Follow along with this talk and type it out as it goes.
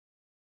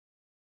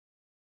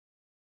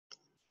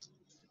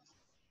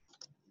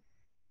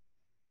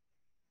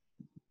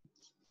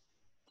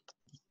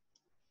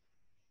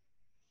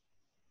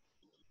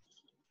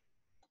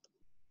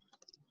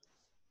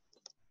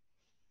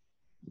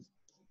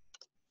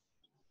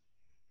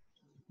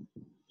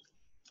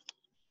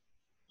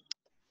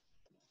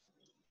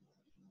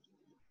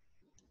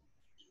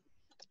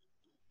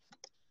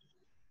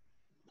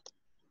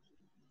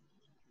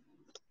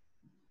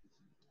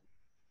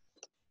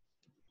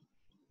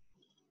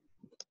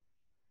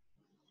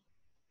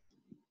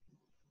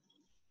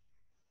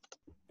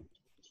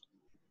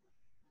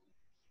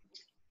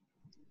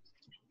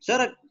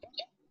Sir,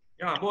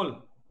 Yeah,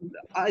 Bol.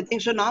 I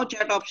think so now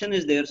chat option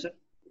is there, sir.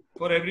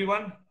 For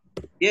everyone?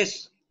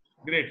 Yes.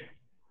 Great.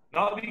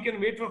 Now we can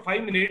wait for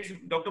 5 minutes.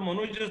 Dr.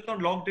 Manoj is not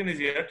logged in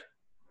as yet.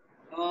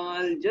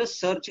 I'll just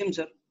search him,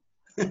 sir.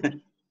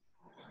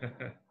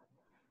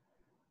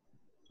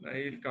 Now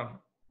he'll come.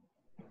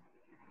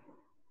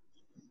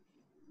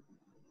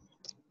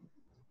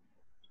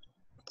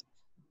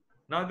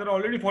 Now there are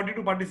already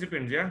 42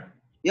 participants, yeah?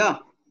 Yeah.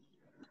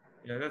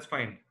 Yeah, that's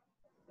fine.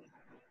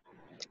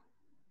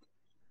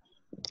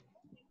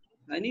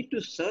 I need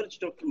to search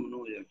Dr.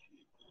 Manoj actually.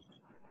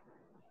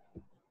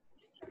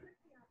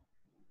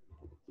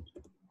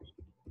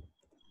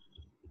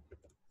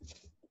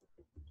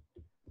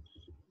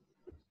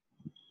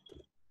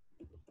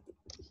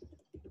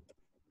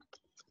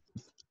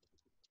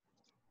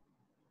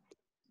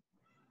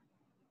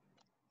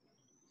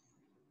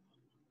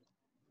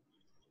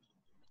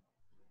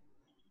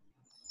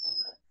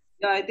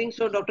 Yeah, I think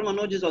so. Dr.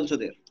 Manoj is also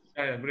there.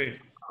 Yeah, great.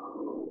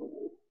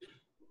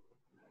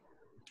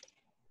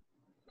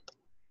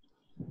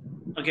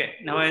 Okay,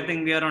 now I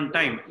think we are on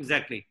time.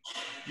 Exactly.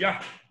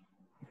 Yeah,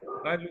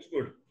 that looks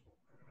good.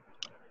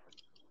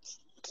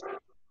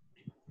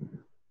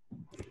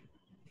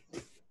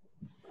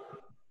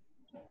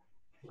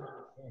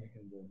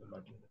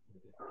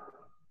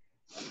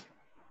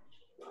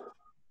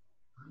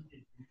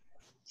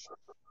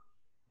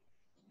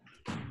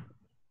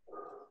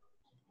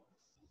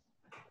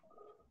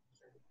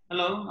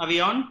 Hello, are we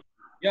on?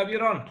 Yeah,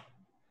 we're on.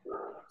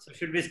 So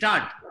should we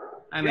start?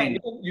 I mean,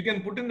 you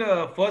can put in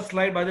the first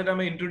slide by the time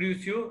I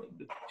introduce you.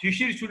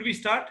 Shishir, should we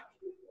start?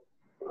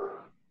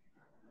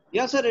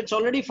 Yeah, sir. It's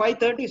already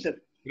 5:30, sir.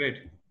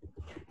 Great.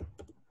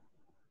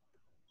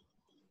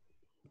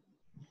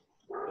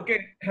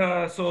 Okay,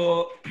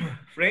 so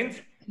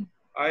friends,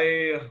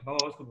 I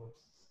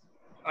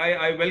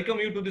welcome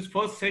you to this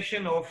first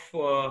session of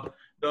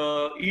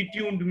the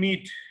ETUNED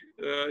meet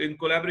in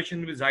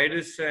collaboration with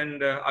Zydus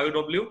and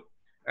IOW.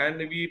 And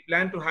we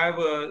plan to have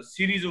a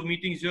series of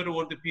meetings here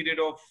over the period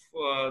of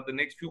the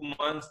next few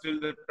months till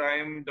the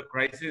time the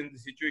crisis and the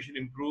situation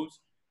improves.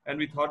 And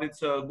we thought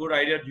it's a good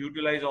idea to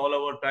utilize all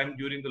our time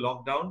during the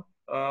lockdown.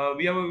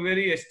 We have a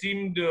very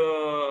esteemed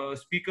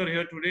speaker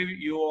here today.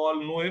 You all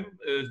know him,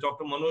 is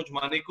Dr. Manoj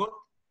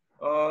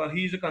Manikoth.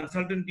 He is a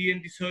consultant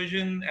ENT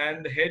surgeon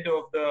and the head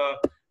of the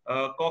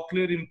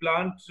cochlear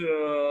implant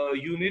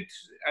unit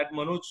at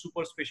Manoj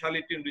Super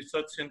Speciality and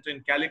Research Center in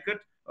Calicut.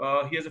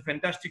 He has a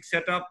fantastic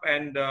setup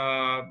and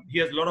he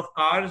has a lot of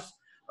cars.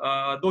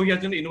 Though he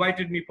hasn't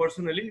invited me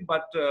personally,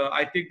 but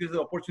I take this as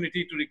an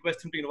opportunity to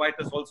request him to invite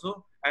us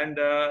also. And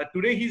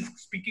today he's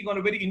speaking on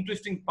a very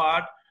interesting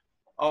part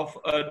of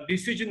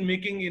decision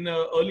making in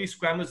early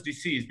squamous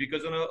disease,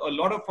 because a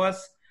lot of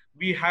us,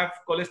 we have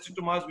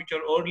cholesteatomas which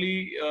are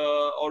early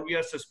or we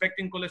are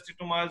suspecting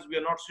cholesteatomas. We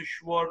are not so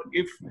sure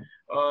if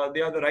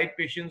they are the right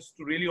patients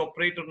to really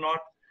operate or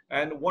not,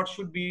 and what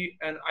should be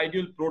an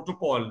ideal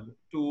protocol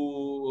to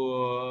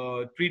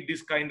treat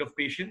this kind of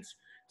patients.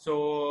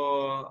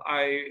 So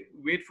I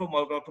wait for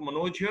Dr.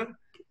 Manoj here,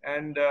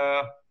 and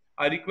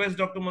I request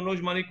Dr.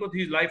 Manoj Manikoth,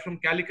 he's live from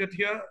Calicut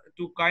here,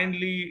 to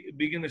kindly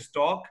begin his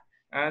talk.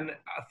 And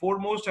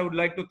foremost, I would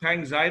like to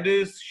thank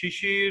Zydus,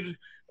 Shishir,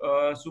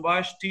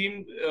 Subhash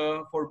team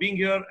for being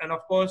here, and of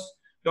course,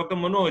 Dr.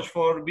 Manoj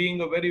for being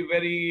a very,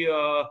 very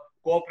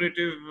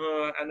cooperative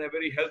and a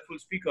very helpful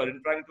speaker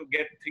in trying to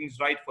get things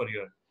right for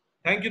you.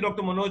 Thank you,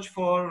 Dr. Manoj,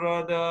 for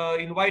the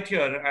invite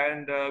here,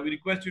 and we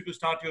request you to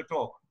start your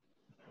talk.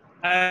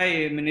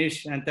 hi,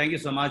 Manish, and thank you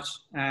so much.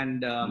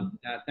 And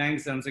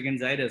thanks once again,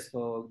 Zydus,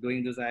 for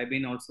doing this. I've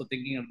been also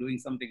thinking of doing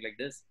something like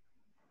this.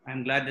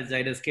 I'm glad that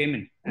Zydus came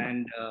in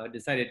and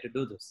decided to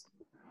do this.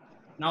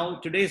 Now,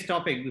 today's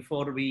topic,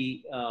 before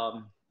we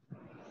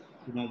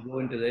go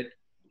into it,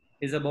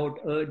 is about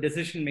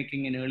decision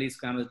making in early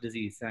squamous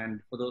disease.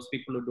 And for those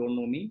people who don't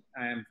know me,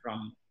 I am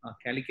from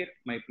Calicut.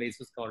 My place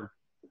is called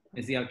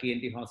Mesiaki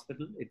ENT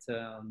Hospital. It's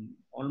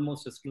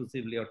almost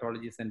exclusively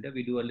otology center.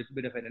 We do a little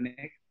bit of head and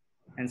neck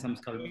and some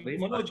skull base.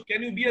 Manoj,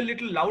 can you be a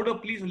little louder,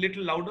 please? A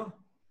little louder.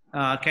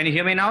 Can you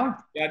hear me now?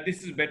 Yeah,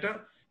 this is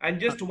better. And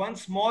just one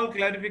small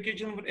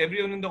clarification for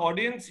everyone in the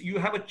audience. You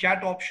have a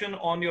chat option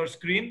on your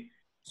screen.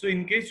 So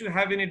in case you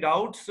have any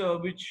doubts or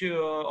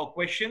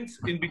questions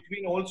in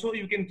between also,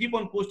 you can keep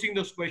on posting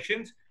those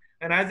questions.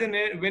 And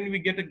when we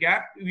get a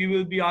gap, we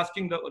will be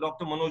asking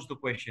Dr. Manoj the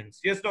questions.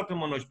 Yes, Dr.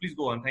 Manoj, please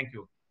go on. Thank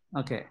you.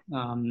 Okay.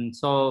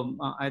 So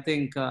I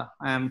think I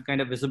am kind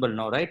of visible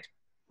now, right?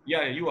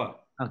 Yeah, you are.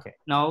 Okay.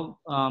 Now,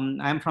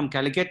 I'm from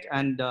Calicut,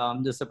 and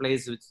this is a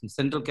place which in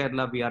central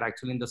Kerala. We are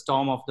actually in the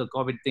storm of the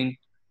COVID thing.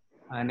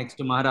 Next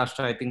to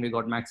Maharashtra, I think we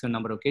got maximum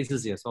number of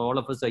cases here. So all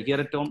of us are here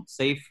at home,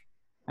 safe,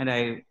 and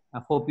I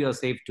hope you are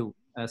safe too.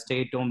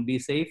 Stay at home, be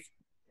safe.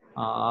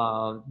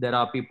 There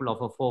are people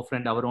of a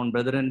forefront, our own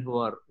brethren, who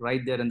are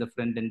right there in the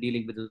front and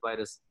dealing with this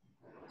virus.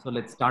 So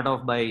let's start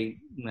off by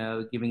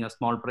giving a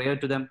small prayer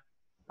to them.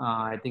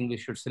 I think we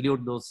should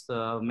salute those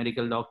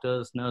medical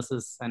doctors,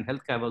 nurses, and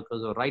healthcare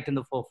workers who are right in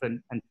the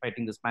forefront and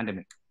fighting this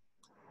pandemic.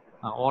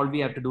 All we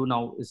have to do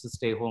now is to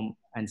stay home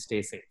and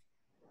stay safe.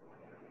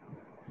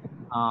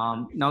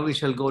 Now we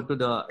shall go to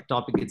the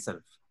topic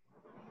itself.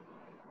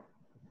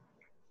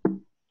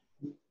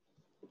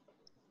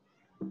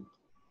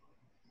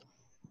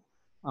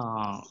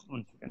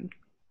 One second.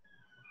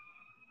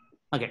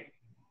 Okay.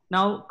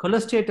 Now,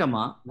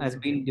 cholesteatoma has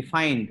been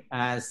defined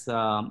as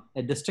a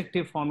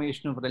destructive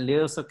formation of the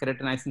layers of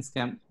keratinizing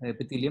stem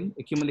epithelium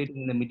accumulating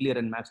in the middle ear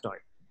and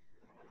mastoid.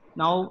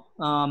 Now,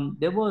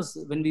 there was,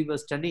 when we were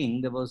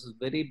studying, there was a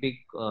very big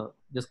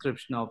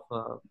description of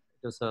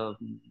there's a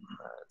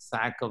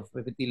sac of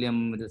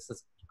epithelium with a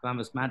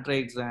squamous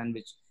matrix, and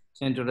which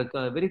sent to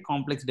a very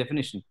complex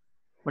definition.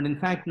 But in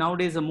fact,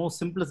 nowadays, the most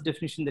simplest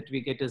definition that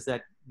we get is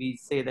that we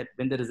say that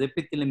when there is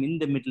epithelium in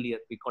the middle ear,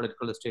 we call it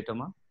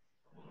cholesteatoma.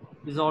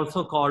 It is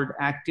also called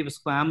active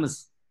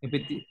squamous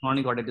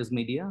chronic otitis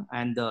media,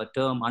 and the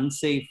term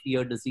unsafe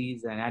ear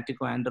disease and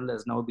aticoandral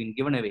has now been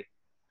given away.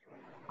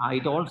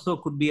 It also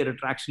could be a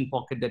retraction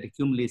pocket that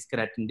accumulates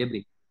keratin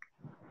debris.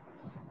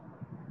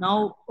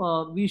 Now,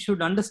 we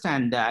should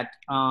understand that,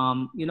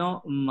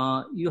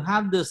 you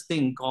have this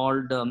thing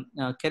called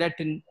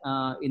keratin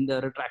in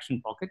the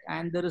retraction pocket,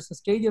 and there is a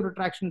stage of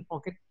retraction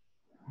pocket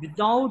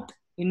without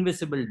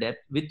invisible depth,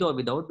 with or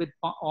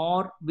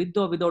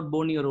without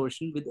bone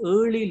erosion, with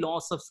early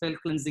loss of cell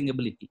cleansing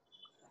ability.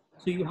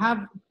 So you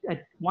have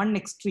at one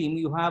extreme,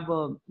 you have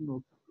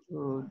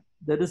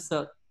there is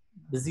a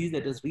disease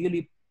that is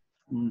really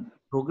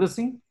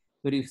progressing,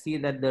 where you see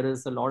that there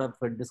is a lot of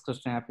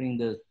discussion happening,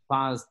 the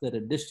pass,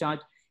 the discharge.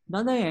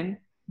 On the other end,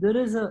 there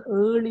is an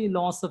early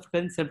loss of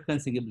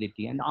self-cleansing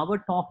ability. And our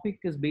topic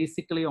is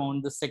basically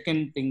on the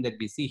second thing that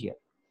we see here.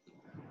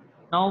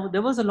 Now,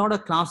 there was a lot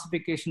of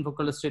classification for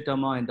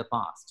cholesteatoma in the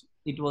past.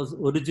 It was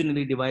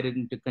originally divided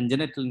into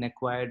congenital and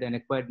acquired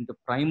into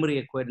primary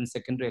acquired and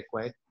secondary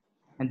acquired.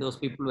 And those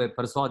people were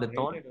pursued the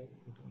thought.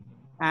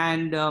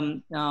 And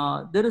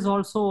there is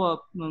also a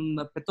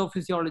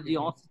pathophysiology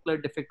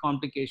ossicular defect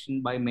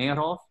complication by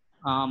Meyerhoff.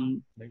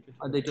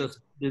 That was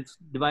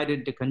divided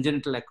into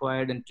congenital,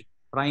 acquired, and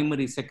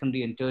primary,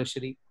 secondary, and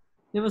tertiary.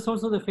 There was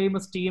also the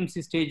famous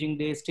TMC staging.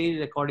 They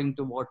staged according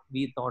to what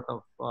we thought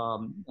of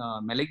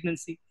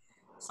malignancy,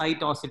 site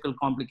ossicle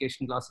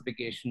complication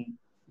classification,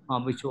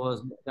 which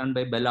was done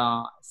by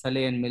Bella,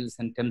 Saleh and Mills,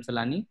 and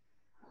Temsalani.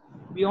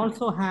 We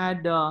also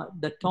had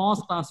the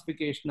TOS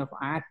classification of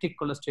attic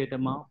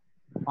cholesteatoma,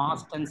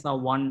 past tensa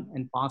 1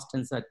 and past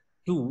tensa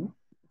 2.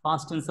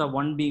 Past tensa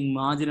 1 being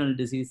marginal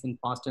disease and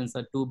past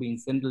tensa 2 being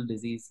central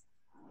disease.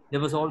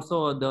 There was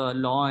also the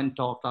law and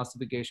TOS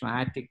classification,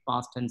 attic,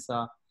 past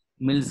tensa,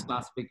 Mills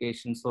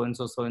classification, so and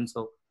so, so and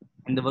so.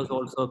 And there was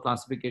also a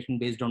classification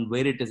based on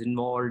where it is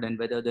involved and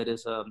whether there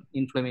is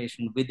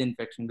inflammation with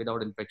infection,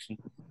 without infection.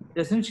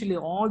 Essentially,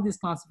 all these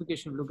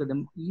classifications, look at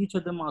them, each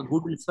of them are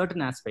good in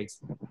certain aspects,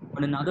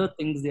 but in other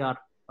things, they are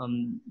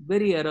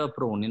very error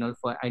prone,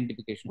 for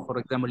identification. For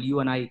example, you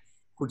and I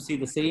could see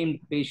the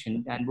same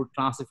patient and would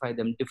classify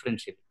them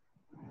differentially.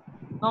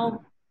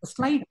 Now, a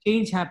slight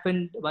change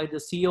happened by the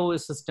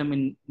COS system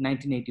in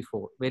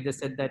 1984, where they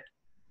said that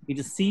it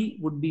is C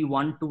would be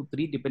 1, 2,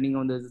 3, depending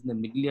on the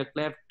middle ear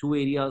cleft, 2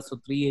 areas or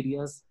 3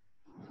 areas.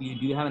 Do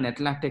you have an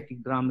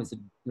atelectagram? Is it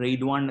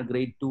grade 1,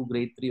 grade 2,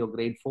 grade 3, or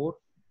grade 4?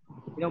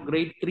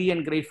 Grade 3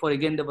 and grade 4,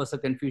 again, there was a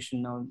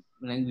confusion. Now,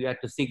 you had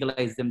to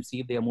sequelize them,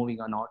 see if they are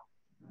moving or not.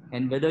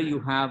 And whether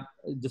you have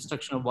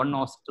destruction of 1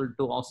 ossicle,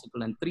 2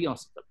 ossicle, and 3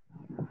 ossicle.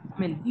 I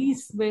mean,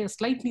 these were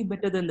slightly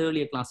better than the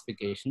earlier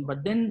classification,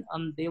 but then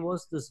there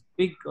was this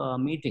big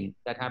meeting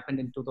that happened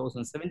in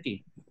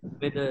 2017,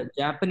 where the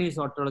Japanese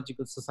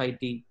Otological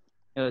Society,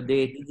 they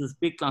did this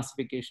big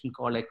classification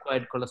called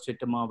acquired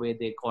cholesteatoma, where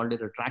they called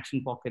it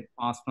retraction pocket,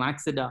 pars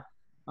flaccida,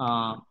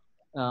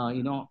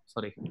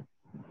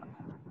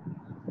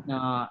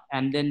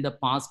 and then the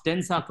pars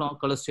tensa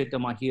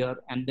cholesteatoma here,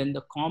 and then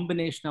the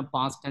combination of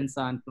pars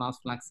tensa and pars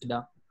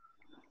flaccida.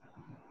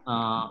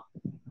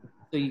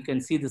 So you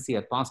can see this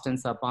here, pars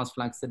tensa, pars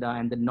flaccida,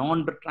 and the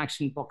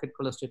non-retraction pocket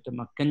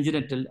cholesteatoma,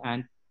 congenital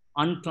and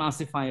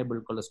unclassifiable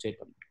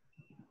cholesteatoma.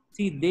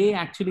 See, they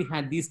actually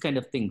had these kind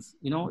of things.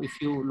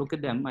 If you look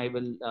at them, I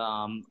will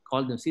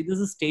call them. See, this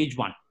is stage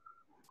 1.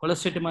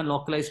 Cholesteatoma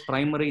localized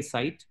primary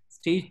site.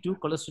 Stage 2,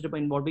 cholesteatoma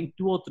involving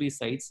 2 or 3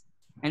 sites.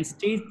 And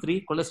stage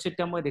 3,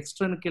 cholesteatoma with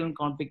extranuclear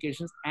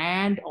complications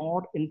and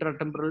or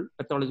intratemporal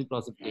pathology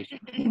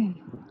classification,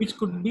 which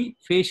could be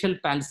facial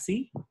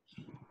palsy,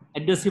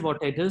 adhesive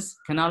otitis,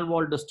 canal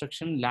wall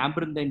destruction,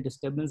 labyrinthine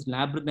disturbance,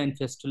 labyrinthine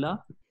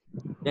fistula,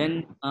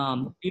 then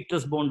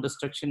petrous bone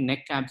destruction,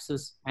 neck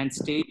abscess, and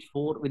stage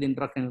 4 with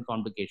intracranial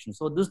complications.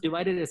 So this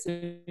divided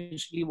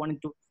essentially one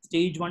into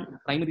stage 1,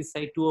 primary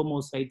site, 2 or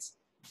more sites,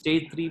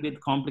 stage 3 with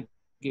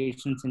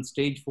complications, and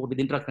stage 4 with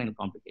intracranial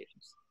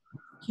complications.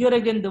 Here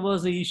again, there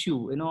was an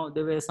issue.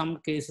 There were some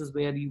cases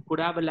where you could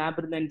have a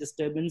labyrinthine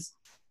disturbance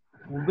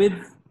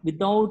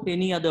without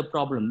any other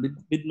problem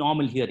with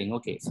normal hearing.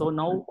 Okay, so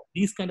now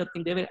these kind of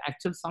things, there were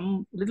actually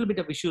some little bit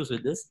of issues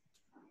with this.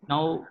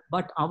 Now,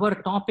 but our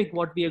topic,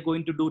 what we are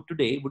going to do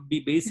today, would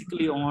be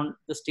basically on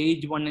the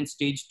stage 1 and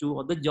stage 2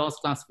 of the JAWS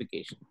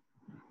classification.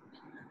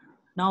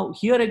 Now,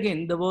 here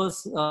again, there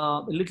was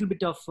a little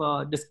bit of,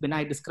 when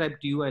I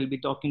described to you, I'll be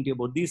talking to you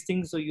about these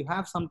things. So you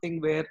have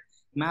something where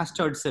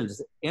mastoid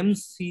cells,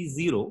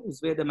 MC0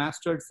 is where the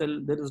mastoid cell,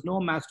 there is no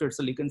mastoid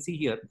cell. You can see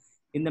here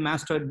in the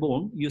mastoid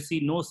bone, you see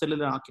no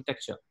cellular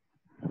architecture.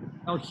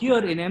 Now here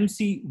in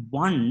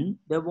MC1,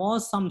 there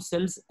was some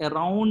cells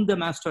around the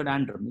mastoid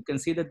antrum. You can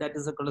see that that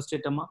is a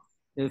cholesteatoma.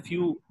 There are a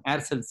few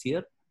air cells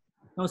here.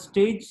 Now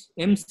stage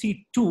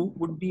MC2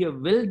 would be a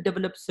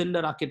well-developed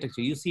cellular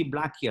architecture. You see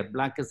black here,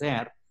 black is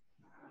air.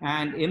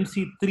 And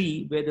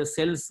MC3, where the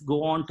cells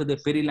go on to the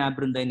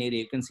perilabyrinthine area.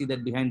 You can see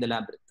that behind the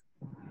labyrinth.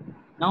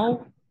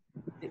 Now,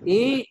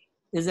 A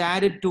is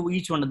added to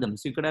each one of them.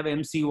 So you could have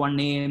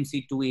MC1A,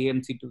 MC2A,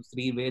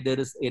 MC23, where there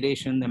is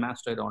aeration in the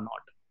mastoid or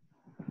not.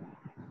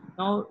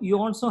 Now, you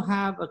also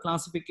have a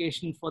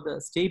classification for the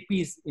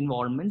stapes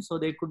involvement. So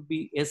there could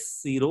be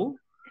S0,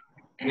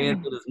 where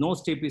there is no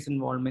stapes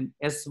involvement,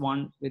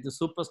 S1, where the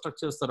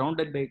superstructure is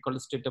surrounded by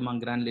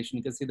cholesteatoma granulation.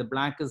 You can see the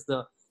black is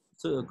the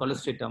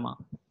cholesteatoma.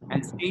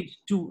 And stage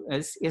 2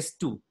 is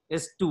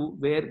S2,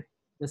 where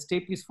the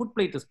stapes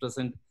footplate is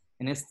present,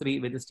 and S3,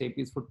 where the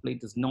stapes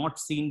footplate is not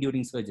seen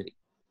during surgery.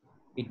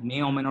 It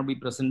may or may not be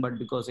present, but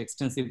because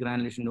extensive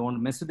granulation, don't want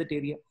to mess with that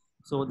area.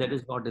 So that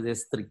is what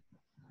is S3.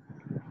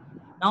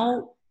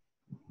 Now,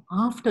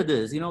 after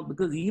this,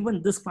 because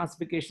even this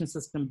classification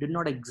system did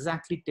not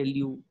exactly tell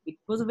you, it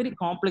was a very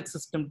complex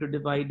system to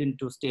divide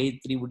into stage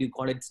 3. Would you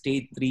call it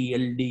stage 3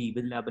 LD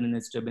with labyrinth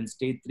disturbance,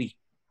 stage 3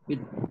 with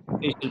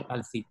facial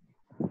palsy?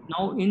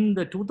 Now, in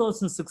the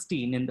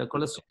 2016, in the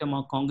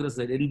Cholesteatoma Congress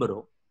at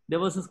Edinburgh, there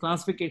was this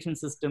classification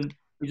system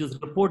which was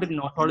reported in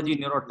otology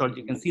and neurotology.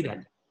 You can see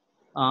that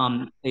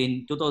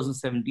in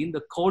 2017,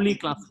 the COLI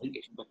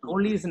classification.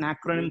 COLI is an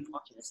acronym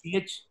for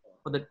CH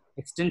for the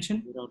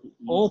extension,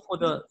 O for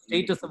the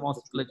status of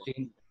ossicular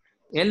chain,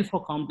 L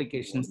for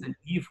complications, and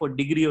E for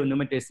degree of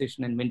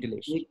pneumatization and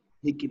ventilation.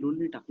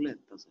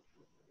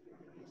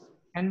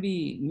 Can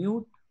we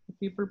mute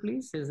people,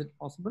 please? Is it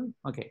possible?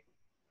 Okay.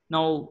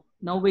 Now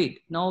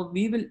wait. Now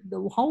we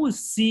will. How is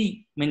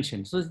C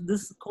mentioned? So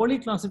this COLI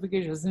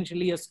classification is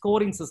essentially a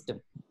scoring system.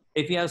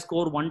 If you have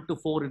score 1 to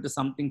 4, it is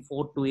something.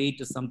 4 to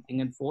 8 is something,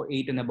 and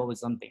 8 and above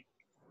is something.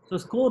 So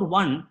score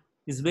 1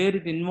 is where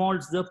it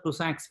involves the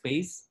Prusak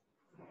space,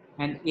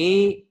 and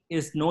A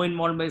is no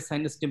involvement by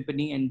sinus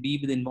tympani, and B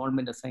with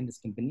involvement of sinus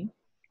tympani.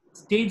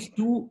 Stage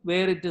 2,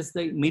 where it is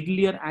the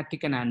middle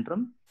attic and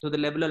antrum to the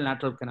levular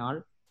lateral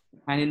canal,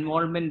 and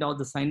involvement of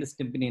the sinus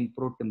tympani and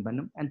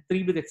protympanum, and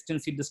 3 with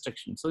extensive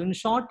destruction. So in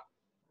short,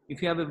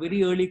 if you have a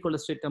very early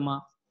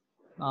cholesteatoma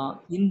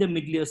in the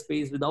middle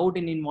space without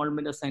any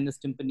involvement of sinus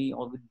tympani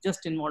or with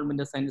just involvement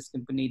of sinus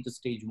tympani, it is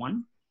stage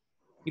 1.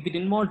 If it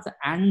involves the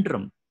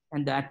antrum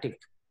and the attic,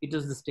 it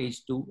is the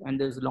stage 2, and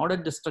there's a lot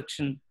of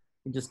destruction,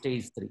 it is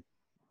stage 3.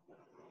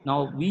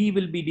 Now we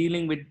will be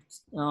dealing with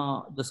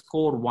the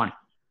score 1.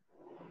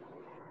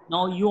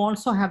 Now you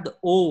also have the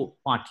O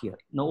part here.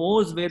 Now O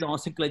is where the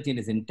ossicular chain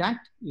is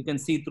intact. You can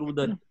see through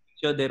the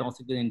picture there,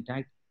 ossicular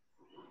intact.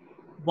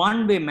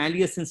 1 where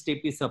malleus and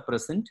stapes are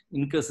present,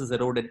 incus is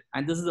eroded,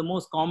 and this is the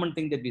most common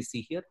thing that we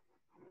see here.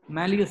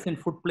 Malleus and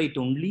footplate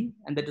only,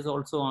 and that is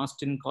also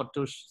Austin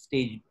cartouche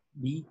stage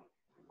B,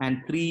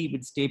 and 3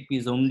 with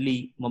stapes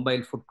only,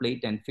 mobile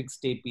footplate, and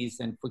fixed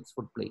stapes and fixed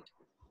footplate.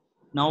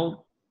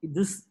 Now,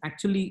 this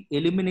actually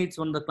eliminates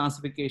one of the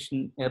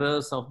classification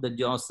errors of the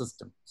JAWS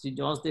system. See,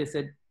 JAWS, they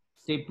said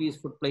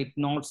stapes footplate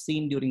not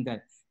seen during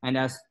that. And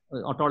as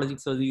otologic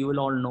surgery, you will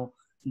all know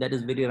that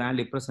is very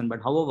rarely present.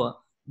 But however,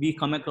 we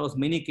come across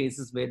many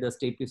cases where the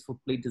stapes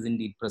footplate is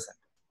indeed present.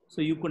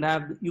 So you could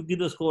have, you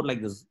give a score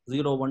like this,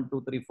 0, 1,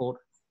 2, 3, 4,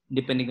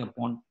 depending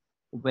upon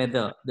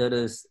whether there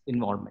is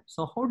involvement.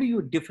 So how do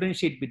you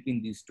differentiate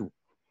between these two?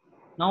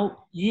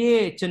 Now,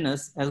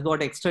 EAHNS has got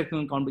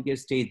extracriminal complication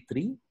stage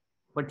 3.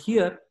 But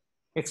here,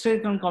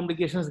 extracriminal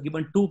complications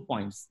given 2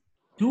 points.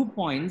 2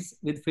 points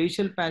with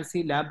facial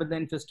palsy,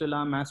 labyrinthine fistula,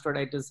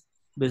 mastoiditis,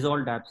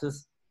 basalt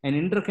abscess, and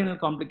intracranial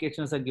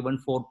complications are given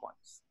 4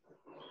 points,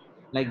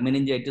 like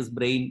meningitis,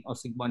 brain, or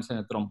sigmoid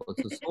and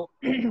thrombosis. So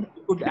you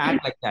could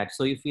add like that.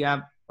 So if you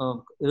have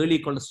early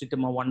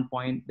cholesteatoma 1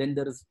 point, then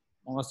there is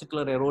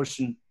ossicular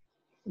erosion,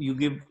 you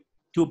give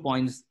 2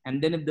 points, and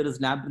then if there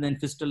is labyrinthine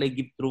fistula,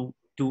 give through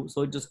 2.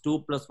 So it is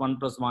 2 plus 1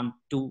 plus 1,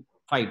 2,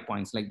 5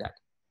 points like that.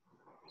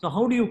 So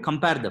how do you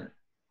compare them?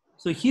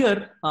 So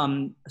here,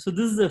 so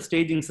this is the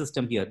staging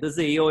system here. This is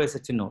the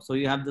AOSHNO. So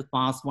you have the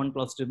pass 1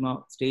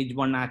 cholesteatoma, stage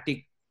 1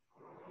 attic,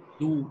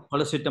 2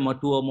 cholesteatoma,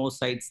 2 or more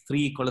sites,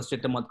 3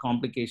 cholesteatoma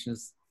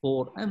complications,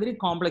 4, a very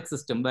complex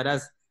system.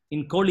 Whereas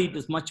in COLI, it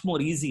is much more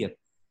easier.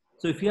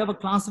 So if you have a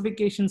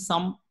classification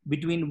sum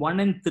between 1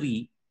 and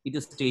 3, it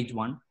is stage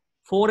 1,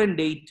 4 and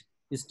 8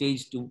 is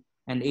stage 2,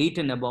 and 8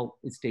 and above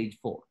is stage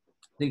 4.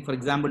 Like for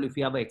example, if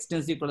you have an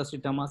extensive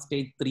cholesteatoma,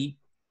 stage 3,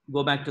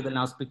 go back to the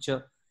last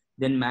picture,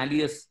 then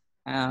malleus,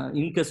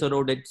 incus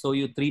eroded, so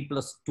you 3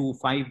 plus 2,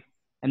 5,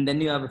 and then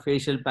you have a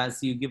facial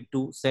palsy, you give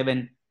 2,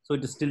 7, so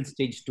it is still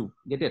stage 2,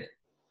 get it?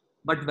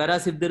 But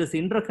whereas if there is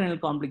intracranial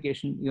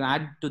complication, you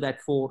add to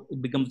that 4,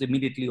 it becomes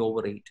immediately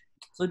over 8.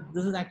 So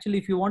this is actually,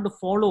 if you want to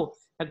follow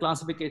a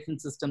classification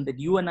system that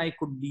you and I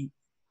could be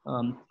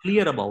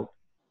clear about,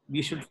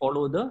 we should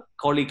follow the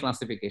Cawley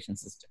classification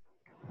system.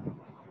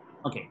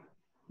 Okay.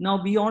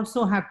 Now we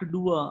also have to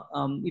do a,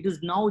 it is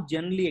now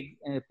generally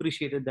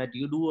appreciated that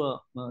you do a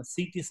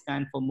CT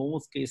scan for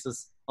most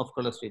cases of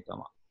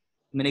cholesteatoma.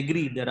 I mean,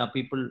 agreed, there are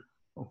people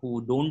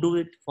who don't do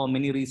it for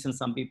many reasons.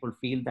 Some people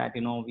feel that,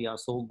 you know, we are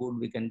so good,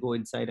 we can go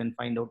inside and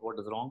find out what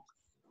is wrong.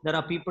 There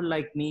are people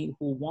like me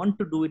who want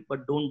to do it,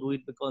 but don't do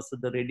it because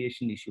of the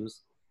radiation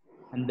issues.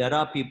 And there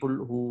are people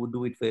who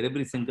do it for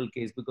every single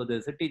case because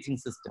there's a teaching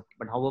system.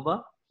 But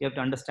however, you have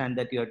to understand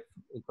that it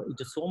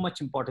is so much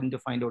important to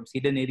find out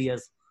hidden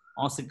areas,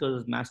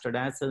 ossicles,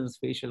 mastoids,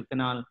 facial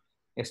canal,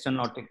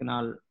 external aortic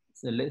canal,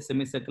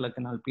 semicircular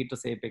canal,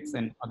 Peter's apex,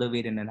 and other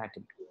variant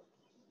anatomy.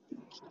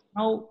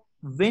 Now,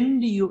 when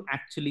do you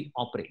actually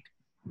operate?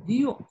 Do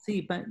you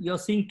see, you're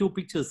seeing two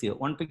pictures here.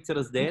 One picture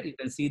is there. You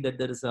can see that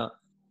there is a,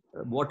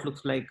 what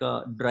looks like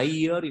a dry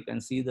ear. You can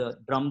see the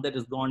drum that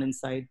has gone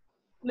inside.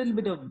 A little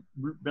bit of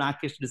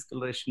blackish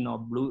discoloration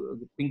or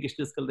pinkish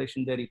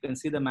discoloration there. You can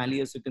see the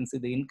malleus. You can see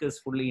the incus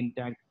fully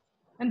intact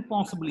and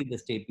possibly the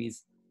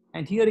stapes.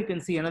 And here you can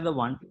see another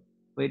one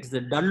where it's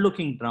a dull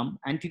looking drum,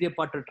 anterior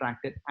part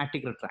retracted,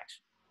 attic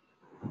retraction.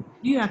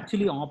 Do you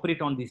actually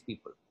operate on these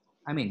people?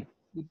 I mean,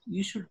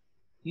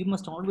 you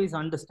must always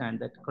understand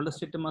that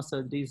cholesteatoma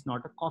surgery is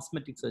not a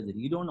cosmetic surgery.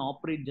 You don't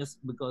operate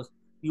just because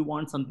you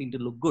want something to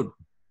look good.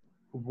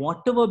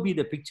 Whatever be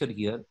the picture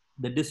here,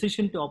 the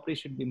decision to operate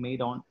should be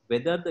made on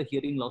whether the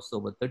hearing loss is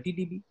over 30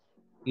 dB,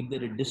 if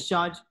there is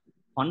discharge,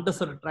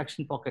 fundus or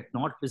retraction pocket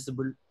not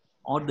visible,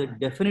 or the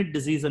definite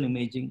disease on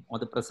imaging, or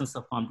the presence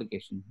of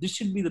complication. This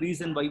should be the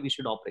reason why we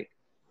should operate.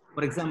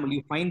 For example,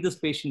 you find this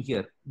patient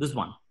here, this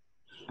one,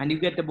 and you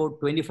get about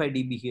 25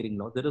 dB hearing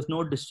loss. There is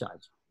no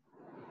discharge.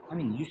 I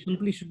mean, you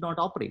simply should not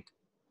operate.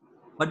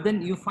 But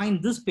then you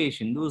find this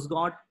patient who's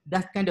got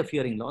that kind of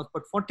hearing loss,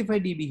 but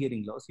 45 dB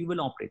hearing loss, you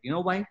will operate. You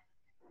know why?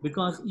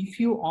 Because if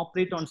you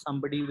operate on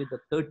somebody with a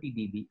 30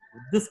 dB,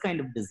 with this kind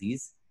of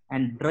disease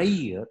and dry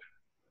ear,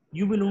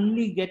 you will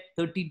only get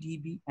 30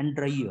 dB and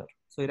dry ear.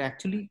 So you're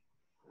actually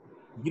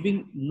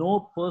giving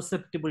no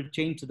perceptible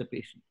change to the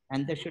patient.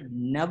 And there should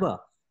never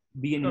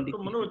be an Dr.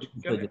 indication.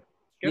 Manoj,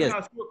 can I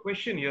ask you a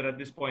question here at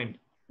this point?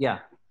 Yeah.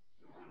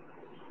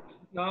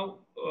 Now,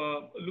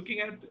 looking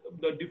at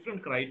the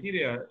different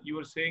criteria, you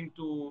were saying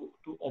to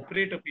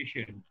operate a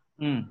patient.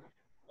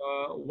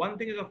 One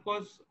thing is, of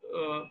course,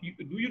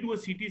 do you do a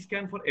CT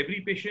scan for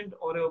every patient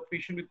or a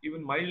patient with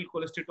even mild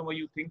cholesteatoma,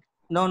 you think?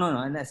 No.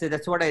 And I say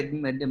that's what I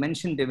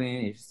mentioned.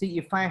 See,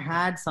 if I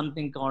had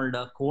something called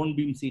a cone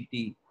beam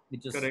CT,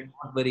 which is Correct.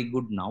 not very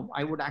good now,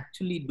 I would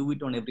actually do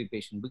it on every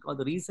patient, because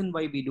the reason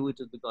why we do it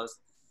is because,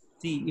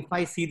 see, if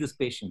I see this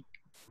patient,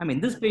 I mean,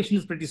 this patient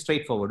is pretty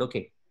straightforward.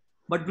 Okay.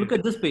 But look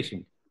at this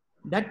patient.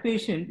 That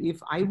patient, if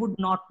I would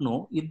not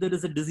know if there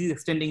is a disease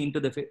extending into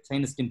the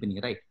sinus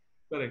tympani, right?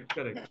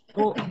 Correct.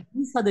 So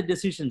these are the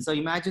decisions. So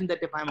imagine that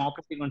if I'm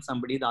operating on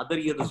somebody, the other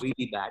year is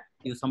really bad.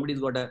 If somebody's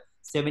got a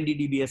 70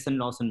 dB SN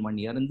loss in 1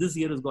 year, and this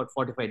year has got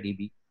 45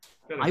 dB,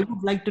 Correct. I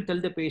would like to tell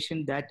the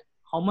patient that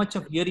how much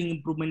of hearing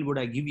improvement would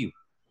I give you?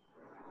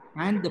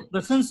 And the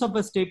presence of a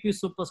stapes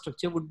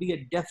superstructure would be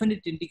a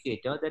definite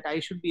indicator that I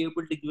should be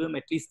able to give him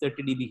at least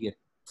 30 dB here,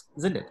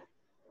 isn't it?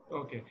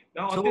 Okay.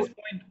 Now, So,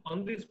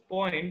 on this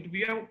point,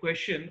 we have a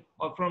question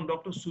from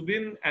Dr.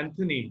 Subin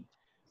Anthony.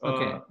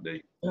 Okay.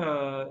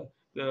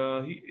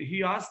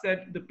 He asked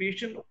that the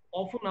patient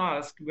often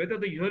asks whether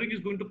the hearing is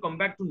going to come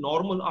back to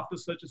normal after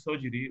such a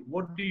surgery.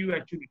 What do you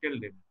actually tell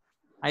them?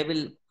 I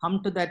will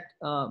come to that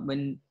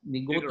when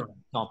we go to the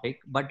topic.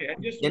 But okay,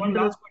 and just one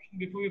last question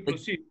before we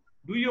proceed.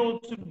 Do you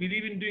also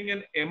believe in doing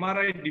an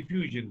MRI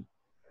diffusion?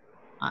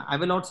 I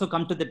will also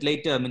come to that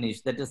later,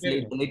 Manish. That is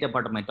the later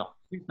part of my talk.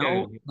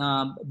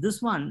 Now,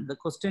 this one, the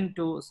question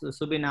to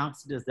Subin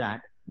asked is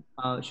that,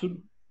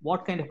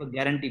 what kind of a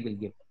guarantee will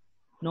give?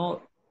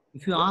 Now,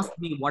 if you ask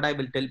me, what I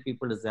will tell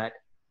people is that,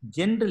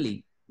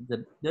 generally,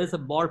 there's a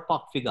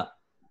ballpark figure.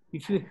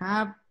 If you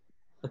have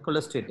a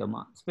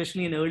cholesteatoma,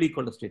 especially an early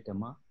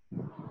cholesteatoma,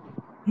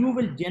 you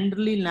will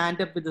generally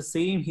land up with the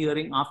same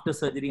hearing after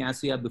surgery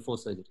as you have before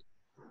surgery.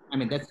 I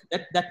mean,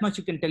 that much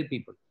you can tell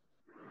people.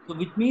 So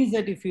which means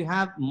that if you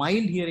have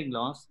mild hearing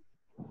loss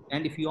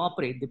and if you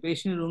operate, the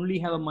patient will only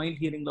have a mild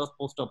hearing loss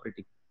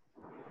post-operative.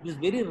 It is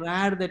very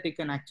rare that it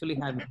can actually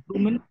have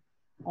improvement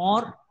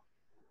or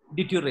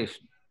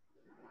deterioration.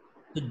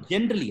 So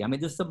generally, I mean,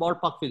 this is a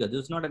ballpark figure.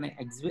 This is not an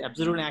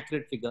absolutely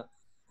accurate figure,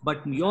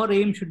 but your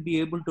aim should be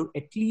able to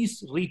at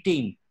least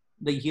retain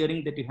the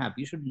hearing that you have.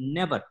 You should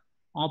never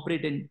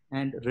operate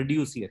and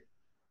reduce hearing.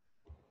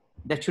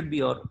 That should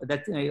be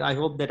I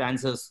hope that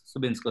answers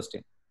Subin's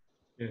question.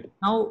 Yeah.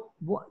 Now,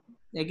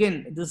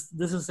 again, this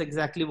is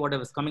exactly what I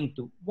was coming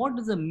to. What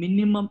is the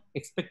minimum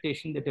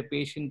expectation that a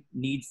patient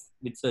needs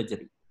with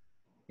surgery?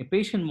 A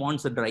patient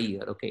wants a dry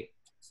ear, okay?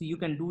 So you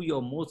can do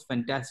your most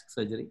fantastic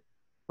surgery,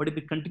 but if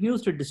it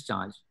continues to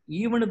discharge,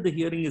 even if the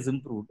hearing is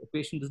improved, a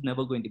patient is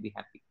never going to be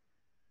happy.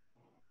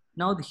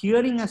 Now, the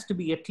hearing has to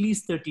be at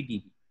least 30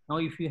 dB, Now,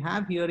 if you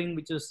have hearing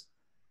which is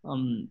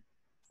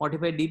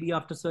 45 dB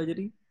after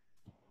surgery,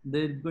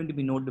 there's going to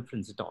be no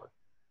difference at all.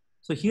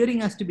 So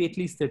hearing has to be at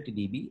least 30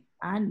 dB.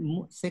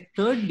 And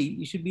thirdly,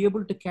 you should be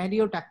able to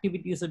carry out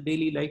activities of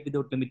daily life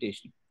without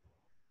limitation.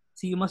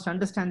 See, you must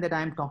understand that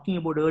I am talking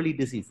about early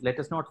disease. Let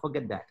us not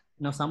forget that.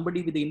 Now,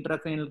 somebody with the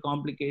intracranial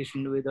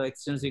complication, with the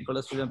extensive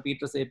cholesterol,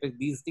 Peter's apex,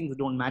 these things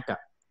don't matter.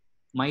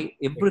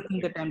 Everything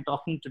that I'm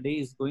talking today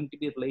is going to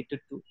be related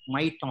to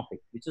my topic,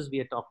 which is we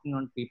are talking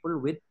on people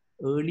with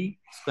early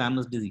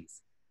squamous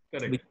disease.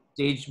 Correct. With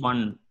stage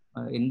 1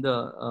 in the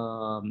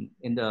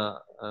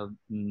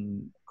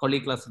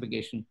Collie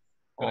classification,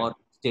 or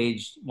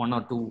stage 1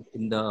 or 2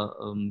 in the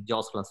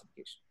JAWS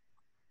classification.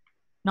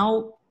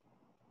 Now,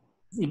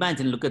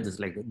 imagine, look at this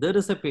like this. There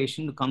is a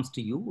patient who comes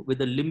to you with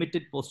a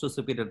limited posterior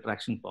superior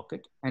traction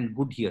pocket and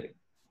good hearing.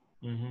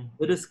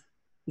 There is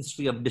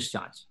history of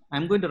discharge.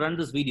 I'm going to run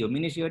this video.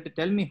 Manish, you have to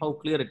tell me how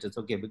clear it is,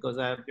 okay? Because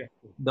I have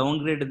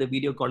downgraded the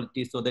video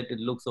quality so that it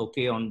looks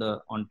okay on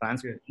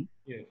transmission.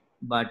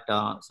 But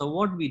so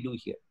what we do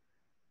here?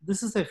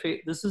 This is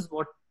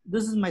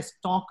my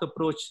stock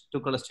approach to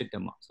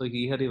cholesteatoma. So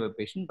here you have a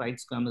patient, right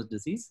squamous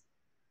disease.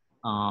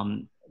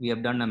 We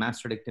have done a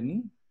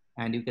mastectomy,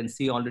 and you can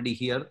see already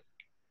here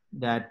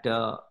that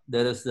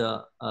there is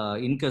the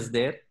incus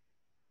there.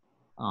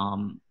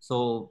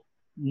 So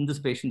in this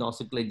patient, the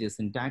ossiculature is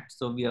intact.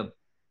 So we have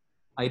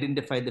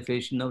identified the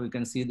facial nerve. You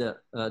can see the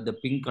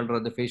pink color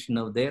of the facial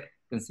nerve there.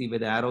 You can see where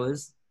the arrow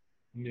is.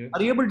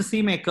 Are you able to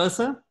see my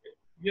cursor?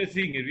 We are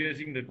seeing it. We are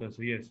seeing the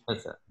cursor. Yes.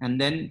 Cursor. And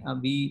then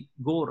we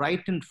go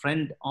right in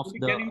front of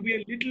Can you be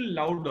a little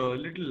louder? A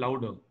little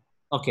louder.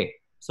 Okay.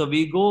 So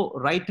we go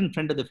right in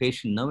front of the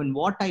facial nerve. And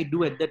what I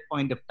do at that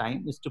point of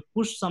time is to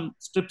push some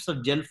strips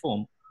of gel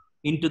foam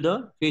into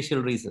the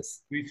facial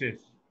recess.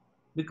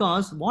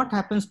 Because what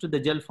happens to the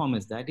gel foam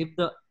is that if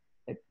the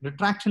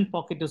retraction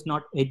pocket is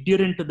not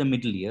adherent to the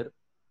middle ear,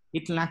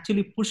 it will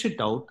actually push it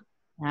out,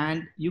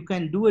 and you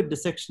can do a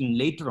dissection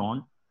later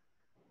on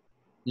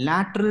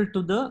lateral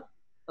to the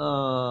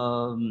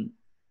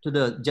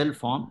gel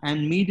foam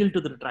and medial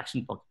to the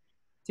retraction pocket.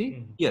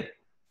 See here.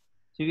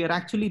 So we are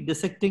actually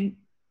dissecting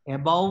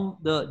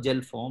above the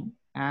gel foam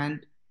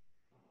and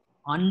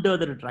under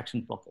the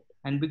retraction pocket.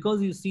 And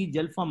because you see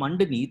gel foam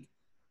underneath,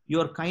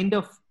 you are kind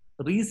of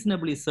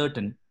reasonably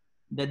certain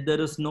that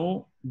there is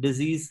no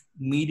disease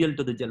medial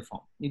to the gel foam.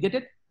 You get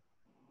it?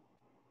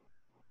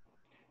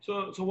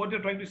 So what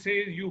you're trying to say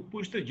is you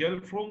push the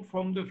gel foam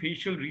from the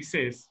facial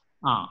recess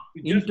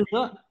into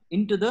the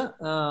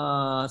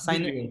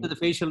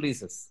facial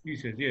recess.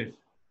 Yes.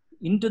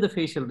 Into the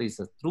facial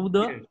recess through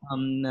the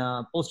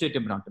posterior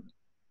tympanotomy.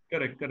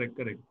 Correct.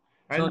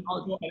 And so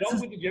along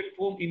with the gel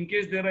foam, in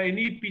case there are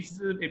any pieces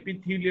of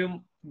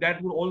epithelium,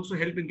 that will also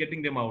help in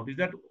getting them out. Is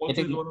that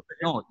also one of the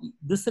help? No,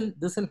 this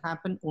will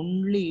happen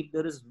only if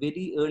there is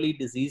very early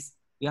disease.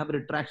 You have a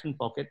retraction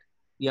pocket,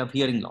 you have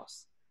hearing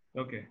loss.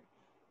 Okay.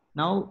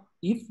 Now,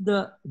 if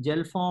the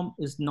gel foam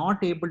is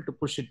not able to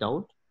push it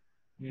out,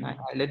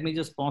 let me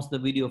just pause the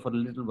video for a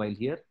little while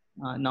here.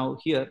 Now,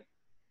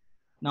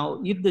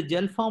 if the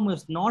gel foam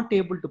is not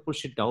able to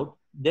push it out,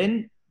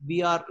 then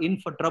we are in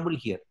for trouble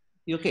here.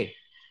 Okay.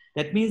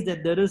 That means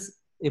that there is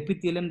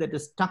epithelium that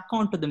is stuck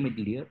onto the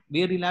middle ear,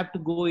 where you'll have to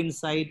go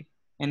inside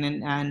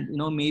and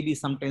maybe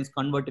sometimes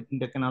convert it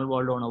into canal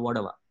wall or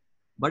whatever.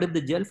 But if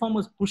the gel foam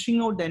is pushing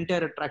out the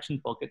entire retraction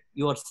pocket,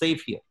 you are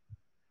safe here.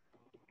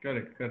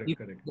 Correct.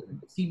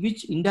 See,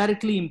 which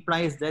indirectly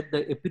implies that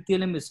the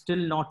epithelium is still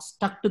not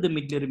stuck to the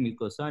middle ear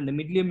mucosa, and the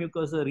middle ear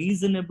mucosa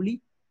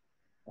reasonably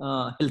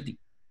healthy.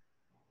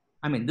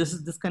 I mean,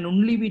 this can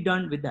only be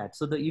done with that.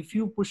 So if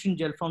you push in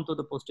gel foam to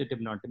the posterior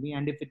tympanotomy,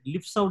 and if it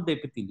lifts out the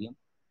epithelium,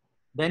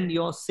 then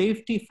your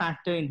safety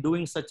factor in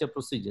doing such a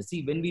procedure.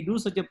 See, when we do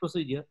such a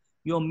procedure,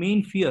 your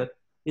main fear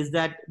is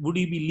that would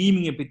you be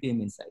leaving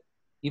epithelium inside?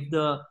 If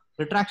the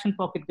retraction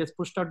pocket gets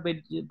pushed out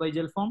by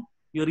gel foam,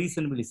 you're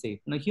reasonably safe.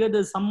 Now here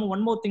there's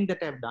one more thing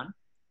that I've done.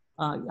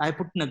 I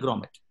put in a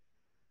grommet.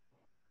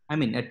 I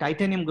mean, a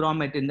titanium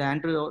grommet in the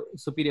anterior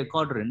superior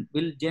quadrant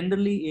will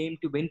generally aim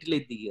to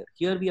ventilate the ear.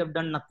 Here we have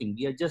done nothing.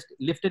 We have just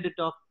lifted it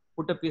off,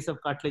 put a piece of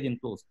cartilage and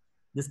closed.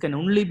 This can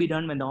only be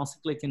done when the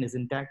ossiculature is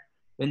intact,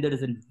 when there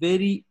is a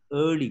very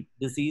early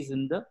disease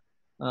in the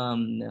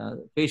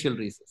facial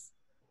recess.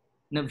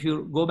 Now, if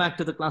you go back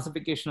to the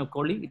classification of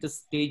Collie, it is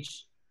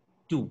stage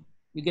 2.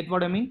 You get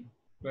what I mean?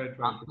 Right.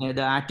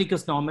 The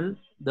atticus normal,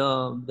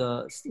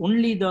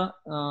 only the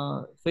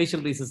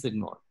facial recess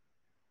involved.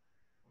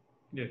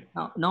 Yes.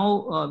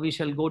 Now we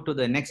shall go to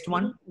the next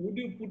one. Would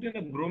you put in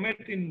a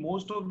grommet in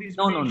most of these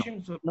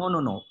patients?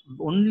 No.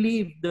 Only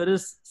if there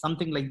is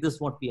something like this,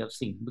 what we have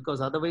seen,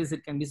 because otherwise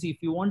it can be, see,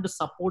 if you want to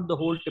support the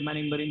whole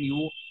tympanic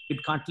membrane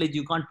with cartilage,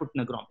 you can't put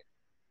in a grommet.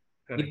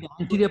 Correct. If the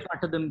anterior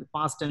part of the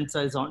pars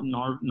tensa is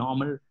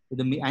normal, if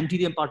the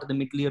anterior part of the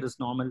middle ear is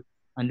normal,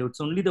 and it's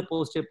only the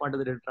posterior part of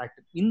the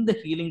retracted, in the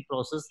healing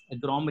process, a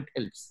grommet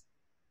helps.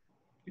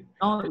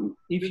 Now,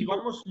 if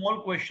one more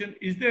small question,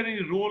 is there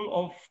any role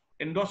of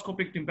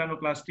endoscopic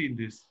tympanoplasty in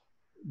this?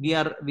 We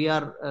are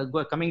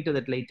coming to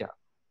that later.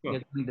 Sure. We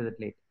are coming to that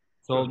later.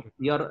 So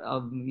you're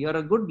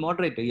a good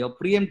moderator. You're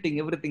preempting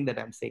everything that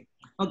I'm saying.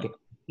 Okay.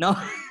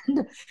 Now,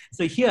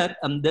 so here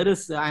there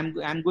is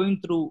I'm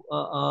going through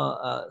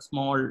a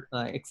small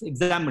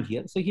example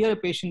here. So here a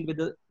patient with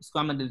a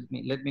squamous.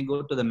 Let me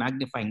go to the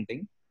magnifying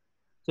thing.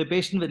 So a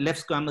patient with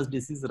left squamous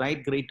disease,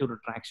 right grade 2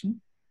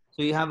 retraction.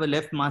 So you have a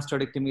left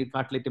mastectomy with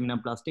cartilage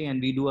tendinoplasty, and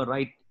we do a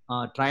right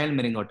trial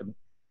meningotomy.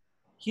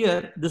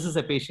 Here, this is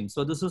a patient.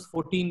 So this is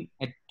 14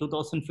 at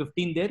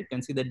 2015 there. You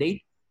can see the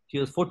date. She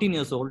was 14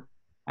 years old.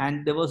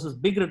 And there was this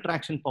big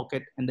retraction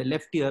pocket in the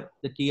left ear.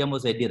 The TM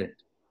was adherent.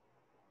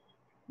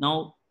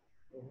 Now,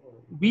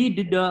 we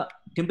did a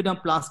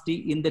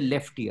tympanoplasty in the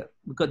left ear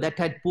because that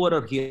had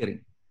poorer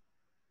hearing.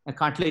 A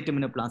cartilage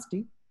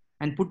tympanoplasty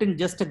and put in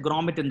just a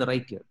grommet in the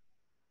right ear.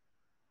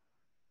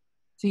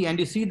 See, and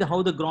you see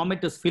how the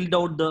grommet has filled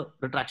out the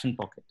retraction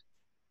pocket.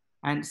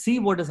 And see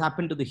what has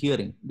happened to the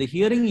hearing. The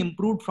hearing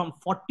improved from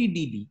 40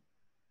 dB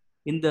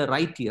in the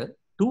right ear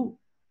to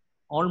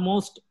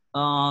almost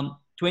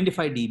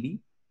 25 dB,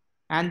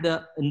 and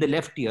in the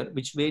left ear,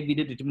 which way we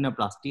did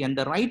tympanoplasty, and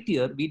the right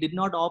ear we did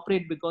not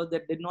operate because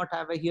that did not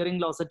have a hearing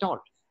loss at all.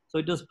 So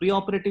it was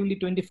pre-operatively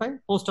 25,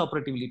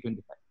 post-operatively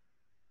 25.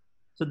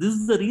 So this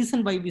is the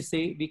reason why we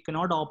say we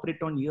cannot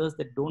operate on ears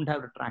that don't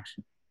have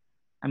retraction.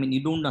 I mean,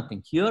 you do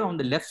nothing. Here on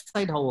the left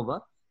side,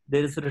 however,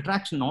 there is a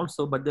retraction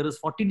also, but there is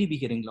 40 dB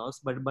hearing loss.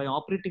 But by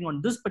operating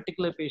on this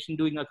particular patient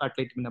doing a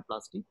cartilage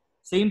tympanoplasty,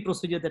 same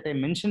procedure that I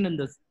mentioned in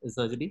this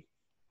surgery,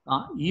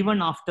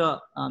 even after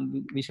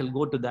we shall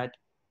go to that.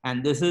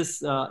 And this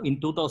is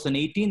in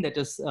 2018, that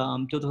is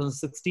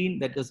 2016,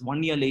 that is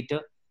 1 year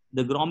later,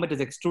 the grommet is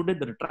extruded,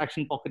 the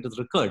retraction pocket is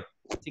recurred.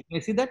 So can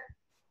you see that?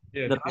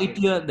 Yeah, the right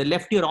ear, the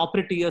left ear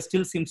operative ear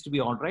still seems to be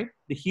all right.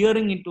 The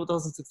hearing in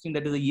 2016,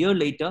 that is a year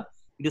later,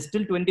 it is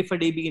still 25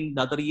 dB in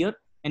the other ear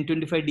and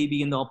 25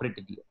 dB in the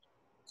operative ear.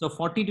 So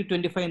 40 to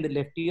 25 in the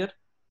left ear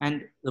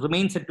and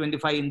remains at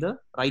 25 in the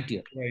right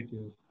ear. Right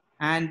ear.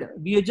 And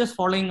we are just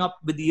following up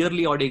with the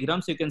yearly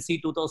audiogram. So you can see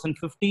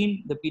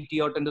 2015, the PT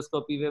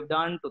otendoscopy we have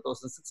done,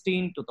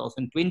 2016,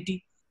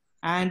 2020.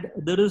 And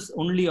there is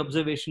only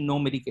observation, no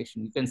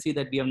medication. You can see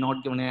that we have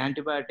not given an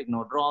antibiotic,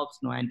 no drops,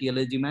 no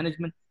anti-allergy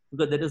management,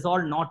 because that is all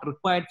not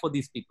required for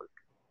these people.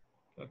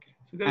 Okay.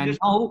 So and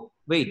now,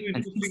 wait,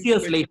 and 6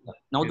 years later,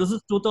 now this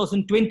is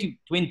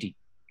 2020.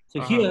 So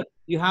here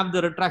you have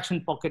the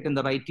retraction pocket in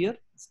the right ear,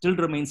 still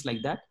remains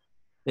like that.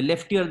 The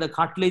left ear, the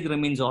cartilage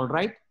remains all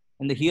right,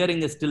 and the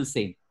hearing is still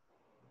same.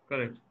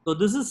 Correct. So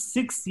this is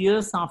 6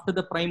 years after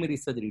the primary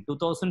surgery,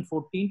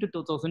 2014 to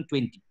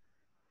 2020.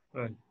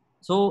 Right.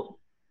 So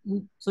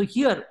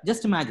here,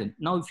 just imagine,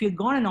 now if you had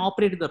gone and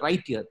operated the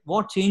right ear,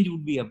 what change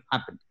would be have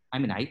happened? I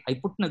mean, I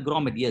put in a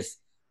grommet, yes,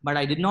 but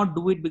I did not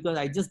do it because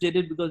I just did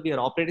it because we are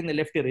operating the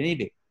left ear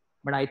anyway.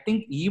 But I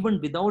think even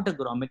without a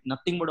grommet,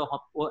 nothing would have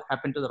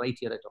happened to the right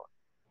ear at all.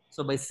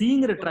 So by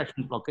seeing a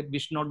retraction pocket, we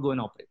should not go and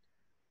operate.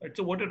 Right,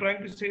 so what you're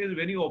trying to say is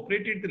when you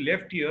operated the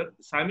left ear,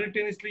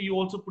 simultaneously you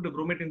also put a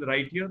grommet in the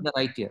right ear? The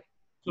right ear.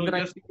 So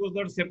just it was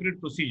not a separate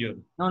procedure?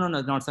 No,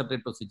 not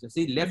separate procedure.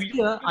 See, left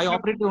ear, I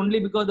operated only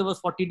because there was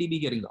 40 dB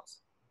hearing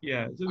loss.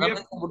 Yeah. So we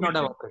would not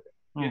have operated.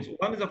 Yes,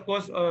 one is of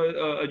course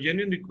a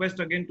genuine request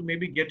again to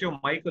maybe get your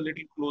mic a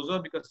little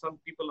closer because some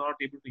people are not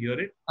able to hear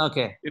it.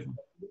 Okay.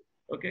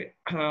 Okay.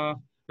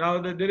 Now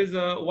there is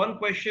one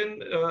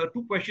question,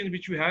 two questions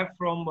which we have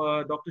from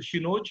Dr.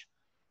 Shinoj.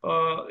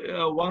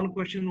 One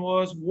question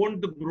was,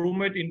 won't the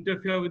grommet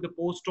interfere with the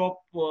post-op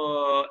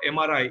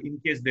MRI in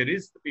case there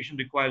is, the patient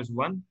requires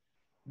one?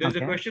 There's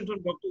a question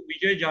from Dr.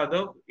 Vijay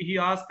Jadhav. He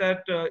asked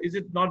that, is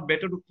it not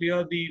better to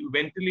clear the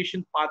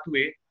ventilation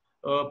pathway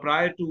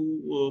prior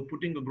to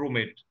putting a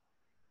grommet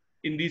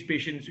in these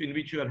patients in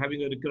which you are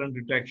having a recurrent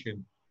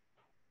retraction?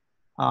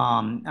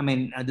 I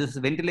mean, this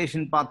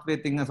ventilation pathway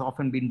thing has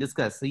often been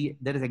discussed. See,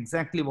 that is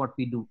exactly what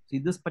we do. See,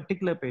 this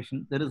particular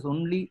patient, there is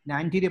only the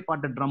anterior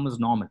part of the drum is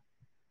normal.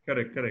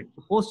 Correct.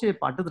 The posterior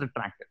part is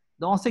retracted.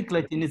 The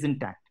ossiculatin is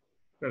intact.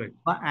 Correct.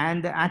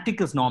 And the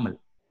attic is normal.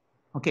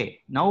 Okay.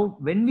 Now,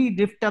 when we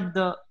lift up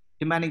the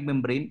tympanic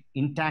membrane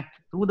intact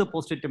through the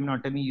posterior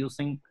tympanotomy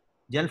using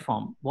gel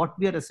form, what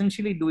we are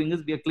essentially doing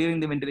is we are clearing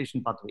the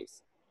ventilation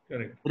pathways.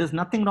 Correct. There is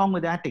nothing wrong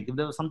with the attic. If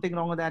there was something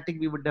wrong with the attic,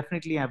 we would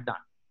definitely have done.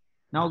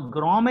 Now,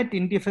 grommet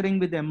interfering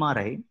with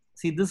MRI,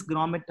 see this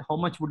grommet, how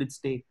much would it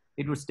stay?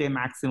 It would stay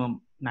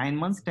maximum 9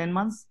 months, 10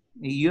 months,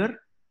 a year.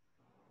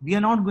 We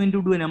are not going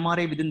to do an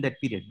MRI within that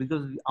period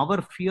because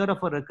our fear of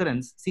a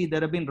recurrence, see,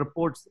 there have been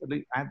reports,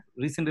 I've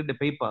recently read a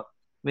paper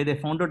where they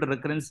found out a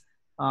recurrence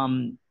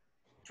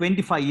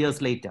 25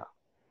 years later.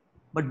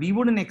 But we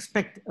wouldn't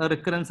expect a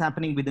recurrence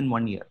happening within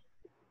 1 year.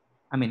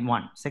 I mean,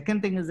 one.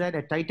 Second thing is that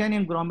a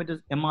titanium grommet is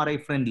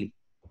MRI friendly.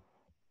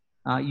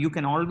 You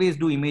can always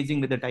do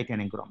imaging with a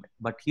titanium grommet.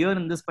 But here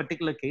in this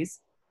particular case,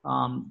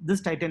 this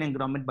titanium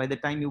grommet, by the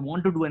time you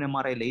want to do an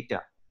MRI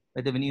later,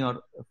 whether when you are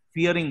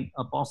fearing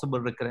a possible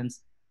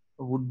recurrence,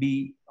 would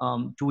be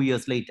 2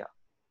 years later.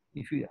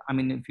 If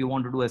you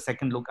want to do a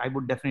second look, I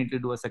would definitely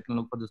do a second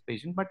look for this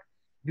patient. But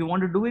if you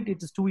want to do it,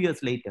 it is 2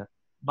 years later.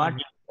 but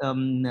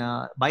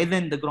by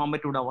then the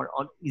grommet would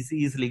have is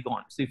easily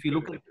gone. So if you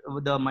look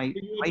at my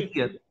right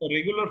here, a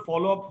regular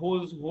follow-up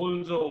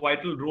holds a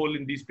vital role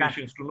in these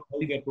patients to know how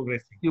they are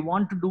progressing. If you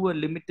want to do a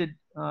limited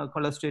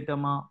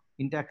cholesteatoma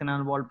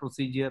intercanal wall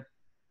procedure,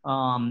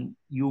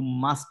 you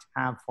must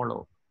have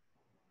follow-up.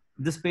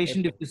 This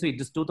patient, if you see,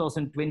 it is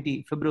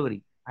 2020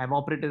 February. I have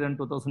operated in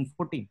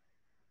 2014.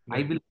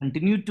 Right. I will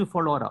continue to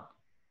follow her up.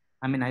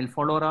 I mean, I'll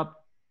follow her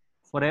up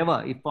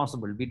forever if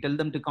possible. We tell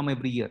them to come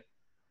every year.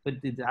 So it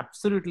is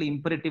absolutely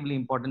imperatively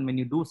important when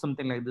you do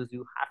something like this,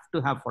 you have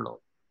to have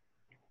follow-up.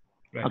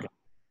 Right. Okay.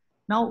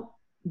 Now,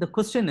 the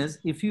question is,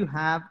 if you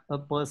have a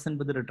person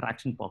with a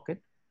retraction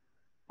pocket,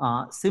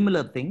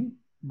 similar thing,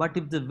 but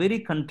if the very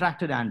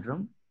contracted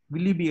antrum,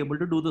 will you be able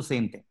to do the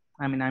same thing?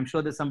 I mean, I'm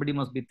sure that somebody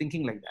must be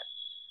thinking like that.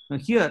 Now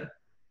here,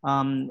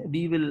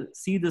 we will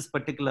see this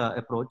particular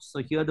approach. So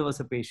here there was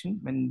a patient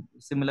when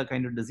similar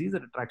kind of disease, a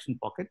retraction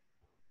pocket.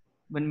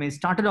 When we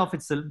started off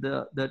itself,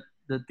 the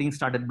thing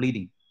started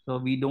bleeding. So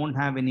we don't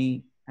have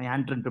any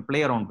antrum to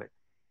play around with.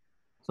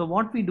 So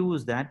what we do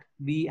is that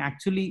we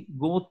actually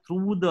go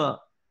through the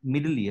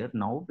middle ear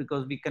now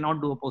because we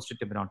cannot do a posterior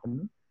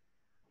tibiotomy.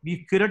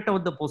 We curate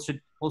out the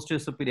posterior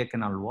superior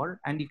canal wall,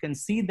 and you can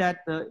see that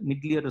the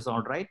middle ear is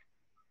all right,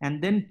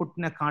 and then put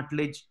in a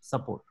cartilage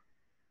support.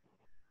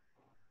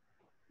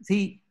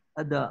 See,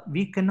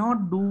 we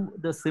cannot do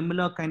the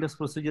similar kind of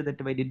procedure that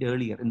I did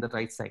earlier in the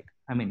right side.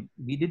 I mean,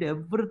 we did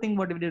everything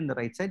what we did in the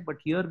right side, but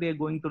here we are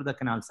going through the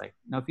canal side.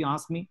 Now, if you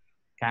ask me,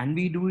 can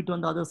we do it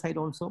on the other side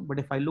also? But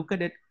if I look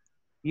at it,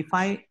 if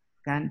I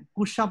can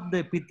push up the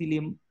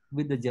epithelium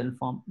with the gel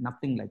form,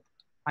 nothing like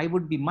that. I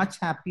would be much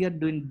happier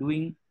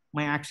doing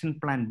my action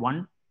plan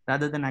 1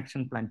 rather than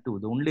action plan 2.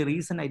 The only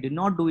reason I did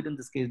not do it in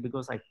this case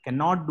because I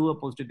cannot do a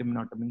posterior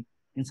tibiotomy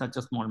in such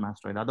a small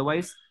mastoid.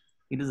 Otherwise,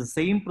 it is the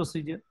same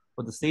procedure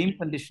for the same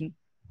condition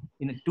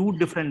in 2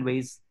 different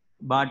ways,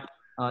 but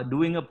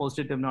doing a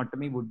posterior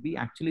tibiotomy would be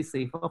actually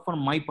safer from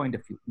my point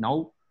of view.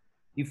 Now,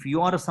 if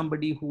you are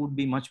somebody who would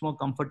be much more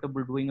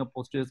comfortable doing a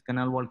posterior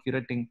canal wall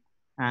curating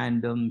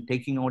and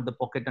taking out the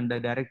pocket under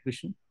direct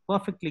vision,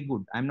 perfectly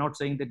good. I'm not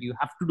saying that you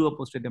have to do a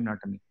posterior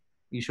tibiotomy.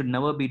 You should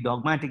never be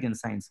dogmatic in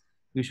science.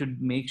 You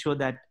should make sure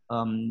that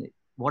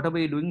whatever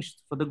you're doing is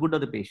for the good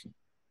of the patient.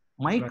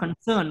 My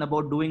concern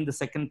about doing the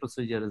second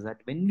procedure is that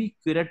when we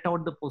curate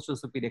out the posterior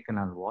superior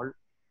canal wall,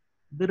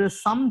 there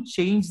is some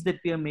change that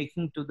we are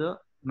making to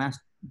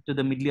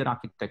the middle ear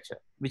architecture,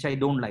 which I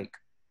don't like.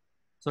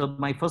 So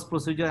my first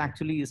procedure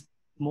actually is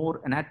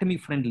more anatomy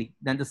friendly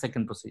than the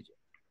second procedure.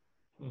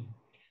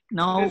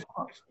 Now,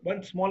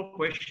 one small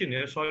question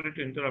here. Sorry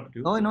to interrupt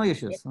you. Oh, no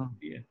issues.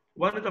 Yeah.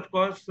 One is, of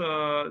course,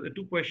 the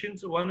 2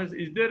 questions. One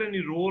is there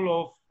any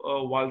role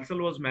of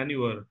Valsalva's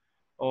maneuver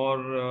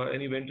or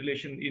any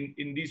ventilation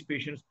in these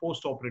patients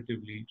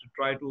post-operatively to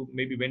try to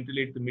maybe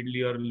ventilate the middle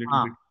ear a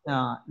little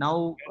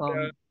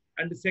bit?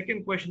 And the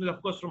second question is,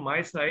 of course, from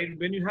my side,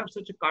 when you have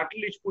such a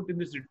cartilage put in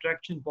this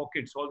retraction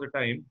pockets all the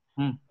time,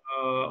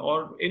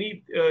 or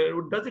any,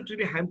 does it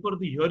really hamper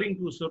the hearing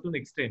to a certain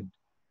extent?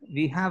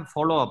 We have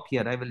follow-up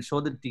here. I will show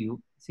that to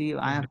you. See,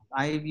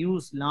 I've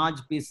used large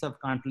piece of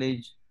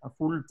cartilage, a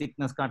full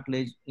thickness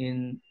cartilage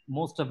in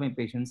most of my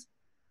patients.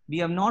 We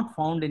have not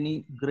found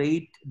any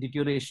great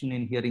deterioration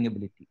in hearing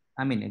ability.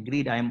 I mean,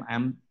 agreed. I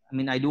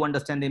mean, I do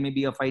understand there may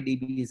be a 5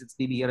 dB, 6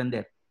 dB here and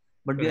there,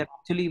 but we are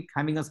actually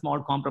having a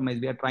small compromise.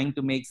 We are trying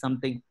to make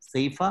something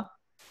safer,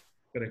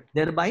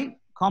 thereby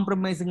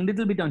compromising a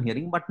little bit on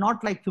hearing, but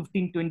not like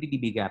 15, 20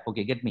 dB gap.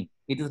 Okay, get me.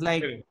 It is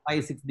like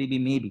 5, 6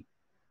 dB maybe.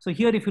 So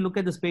here, if you look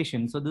at this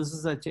patient, so this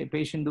is a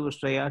patient who is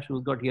Shreya,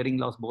 who's got hearing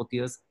loss both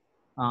ears.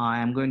 I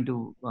am going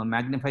to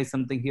magnify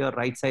something here.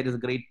 Right side is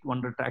grade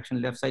 1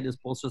 retraction. Left side is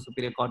posterior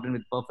superior quadrant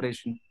with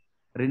perforation.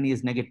 Rini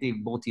is negative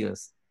both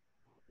ears.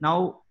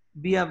 Now,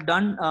 we have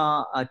done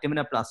a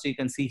timonoplasty, you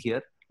can see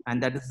here,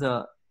 and that is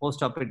a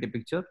post-operative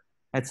picture.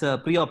 That's a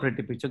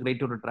pre-operative picture,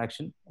 grade 2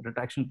 retraction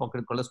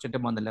pocket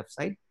cholesteatoma on the left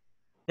side.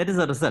 That is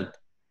a result.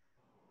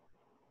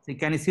 So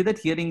can you see that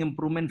hearing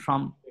improvement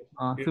from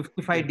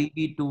 55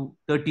 dB to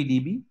 30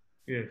 dB?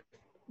 Yes.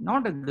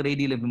 Not a great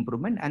deal of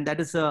improvement. And that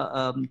is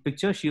a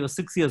picture. She was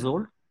 6 years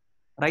old.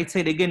 Right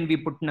side, again, we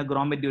put in a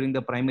grommet during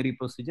the primary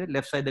procedure.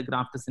 Left side, the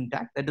graft is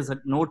intact. That is a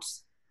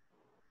notes.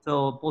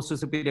 So posterior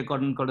superior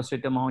quadrant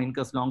cholesteatoma,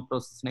 incus long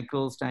process,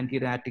 necrosed,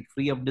 anterior aortic,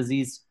 free of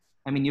disease.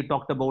 I mean, you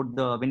talked about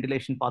the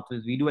ventilation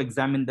pathways. We do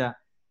examine the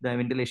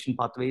ventilation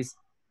pathways.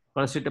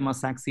 Cholesteatoma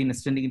sac seen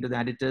extending into the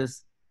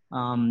adductors.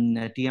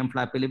 TM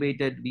flap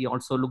elevated. We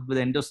also looked with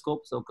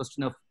endoscope. So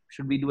question of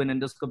should we do an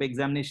endoscopic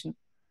examination?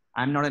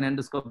 I'm not an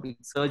endoscopic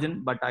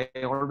surgeon, but I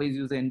always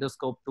use the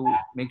endoscope to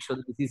make sure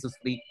the disease is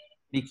free.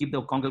 We keep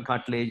the congal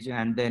cartilage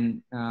and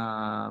then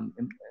and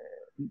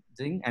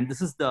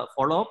this is the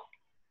follow-up.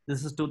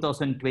 This is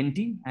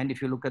 2020, and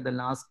if you look at the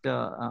last,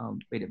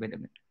 wait a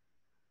minute,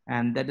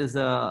 and that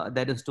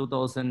is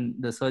 2000.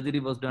 The surgery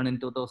was done in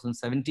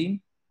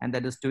 2017, and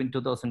that is in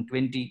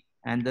 2020.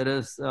 And there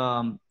is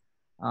the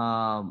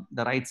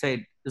right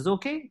side is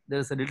okay. There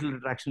is a little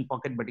retraction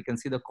pocket, but you can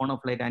see the cone of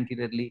light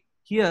anteriorly.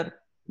 Here,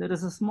 there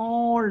is a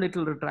small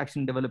little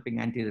retraction developing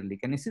anteriorly.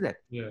 Can you see that?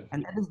 Yeah.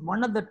 And that is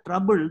one of the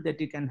trouble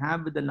that you can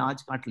have with the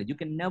large cartilage. You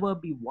can never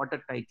be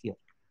watertight here.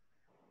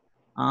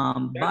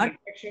 That But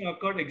retraction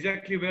occurred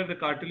exactly where the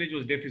cartilage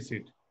was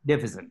deficit.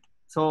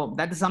 So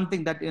that is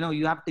something that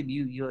you have to be.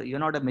 You're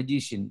not a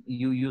magician.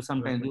 You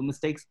sometimes do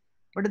mistakes,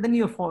 but then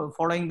you're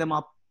following them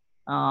up.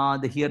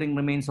 The hearing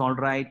remains all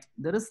right.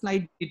 There is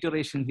slight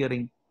deterioration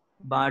hearing,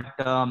 but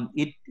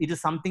it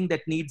is something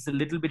that needs a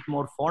little bit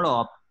more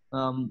follow up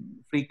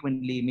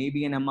frequently.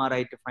 Maybe an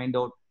MRI to find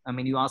out. I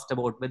mean, you asked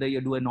about whether you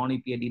do a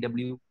non-EP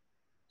DW.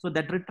 So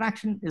that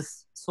retraction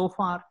is so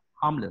far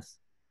harmless.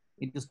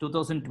 It is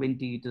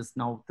 2020. It is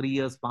now 3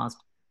 years past,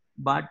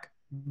 but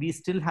we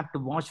still have to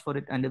watch for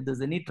it. And if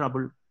there's any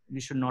trouble, we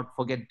should not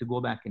forget to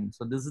go back in.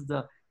 So this is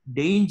the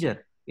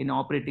danger in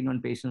operating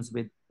on patients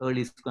with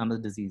early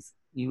squamous disease.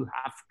 You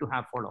have to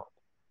have follow-up.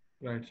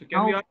 Right. So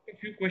can we ask a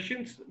few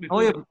questions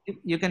before?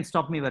 You can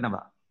stop me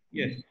whenever.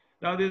 Yes.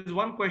 Now there's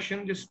one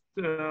question just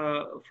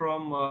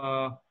from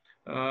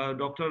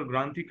Dr.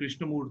 Granthi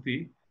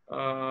Krishnamurthy.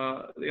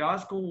 They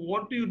ask,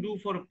 what do you do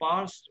for a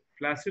past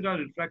flacida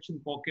retraction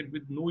pocket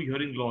with no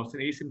hearing loss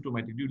and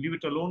asymptomatic? Do you leave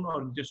it alone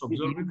or just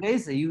observe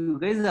it? You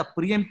guys are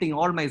preempting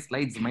all my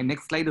slides. My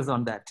next slide is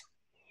on that.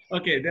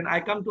 Okay, then I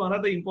come to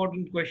another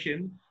important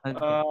question.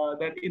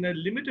 That in a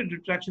limited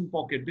retraction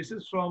pocket, this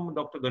is from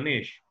Dr.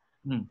 Ganesh.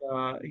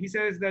 He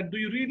says that, do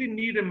you really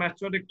need a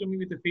mastectomy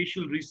with a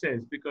facial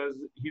recess? Because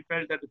he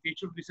felt that the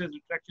facial recess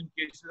retraction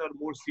cases are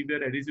more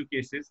severe adhesive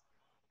cases,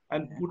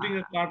 and putting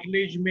a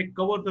cartilage may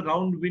cover the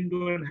round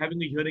window and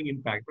having a hearing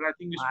impact. But I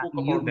think we spoke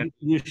about that.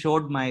 You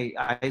showed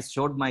I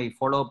showed my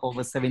follow-up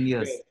over 7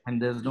 years,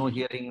 and there's no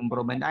hearing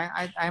improvement.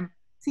 I'm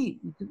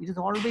see, it is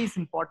always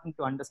important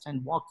to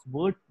understand what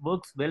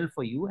works well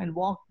for you and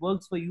what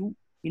works for you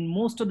in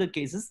most of the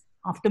cases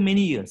after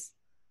many years.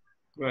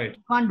 Right.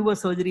 You can't do a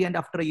surgery and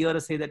after a year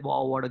say that,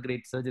 wow, what a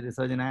great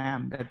surgeon I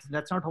am.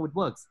 That's not how it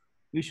works.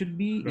 You should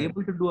be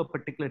able to do a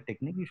particular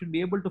technique. You should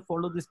be able to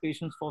follow these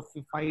patients for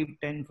 5,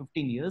 10,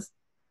 15 years.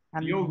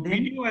 And your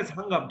video has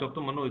hung up, Dr.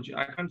 Manoj.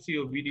 I can't see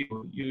your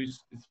video. Its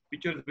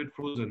picture is a bit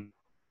frozen.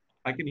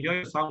 I can hear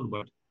your sound,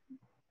 but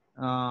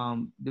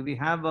do we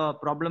have a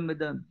problem with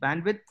the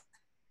bandwidth?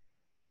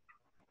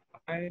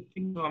 I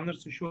think so. I'm not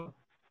so sure.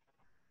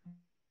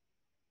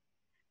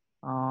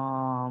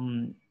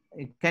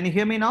 Can you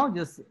hear me now?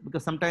 Just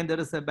because sometimes there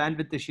is a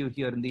bandwidth issue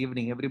here in the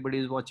evening. Everybody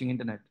is watching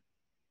internet.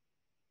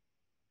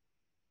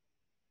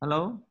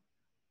 Hello?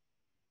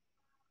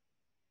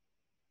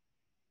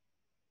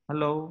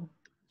 Hello?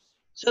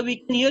 So we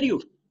can hear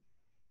you.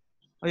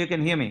 Oh, you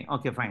can hear me.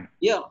 Okay, fine.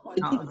 Yeah, I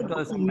think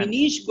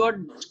Manish got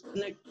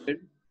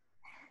disconnected.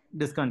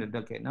 Disconnected.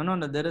 Okay.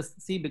 No. There is,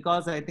 see,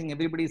 because I think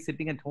everybody is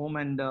sitting at home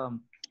and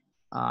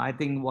I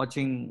think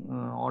watching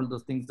all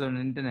those things on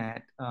the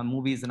internet,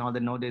 movies and all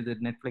that nowadays at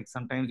Netflix,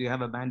 sometimes you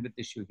have a bandwidth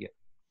issue here.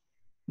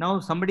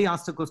 Now, somebody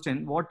asked a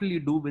question, what will you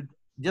do with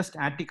just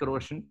attic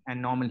erosion and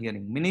normal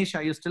hearing? Manish,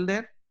 are you still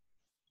there?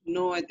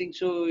 No, I think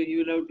so. You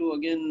will have to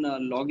again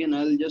log in.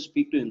 I'll just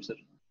speak to him, sir.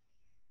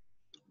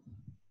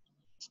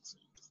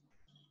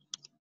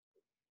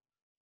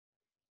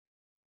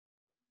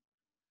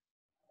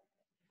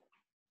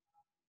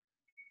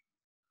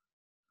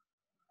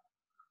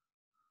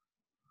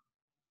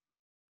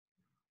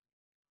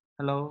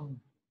 Hello?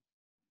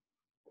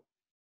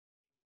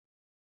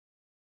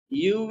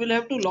 You will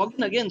have to log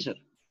in again, sir.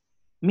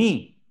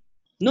 Me?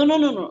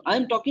 No.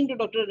 I'm talking to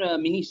Dr.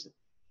 Manish.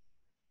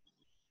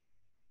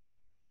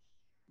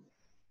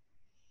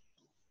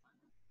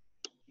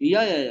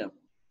 Yeah.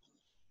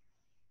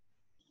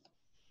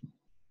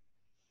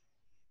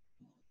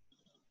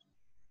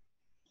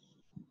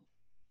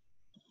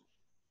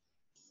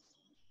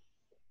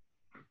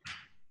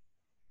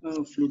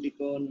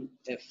 Fluticon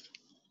F.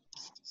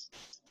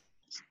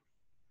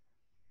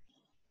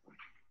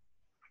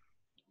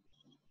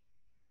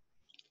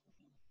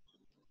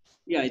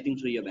 Yeah, I think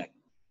so. You're back.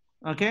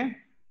 Okay.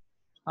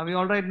 Are we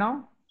all right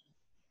now?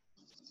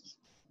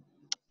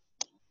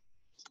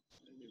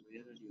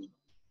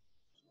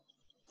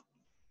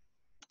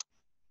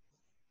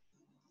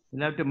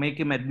 You'll have to make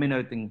him admin,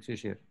 I think,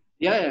 Shishir.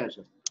 Yeah,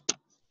 sir.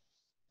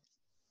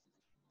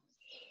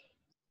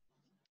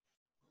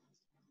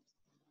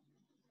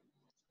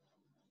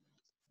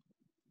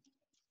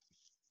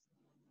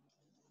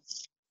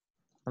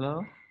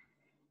 Hello?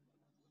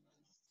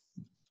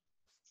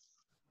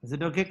 Is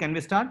it okay? Can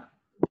we start?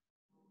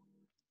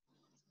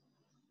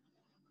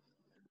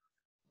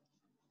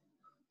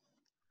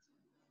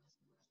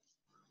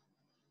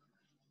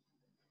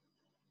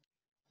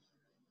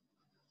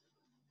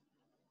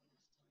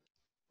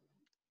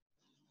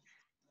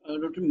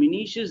 Dr.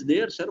 Manish is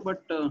there, sir,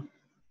 but I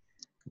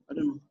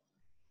don't know.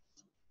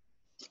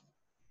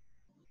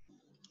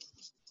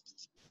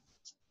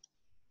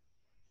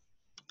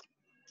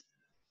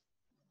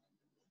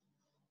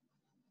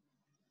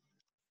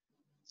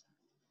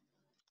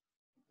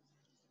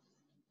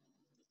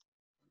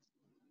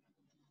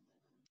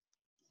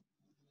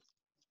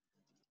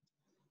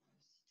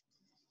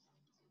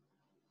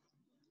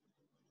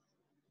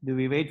 Do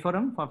we wait for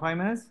him for 5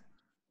 minutes?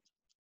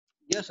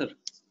 Yes, sir.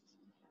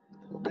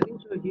 I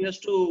think so. He has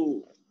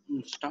to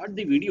start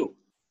the video.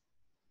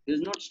 He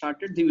has not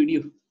started the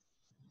video.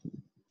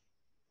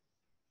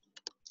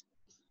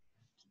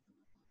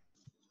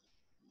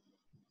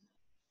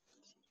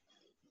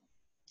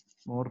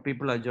 More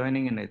people are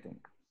joining in, I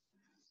think.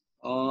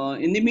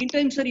 In the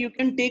meantime, sir, you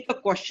can take a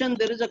question.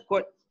 There is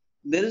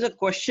a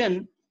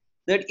question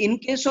that in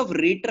case of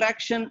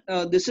retraction,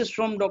 this is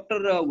from Dr.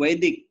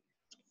 Vaidik.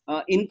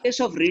 In case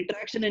of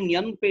retraction in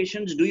young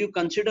patients, do you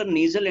consider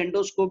nasal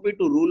endoscopy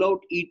to rule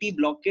out ET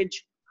blockage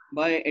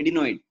by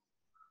adenoid?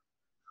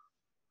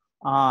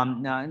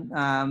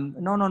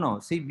 No.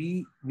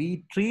 See,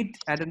 we treat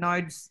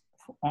adenoids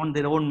on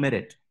their own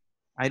merit.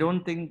 I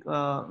don't think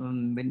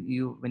when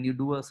you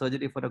do a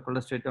surgery for a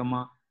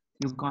cholesteatoma,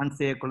 you can't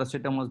say a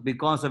cholesteatoma was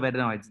because of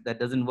adenoids. That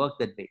doesn't work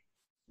that way.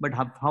 But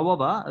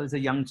however, as a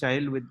young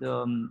child with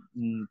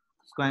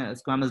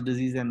squamous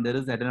disease and there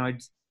is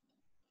adenoids,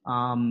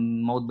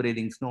 mouth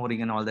breathing,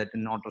 snoring, and all that,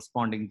 and not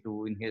responding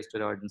to inhaled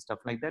steroid and stuff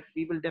like that,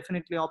 we will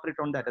definitely operate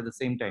on that at the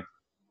same time.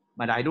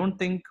 But I don't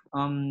think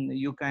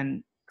you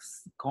can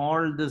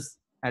call this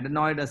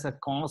adenoid as a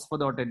cause for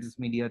the otitis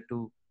media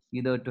to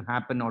either to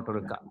happen or to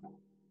recur.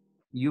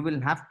 You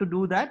will have to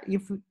do that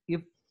if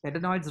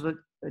adenoids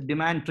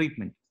demand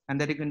treatment, and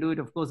that you can do it,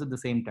 of course, at the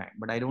same time.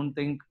 But I don't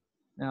think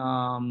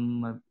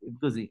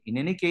because in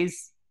any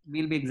case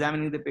we'll be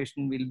examining the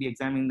patient, we'll be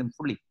examining them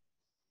fully.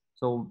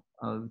 So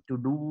to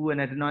do an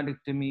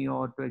adenoidectomy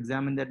or to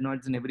examine the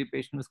adenoids in every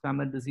patient with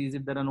squamous disease,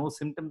 if there are no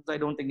symptoms, I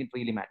don't think it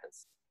really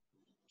matters.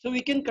 So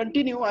we can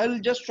continue. I will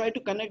just try to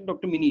connect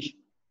Dr. Manish.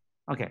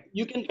 Okay.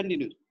 You can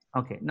continue.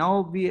 Okay.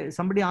 Now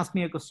somebody asked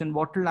me a question.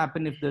 What will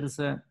happen if there is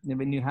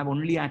when you have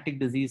only attic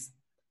disease?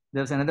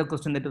 There's another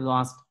question that was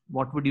asked.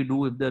 What would you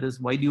do if there is?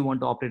 Why do you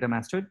want to operate a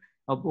mastoid?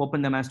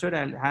 Open the mastoid.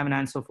 I'll have an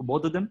answer for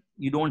both of them.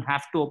 You don't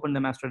have to open the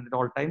mastoid at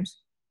all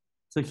times.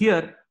 So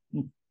here,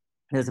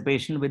 there's a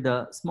patient with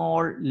a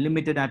small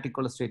limited attic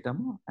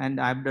cholesteatoma, and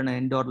I've done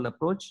an endoral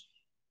approach.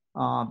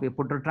 We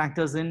put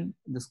retractors in.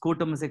 The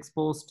scrotum is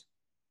exposed,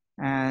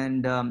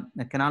 and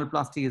the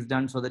canaloplasty is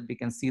done so that we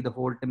can see the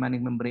whole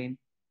tympanic membrane.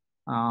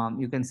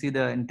 You can see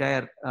the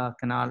entire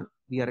canal.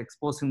 We are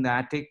exposing the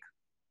attic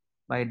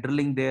by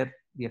drilling there.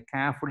 We are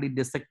carefully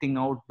dissecting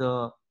out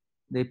the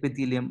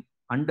epithelium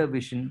under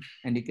vision,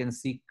 and you can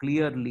see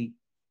clearly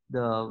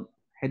the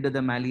head of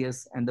the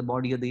malleus and the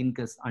body of the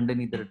incus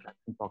underneath the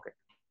retraction pocket.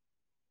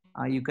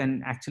 You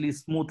can actually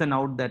smoothen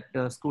out that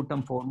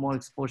scrotum for more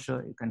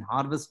exposure. You can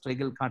harvest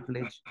tracheal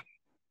cartilage,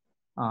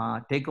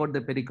 take out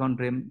the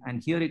perichondrium,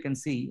 and here you can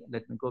see,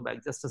 let me go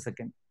back just a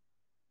second.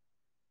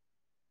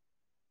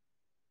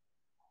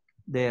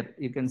 There,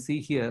 you can see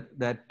here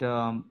that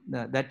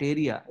that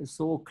area is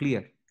so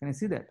clear. Can you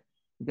see that?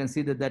 You can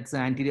see that that's the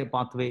anterior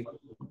pathway,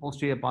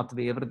 posterior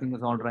pathway, everything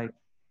is all right.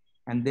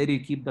 And there you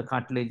keep the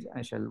cartilage.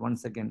 I shall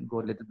once again go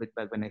a little bit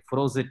back. When I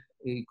froze it,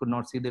 you could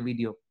not see the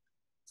video.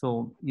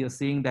 So you're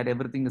seeing that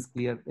everything is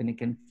clear. Then you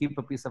can keep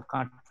a piece of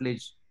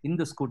cartilage in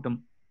the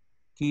scrotum,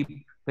 keep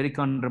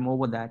perichondrium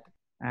over that,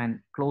 and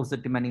close the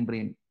tympanic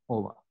membrane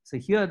over. So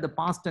here the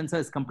pars tensor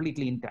is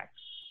completely intact.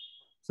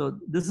 So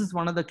this is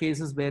one of the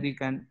cases where you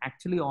can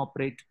actually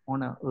operate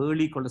on an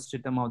early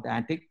cholesteatoma of the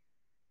attic,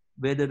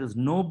 where there is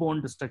no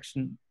bone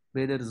destruction,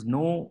 where there is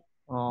no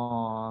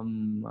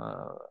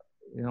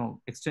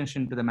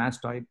extension to the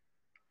mastoid.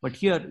 But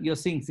here you're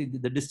seeing, see,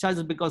 the discharge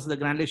is because of the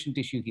granulation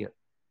tissue here.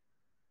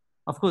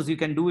 Of course, you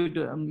can do it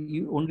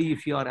only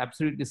if you are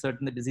absolutely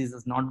certain the disease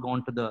has not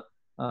gone to the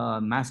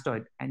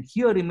mastoid. And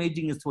here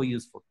imaging is so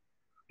useful.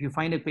 If you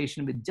find a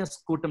patient with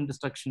just scrotum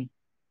destruction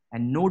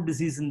and no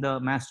disease in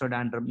the mastoid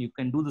antrum, you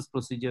can do this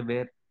procedure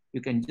where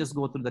you can just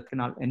go through the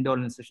canal,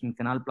 endoral incision,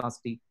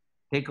 canaloplasty,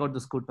 take out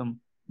the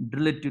scrotum,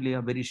 drill it till you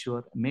are very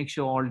sure, make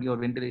sure all your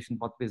ventilation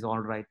pathway is all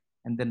right,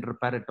 and then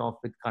repair it off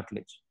with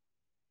cartilage.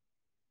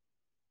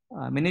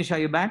 Manish, are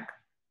you back?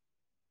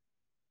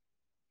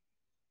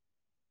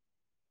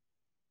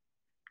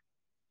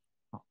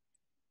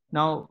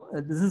 Now,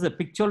 this is a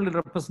pictorial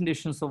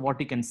representation of what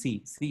you can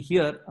see. See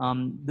here,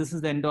 this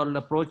is the endoral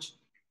approach,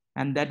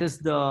 and that is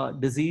the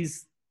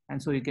disease.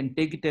 And so you can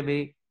take it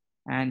away,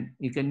 and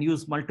you can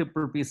use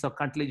multiple pieces of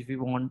cartilage if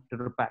you want to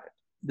repair it.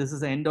 This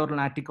is an endoral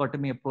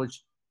atticotomy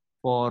approach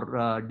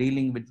for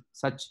dealing with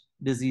such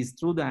disease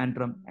through the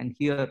antrum. And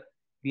here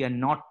we are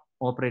not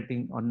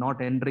operating or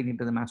not entering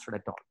into the mastoid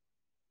at all.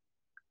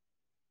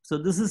 So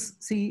this is,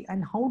 see,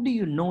 and how do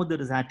you know there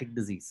is attic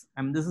disease?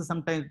 I mean, this is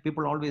sometimes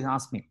people always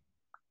ask me.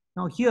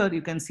 Now here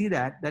you can see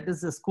that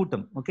is the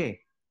scrotum, okay?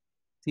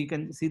 So you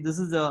can see this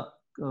is a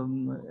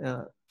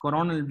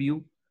coronal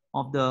view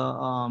of the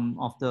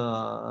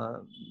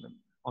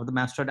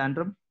mastoid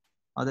antrum,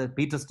 or the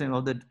peterstem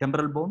of the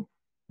temporal bone.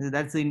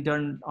 That's the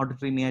internal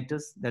auditory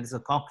meatus. That is a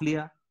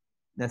cochlea.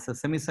 That's a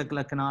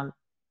semicircular canal,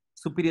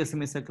 superior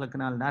semicircular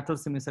canal, lateral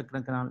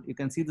semicircular canal. You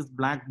can see this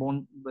black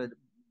bone with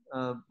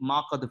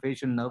mark of the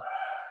facial nerve,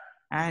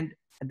 and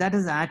that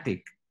is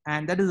attic,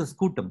 and that is a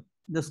scrotum.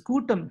 The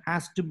scrotum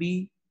has to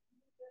be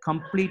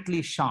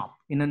completely sharp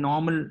in a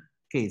normal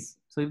case.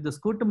 So if the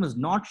scrotum is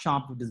not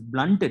sharp, it is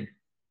blunted,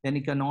 then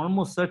you can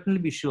almost certainly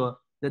be sure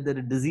that there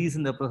is disease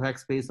in the prostatic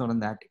space or in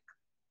the attic.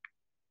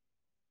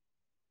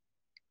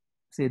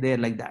 Say there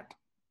like that.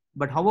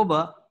 But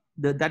however,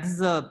 that is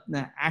the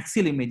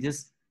axial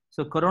images.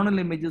 So coronal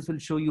images will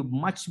show you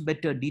much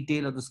better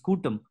detail of the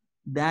scrotum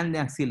than the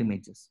axial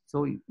images.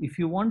 So if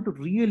you want to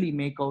really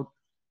make out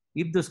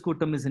if the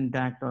scrotum is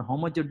intact or how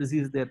much of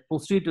disease there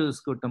posterior to the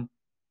scrotum,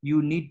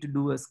 you need to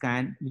do a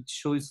scan which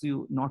shows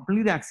you not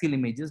only the axial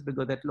images,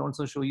 because that will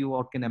also show you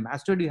what kind of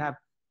mastoid you have,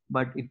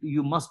 but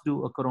you must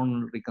do a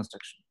coronal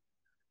reconstruction.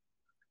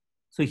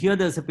 So here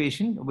there's a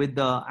patient with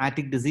the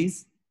attic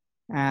disease,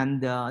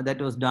 and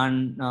that was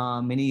done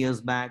many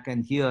years back.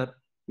 And here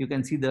you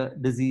can see the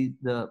disease,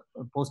 the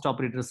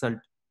post-operative result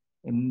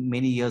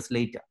many years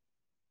later.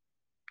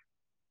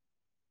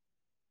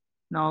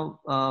 Now,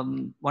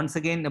 once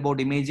again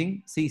about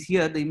imaging, see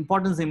here the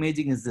importance of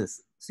imaging is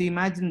this. See,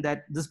 imagine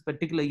that this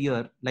particular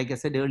ear, like I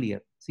said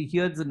earlier, see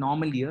here is a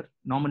normal ear,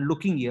 normal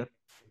looking ear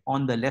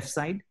on the left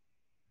side.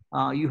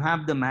 You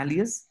have the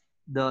malleus,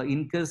 the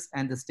incus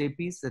and the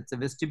stapes, that's the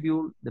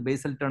vestibule, the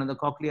basal turn of the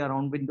cochlea,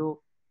 round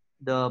window,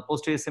 the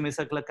posterior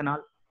semicircular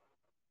canal.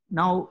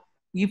 Now,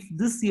 if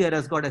this ear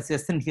has got a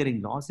cessant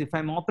hearing loss, if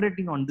I'm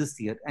operating on this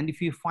ear, and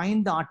if you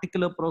find the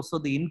articular process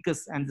of the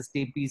incus and the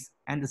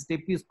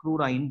stapes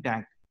crura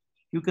intact,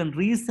 you can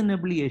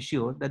reasonably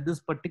assure that this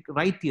particular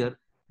right ear,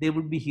 there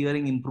would be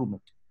hearing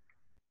improvement.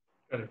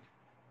 Correct.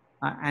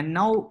 And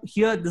now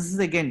here, this is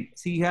again,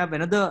 see you have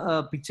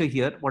another picture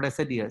here, what I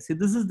said here. See,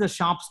 this is the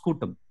sharp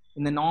scrotum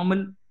in the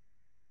normal,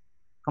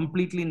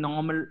 completely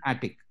normal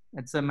attic.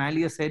 That's a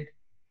malleus head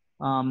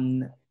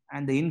and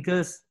the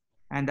incus,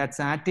 and that's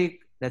attic,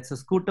 that's a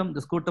scrotum.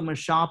 The scrotum is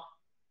sharp.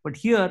 But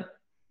here,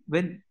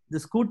 when the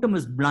scrotum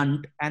is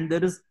blunt and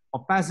there is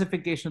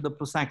opacification of the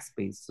prostatic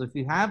space. So if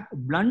you have a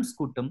blunt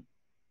scrotum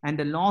and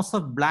a loss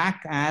of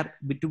black air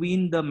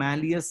between the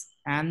malleus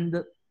and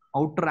the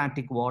outer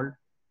attic wall,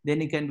 then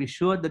you can be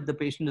sure that the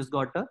patient has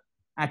got a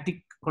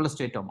attic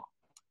cholesteatoma.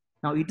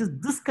 Now, it is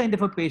this kind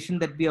of a patient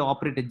that we have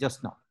operated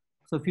just now.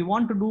 So if you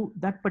want to do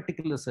that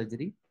particular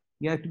surgery,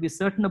 you have to be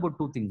certain about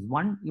two things.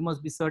 One, you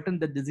must be certain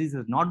that disease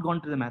has not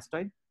gone to the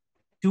mastoid.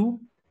 Two,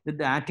 that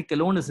the attic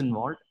alone is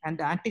involved, and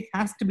the attic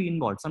has to be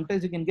involved.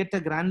 Sometimes you can get a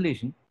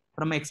granulation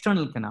from an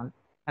external canal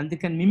and they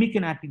can mimic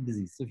an attic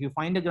disease. So if you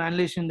find a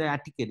granulation in the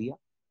attic area,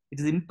 it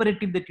is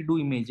imperative that you do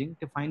imaging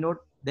to find out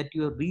that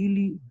you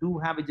really do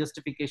have a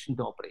justification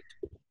to operate.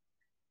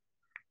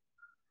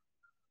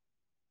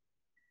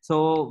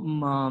 So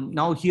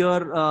now here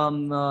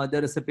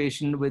there is a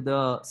patient with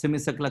a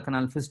semicircular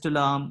canal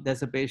fistula.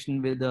 There's a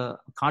patient with a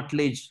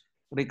cartilage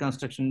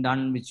reconstruction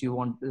done, which you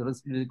want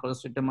residual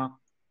cholesteatoma.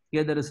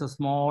 Here there is a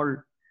small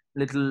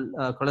little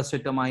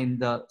cholesteatoma in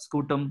the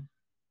scrotum,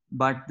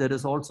 but there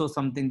is also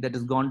something that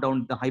has gone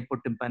down the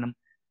hypotympanum.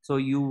 So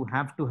you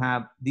have to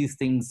have these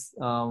things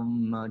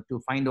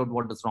to find out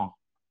what is wrong.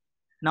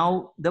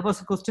 Now, there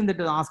was a question that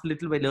was asked a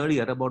little while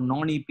earlier about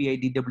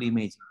non-EPI DW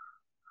imaging.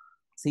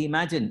 See,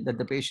 imagine that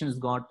the patient has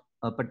got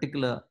a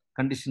particular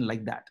condition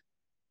like that.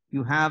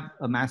 You have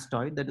a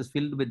mastoid that is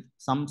filled with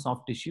some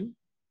soft tissue,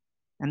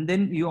 and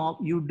then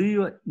you do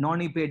your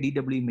non-EPI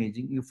DW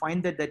imaging. You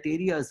find that that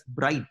area is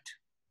bright.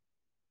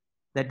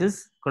 That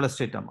is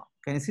cholesteatoma.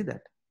 Can you see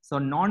that? So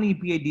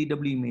non-EPI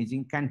DW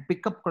imaging can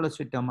pick up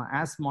cholesteatoma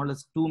as small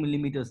as 2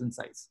 millimeters in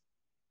size.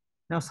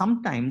 Now,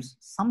 sometimes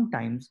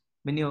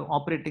when you're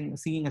operating,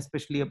 seeing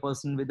especially a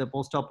person with a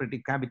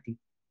post-operative cavity,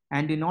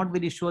 and you're not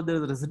very sure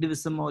there is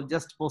recidivism or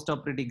just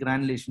post-operative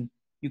granulation,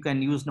 you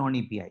can use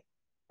non-EPI.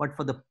 But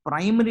for the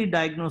primary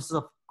diagnosis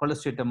of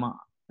cholesteatoma,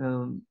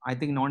 I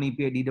think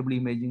non-EPI DW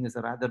imaging is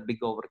a rather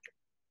big overkill.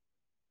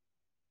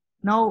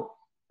 Now,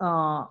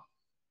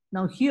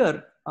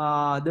 here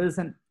there is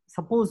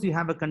suppose you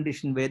have a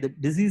condition where the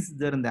disease is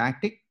there in the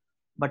attic,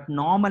 but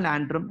normal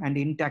antrum and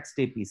intact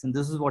stapes, and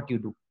this is what you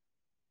do.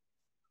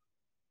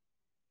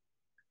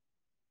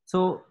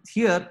 So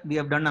here we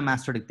have done a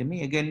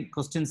mastoidectomy. Again,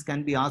 questions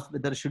can be asked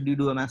whether should you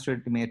do a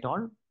mastoidectomy at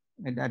all,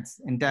 and that's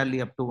entirely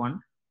up to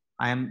one.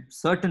 I am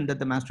certain that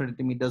the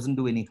mastoidectomy doesn't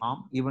do any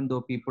harm, even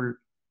though people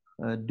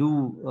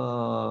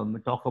do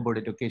talk about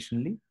it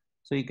occasionally.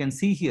 So you can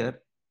see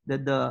here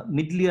that the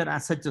middle ear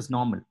as such is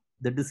normal.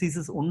 The disease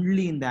is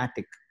only in the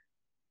attic.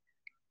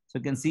 So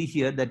you can see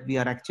here that we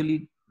are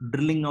actually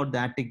drilling out the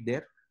attic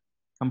there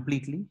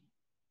completely.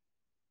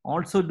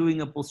 Also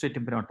doing a posterior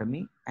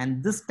tympanotomy,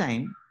 and this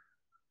time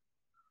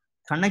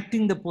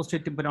connecting the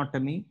posterior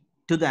tympanotomy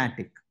to the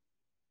attic.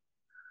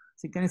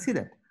 So can you see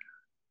that?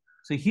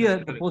 So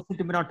here the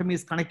posterior tympanotomy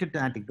is connected to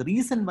the attic. The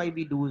reason why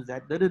we do is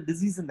that there is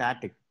disease in the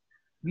attic.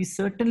 We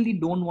certainly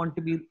don't want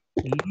to be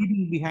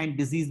leaving behind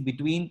disease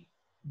between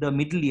the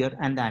middle ear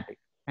and the attic.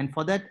 And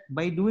for that,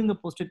 by doing a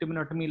posterior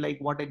tympanotomy like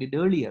what I did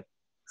earlier,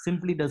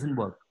 simply doesn't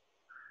work.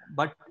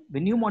 But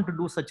when you want to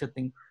do such a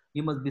thing,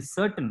 you must be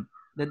certain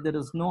that there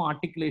is no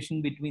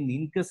articulation between the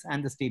incus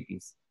and the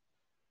stapes.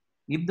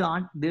 If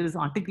there is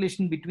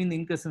articulation between the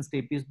incus and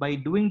stapes, by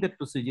doing that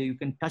procedure, you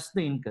can touch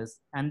the incus,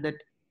 and that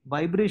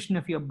vibration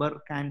of your burr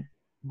can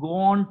go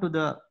on to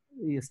the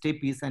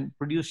stapes and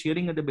produce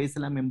shearing at the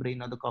basal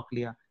membrane of the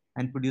cochlea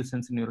and produce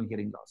sensorineural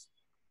hearing loss.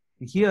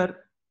 Here,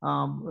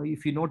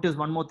 if you notice,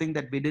 one more thing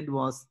that we did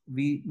was,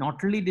 we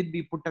not only did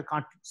we put a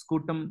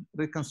scutum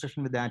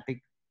reconstruction with the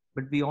attic,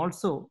 but we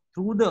also,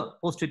 through the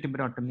posterior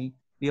tympanotomy,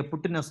 we have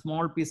put in a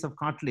small piece of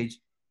cartilage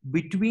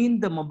between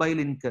the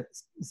mobile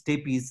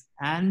stapes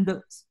and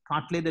the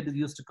cartilage that is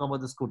used to cover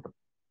the scutum.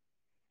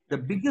 The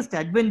biggest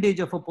advantage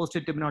of a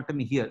posterior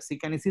tympanotomy here, see,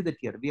 can you see that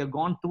here? We have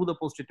gone through the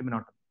posterior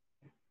tympanotomy.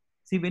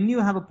 See, when you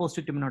have a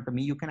posterior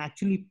tympanotomy, you can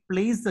actually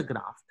place the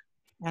graft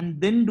and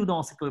then do the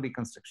ossicular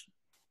reconstruction.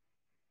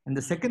 And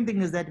the second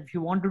thing is that if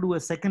you want to do a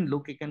second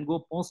look, you can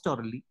go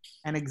posteriorly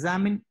and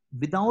examine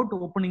without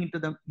opening into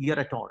the ear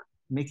at all,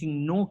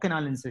 making no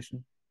canal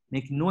incision,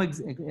 making no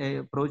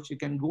approach. You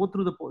can go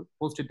through the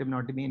posterior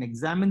tympanotomy and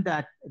examine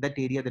that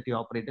area that you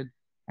operated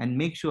and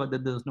make sure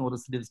that there's no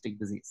recidivistic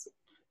disease.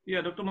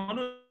 Yeah, Dr.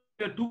 Manoj,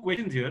 there are two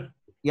questions here.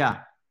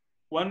 Yeah.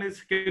 One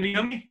is, can you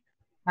hear me?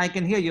 I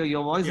can hear you.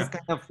 Your voice is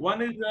kind of...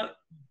 One is,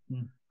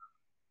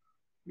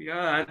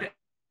 yeah,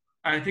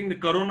 I think the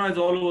corona is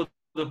all over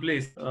the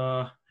place.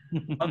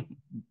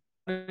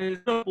 Is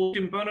the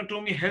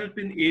post-tympanotomy help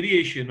in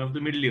aeration of the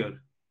middle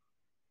ear?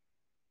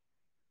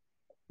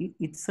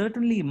 It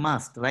certainly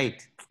must,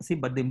 right? See,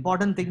 but the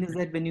important thing is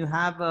that when you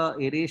have a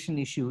aeration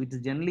issue, it is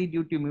generally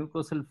due to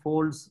mucosal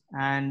folds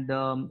and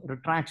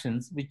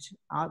retractions, which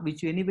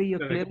anyway you're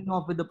clearing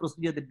off with the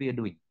procedure that we are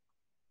doing.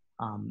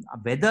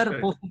 Whether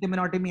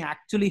post-tympanotomy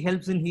actually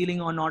helps in healing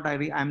or not,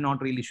 I'm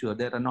not really sure.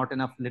 There are not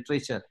enough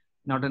literature,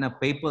 not enough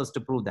papers to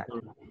prove that.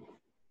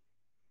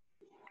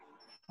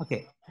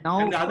 Okay. Now,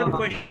 and the other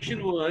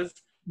question was,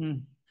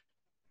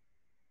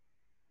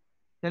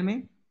 tell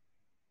me.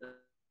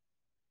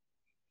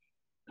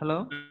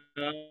 Hello?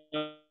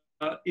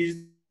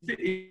 Is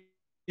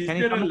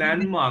there a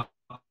landmark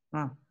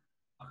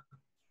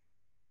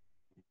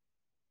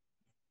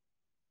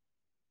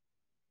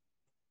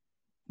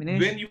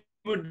when you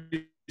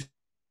would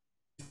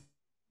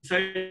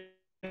decide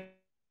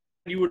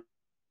you would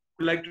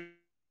like to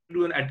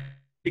do an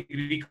attic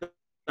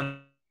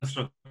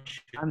reconstruction?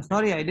 I'm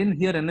sorry, I didn't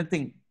hear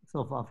anything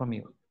so far from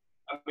you.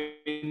 I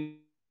mean,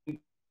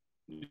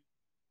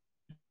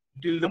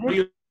 till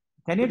the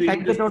can you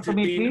type that out for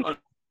me, please?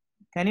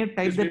 Can you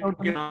type that out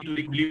for me?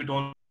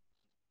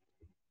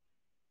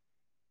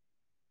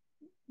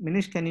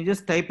 Manish, can you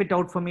just type it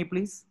out for me,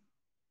 please?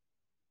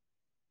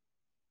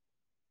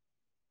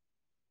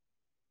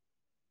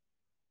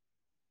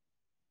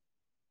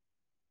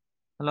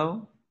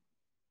 Hello?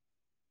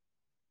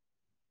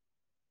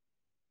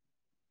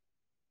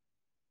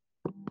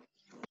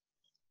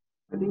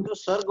 I think the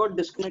sir got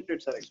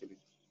disconnected, sir, actually.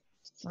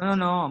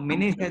 No.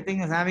 Manish, I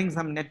think, is having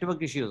some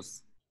network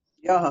issues.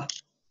 Yeah.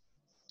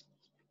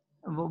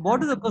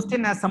 What is the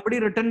question? Has somebody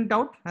written it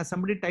out? Has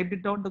somebody typed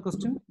it out, the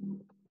question?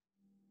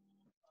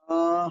 There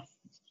are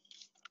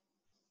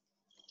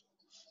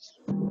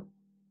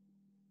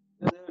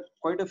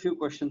quite a few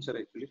questions, sir,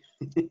 actually.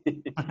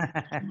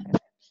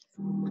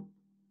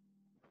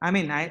 I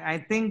mean, I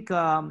think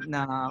one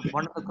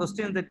of the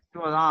questions that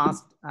was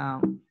asked,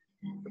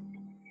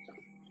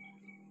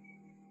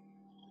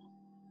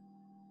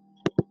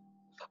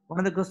 one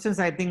of the questions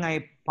I think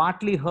I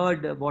partly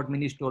heard what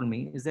Manish told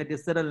me is that,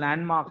 is there a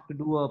landmark to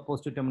do a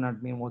posterior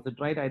tympanotomy? Was it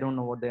right? I don't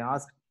know what they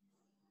asked.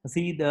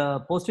 See,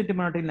 the posterior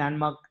tympanotomy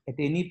landmark at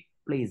any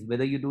place,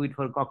 whether you do it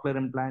for cochlear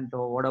implant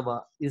or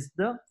whatever, is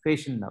the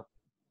facial nerve.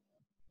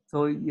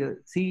 So you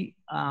see,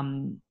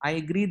 I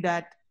agree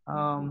that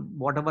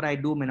whatever I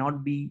do may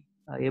not be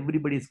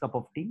everybody's cup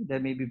of tea. There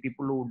may be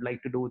people who would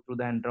like to do it through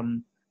the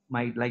antrum,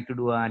 might like to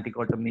do an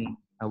anticotomy,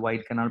 a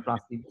wide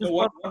canalplasty. So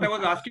what I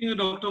was asking you,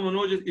 Dr.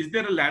 Manoj, is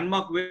there a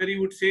landmark where you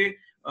would say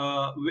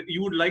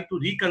you would like to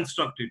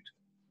reconstruct it?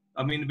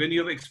 I mean, when you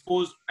have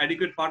exposed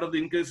adequate part of the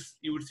incus,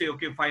 you would say,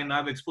 okay, fine,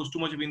 I've exposed too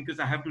much of incus,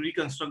 I have to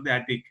reconstruct the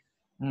attic.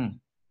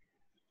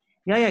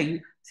 Yeah.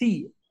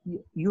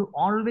 You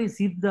always,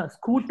 if the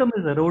scutum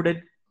is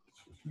eroded,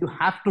 you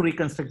have to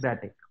reconstruct the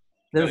attic.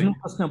 There's no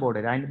question about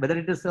it. And whether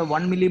it is a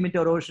 1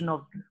 millimeter erosion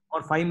or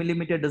 5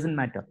 millimeter, doesn't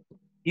matter.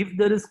 If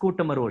there is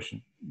scutum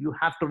erosion, you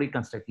have to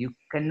reconstruct. You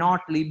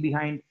cannot leave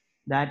behind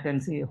that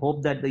and say,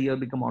 hope that the ear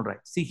become all right.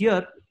 See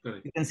here,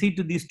 you can see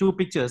to these two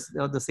pictures,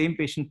 the same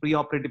patient,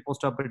 pre-operative,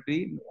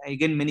 post-operative,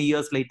 again, many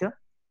years later.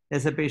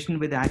 There's a patient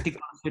with attic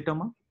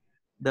osteotoma.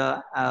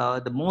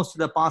 Most of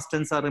the pars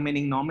tens are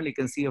remaining normal. You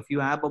can see a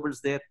few air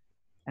bubbles there.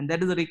 And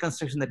that is the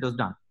reconstruction that was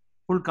done,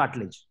 full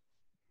cartilage.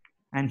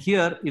 And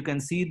here you can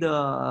see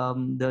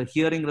the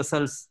hearing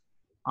results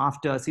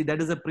after. See, that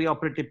is a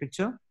pre-operative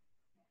picture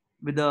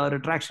with the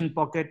retraction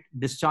pocket,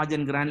 discharge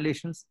and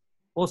granulations.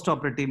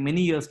 Post-operative,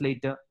 many years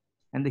later,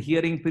 and the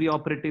hearing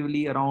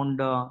pre-operatively around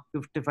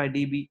 55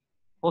 dB,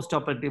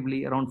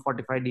 post-operatively around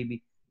 45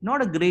 dB.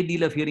 Not a great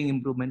deal of hearing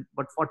improvement,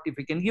 but if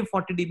you can give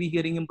 40 dB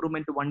hearing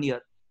improvement to 1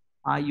 year,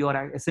 you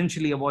are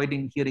essentially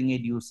avoiding hearing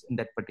aid use in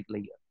that particular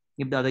year,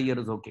 if the other year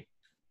is okay.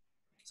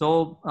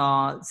 So,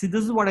 see,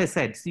 this is what I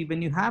said. See,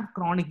 when you have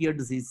chronic ear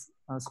disease,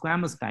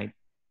 squamous type,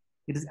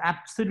 it is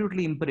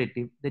absolutely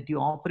imperative that you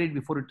operate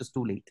before it is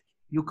too late.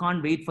 You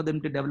can't wait for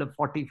them to develop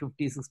 40,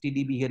 50, 60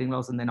 dB hearing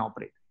loss and then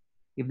operate.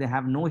 If they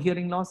have no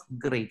hearing loss,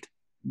 great.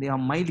 They have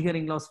mild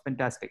hearing loss,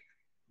 fantastic.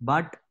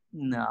 But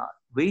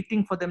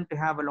waiting for them to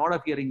have a lot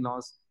of hearing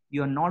loss,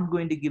 you are not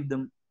going to give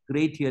them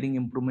great hearing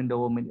improvement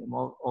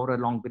over a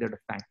long period of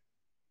time.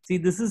 See,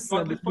 this is So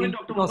at this point,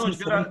 Dr. Manoj,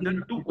 there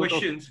are two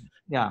questions.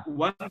 Yeah.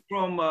 One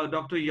from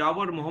Dr.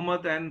 Yawar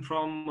Mohammed and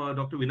from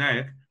Dr.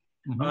 Vinayak.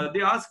 Mm-hmm.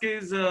 They ask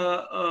is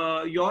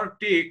your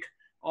take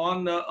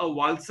on a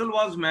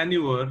Valsalva's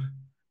maneuver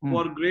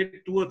for grade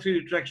 2 or 3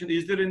 retraction.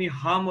 Is there any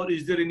harm or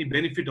is there any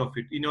benefit of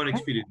it in your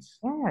experience?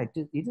 Yeah,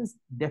 it is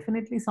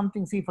definitely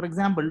something. See, for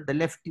example, the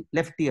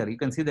left ear, you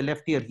can see the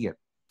left ear here.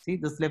 See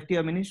this left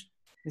ear, Manish?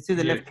 You see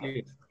the left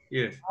ear.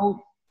 Yes.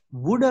 Now,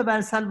 would a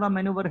Valsalva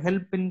maneuver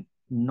help in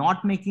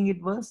not making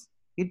it worse?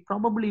 It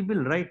probably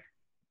will, right?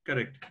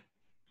 Correct.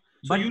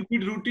 So you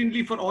did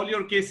routinely for all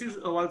your cases,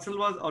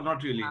 Valsalvas, or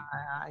not really?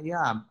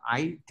 Yeah,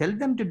 I tell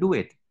them to do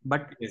it.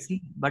 But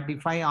see, but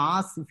if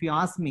you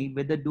ask me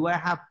whether do I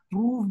have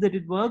proof that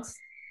it works,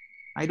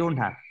 I don't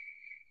have.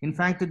 In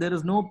fact, there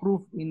is no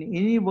proof in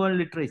any world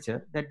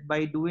literature that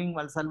by doing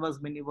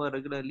Valsalva's maneuver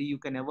regularly, you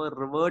can ever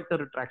revert a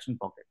retraction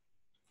pocket.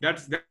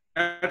 That's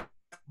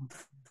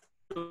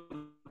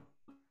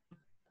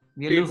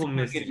we are losing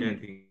message, I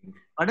think.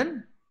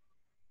 Pardon?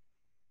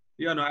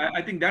 Yeah, no,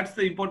 I think that's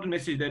the important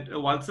message, that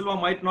Valsalva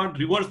might not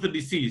reverse the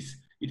disease.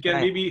 It can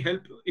maybe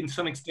help in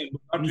some extent,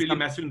 but not really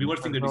massive in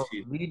reversing the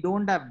disease. We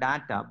don't have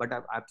data, but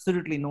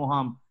absolutely no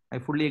harm. I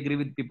fully agree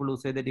with people who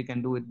say that you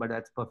can do it, but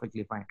that's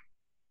perfectly fine.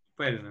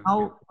 Fair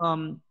enough.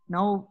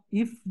 Now,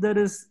 if there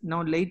is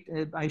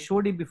I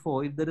showed you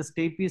before, if there is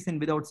stay piece and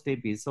without stay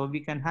piece, so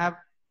we can have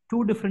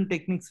two different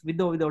techniques with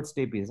or without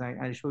stay piece.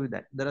 I'll show you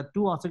that. There are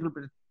two ossicle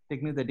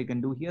techniques that you can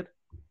do here.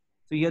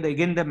 So here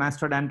again, the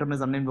mastoid antrum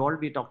is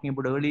uninvolved. We're talking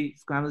about early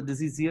squamous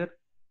disease here.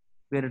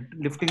 We're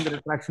lifting the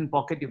retraction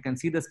pocket. You can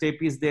see the stay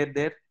piece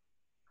there.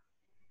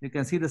 You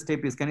can see the stay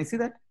piece. Can you see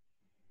that?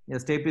 Yeah,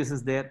 stay piece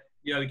is there.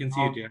 Yeah, we can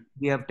see it. Yeah.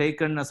 We have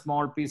taken a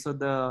small piece of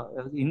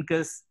the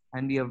incus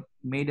and we have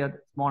made a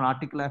small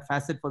articular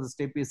facet for the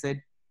stay piece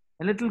head,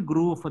 a little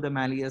groove for the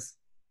malleus,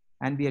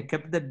 and we have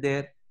kept that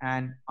there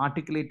and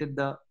articulated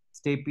the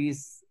stay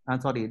piece.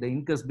 The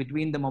incus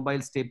between the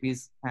mobile stay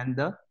piece and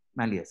the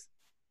malleus.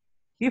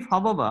 If,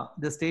 however,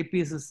 the stay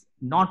piece is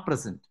not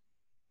present,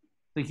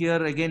 so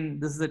here again,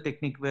 this is a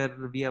technique where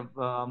we have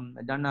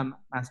done a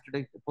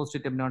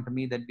posterior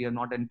tibiotomy that we have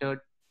not entered.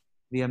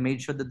 We have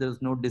made sure that there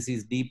is no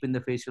disease deep in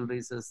the facial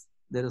recess.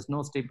 There is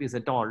no stay piece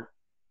at all.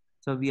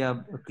 So we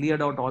have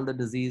cleared out all the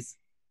disease.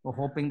 We're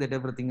hoping that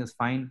everything is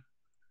fine.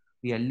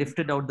 We have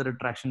lifted out the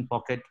retraction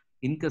pocket.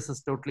 Incus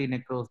is totally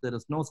necrosed. There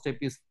is no stay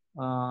piece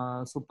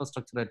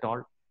superstructure at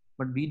all.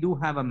 But we do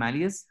have a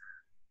malleus.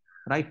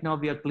 Right now,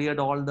 we have cleared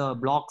all the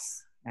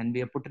blocks and we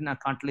have put in a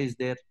cartilage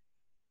there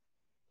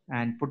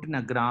and put in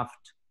a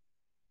graft.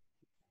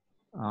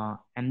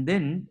 And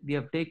then we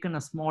have taken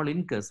a small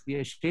incus. We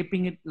are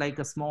shaping it like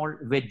a small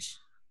wedge.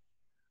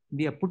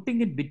 We are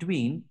putting it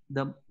between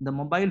the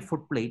mobile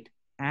foot plate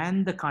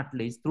and the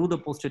cartilage through the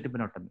posterior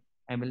tibiotomy.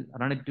 I will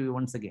run it to you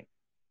once again.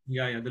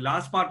 Yeah. The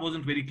last part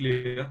wasn't very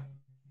clear.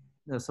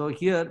 So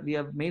here we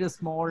have made a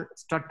small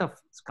strut of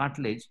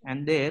cartilage,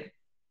 and there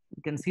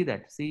you can see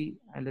that. See,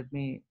 let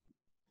me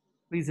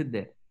freeze it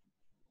there.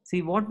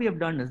 See, what we have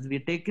done is we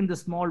have taken the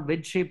small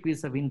wedge-shaped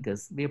piece of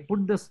incus. We have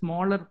put the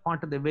smaller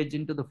part of the wedge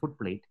into the foot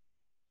plate,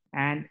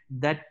 and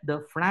that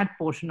the flat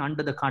portion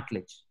under the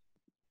cartilage.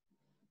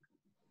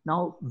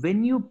 Now,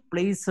 when you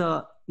place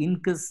a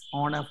incus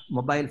on a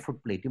mobile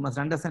foot plate, you must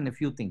understand a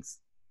few things.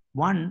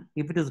 One,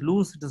 if it is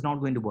loose, it is not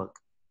going to work.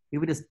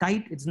 If it is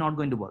tight, it's not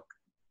going to work.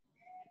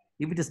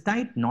 If it is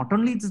tight, not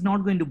only it is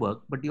not going to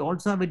work, but you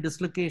also have a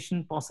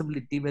dislocation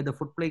possibility where the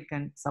foot plate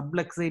can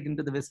subluxate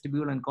into the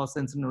vestibule and cause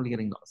sensorineural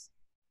hearing loss.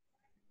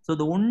 So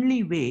the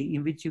only way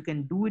in which you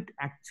can do it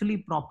actually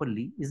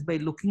properly is by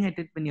looking at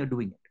it when you're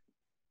doing it.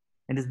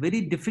 And it's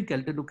very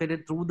difficult to look at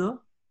it through the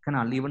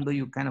canal, even though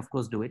you can, of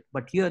course, do it.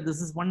 But here, this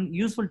is one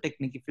useful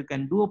technique. If you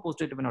can do a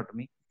posterior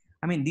tibiotomy,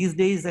 I mean, these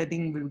days, I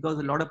think because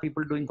a lot of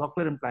people doing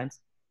cochlear implants,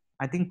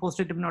 I think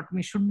posterior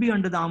tibiotomy should be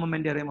under the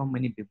armamentarium of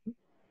many people.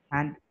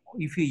 And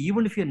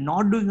even if you're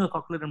not doing a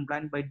cochlear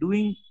implant, by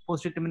doing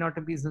posterior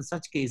tibiotomies in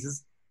such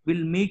cases,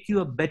 will make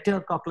you a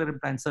better cochlear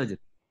implant surgeon.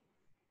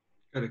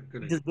 Correct.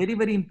 It is very,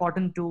 very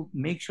important to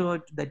make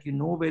sure that you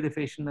know where the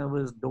facial nerve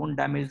is, don't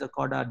damage the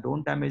chorda,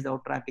 don't damage the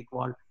outer attic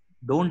wall,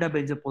 don't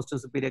damage the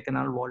posterior superior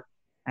canal wall.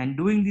 And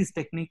doing these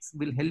techniques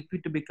will help you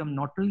to become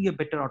not only a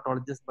better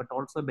otologist, but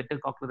also a better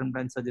cochlear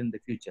implant surgeon in the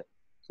future.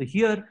 So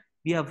here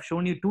we have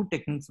shown you two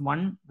techniques.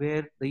 One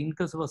where the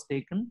incus was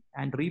taken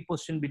and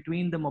repositioned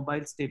between the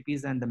mobile stay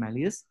piece and the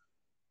malleus.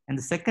 And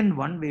the second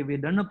one where we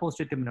have done a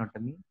posterior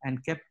tibiotomy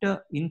and kept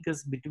a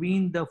incus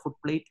between the foot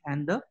plate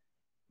and the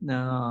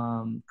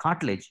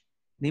cartilage.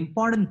 The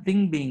important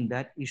thing being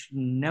that it should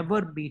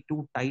never be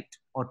too tight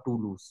or too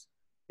loose,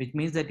 which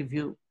means that if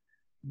you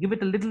give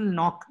it a little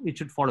knock, it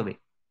should fall away.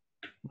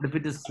 But if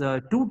it is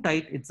too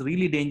tight, it's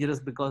really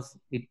dangerous because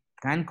it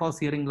can cause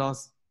hearing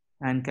loss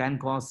and can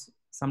cause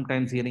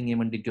sometimes hearing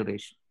even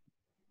deterioration.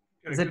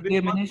 Is that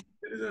clear, Manish?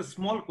 There is a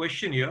small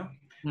question here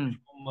Hmm.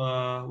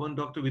 from one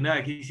Dr.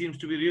 Vinayak. He seems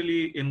to be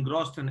really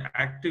engrossed and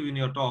active in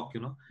your talk,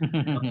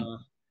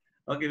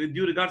 Okay, with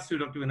due regards to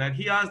Dr. Vinayak,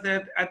 he asked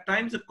that at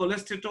times a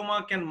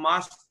cholesteatoma can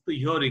mask the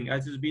hearing,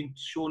 as has been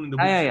shown in the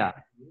books. Yeah.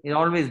 It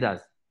always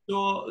does.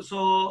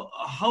 So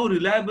how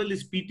reliable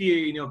is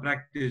PTA in your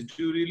practice?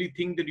 Do you really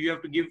think that you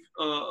have to give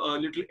a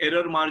little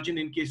error margin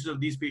in cases of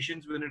these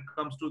patients when it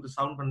comes to the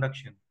sound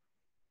conduction?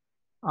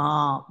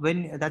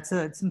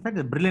 It's in fact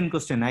a brilliant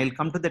question. I'll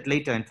come to that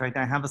later. In fact,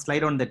 I have a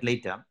slide on that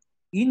later.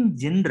 In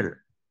general,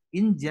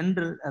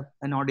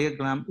 an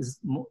audiogram is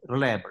more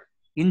reliable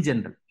in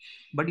general,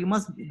 but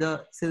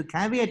the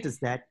caveat is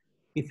that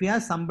if you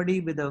have somebody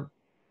with a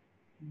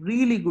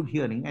really good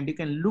hearing and you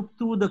can look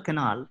through the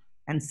canal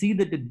and see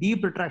that the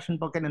deep retraction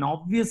pocket and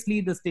obviously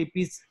the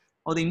stapes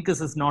or the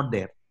incus is not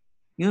there,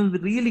 be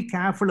really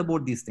careful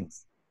about these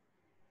things.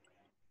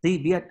 See,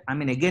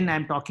 again,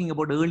 I'm talking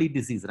about early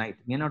disease, right?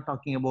 We're not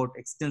talking about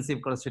extensive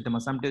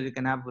cholesteatoma. Sometimes you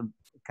can have a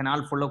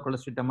canal full of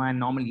cholesteatoma and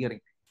normal hearing.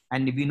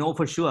 And we know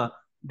for sure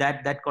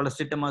that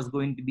cholesteatoma is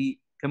going to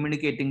be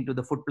communicating to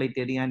the foot plate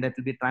area and that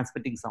will be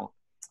transmitting sound.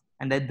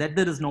 And that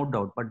there is no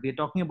doubt. But we're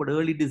talking about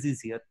early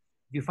disease here.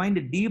 If you find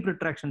a deep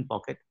retraction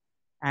pocket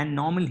and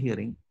normal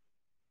hearing,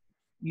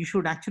 you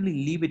should actually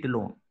leave it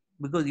alone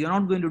because you're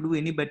not going to do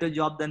any better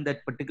job than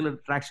that particular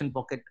retraction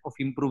pocket of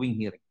improving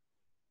hearing.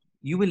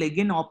 You will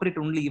again operate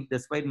only if,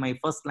 that's why my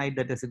first slide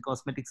that is a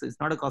cosmetics, it's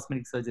not a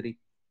cosmetic surgery,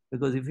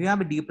 because if you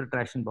have a deep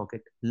retraction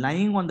pocket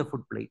lying on the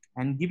foot plate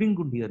and giving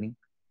good hearing,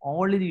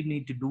 all you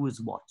need to do is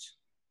watch.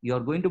 You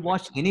are going to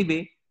watch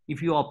anyway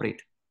if you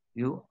operate.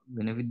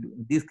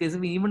 In these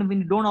cases, even when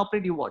you don't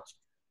operate, you watch.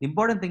 The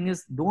important thing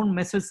is don't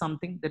mess with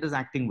something that is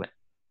acting well.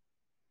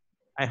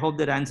 I hope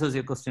that answers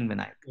your question,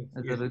 Vinayak.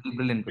 That's a really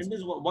brilliant question.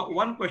 And there's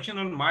one question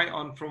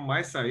from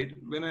my side.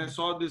 When I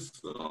saw this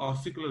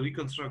ossicular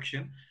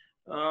reconstruction,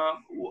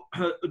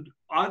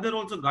 are there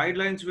also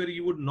guidelines where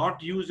you would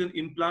not use an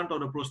implant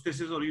or a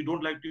prosthesis, or you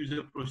don't like to use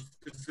a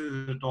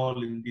prosthesis at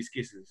all in these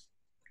cases?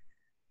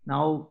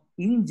 Now,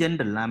 in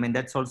general,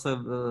 that's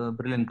also a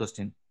brilliant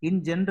question.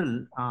 In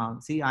general,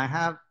 see, I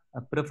have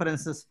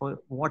preferences for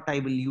what I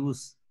will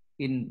use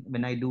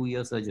when I do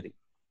ear surgery.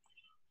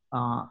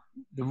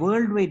 The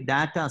worldwide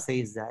data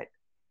says that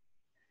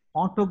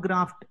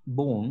autograft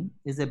bone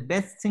is the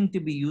best thing to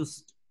be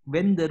used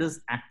when there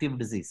is active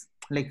disease.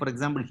 Like, for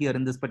example, here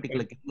in this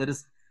particular case,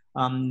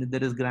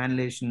 there is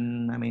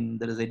granulation,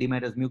 there is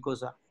edematous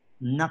mucosa.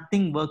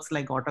 Nothing works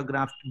like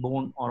autograft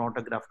bone or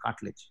autograft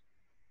cartilage.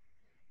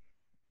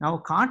 Now,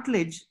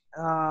 cartilage,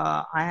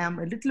 I am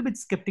a little bit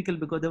skeptical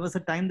because there was a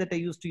time that I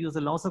used to use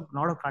a lot of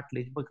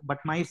cartilage, but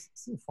my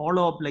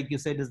follow-up, like you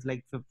said, is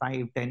like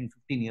 5, 10,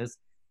 15 years.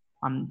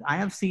 I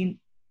have seen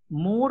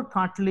more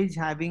cartilage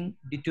having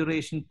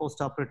deterioration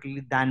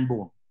post-operatively than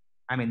bone.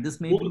 This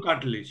may be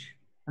cartilage.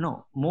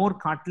 No, more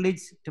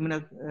cartilage,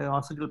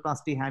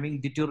 ossiculoplasty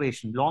having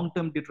deterioration,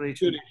 long-term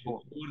deterioration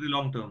over the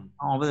long term.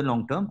 Over the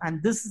long term,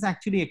 and this is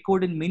actually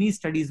echoed in many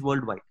studies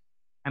worldwide.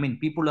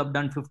 People have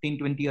done 15,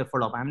 20-year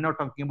follow-up. I'm not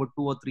talking about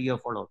 2 or 3 year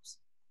follow-ups.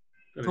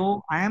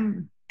 So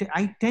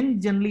I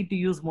tend generally to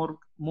use more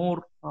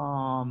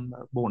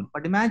bone.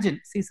 But imagine,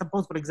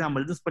 suppose for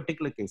example, this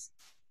particular case,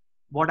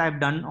 what I've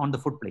done on the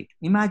foot plate.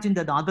 Imagine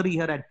that the other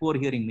ear had poor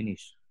hearing,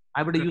 Manish.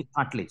 I would have used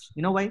cartilage.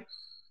 You know why?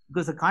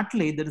 Because the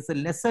cartilage, there is a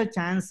lesser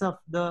chance of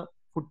the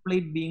foot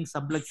plate being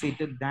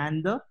subluxated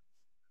than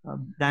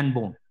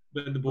bone.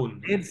 The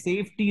bone. Their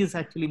safety is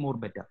actually more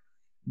better.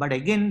 But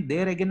again,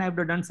 I would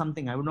have done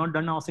something. I would not have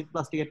done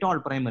ossicoplasty at all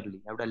primarily.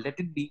 I would have let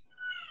it be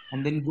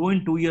and then go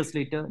in 2 years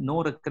later,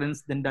 no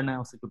recurrence, then done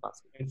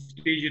ossicoplasty. And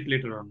stage it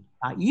later on.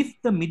 If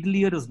the middle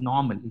ear is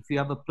normal, if you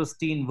have a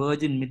pristine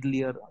virgin middle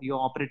ear, you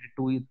operated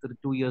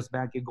 2 years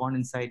back, you've gone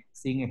inside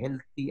seeing a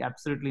healthy,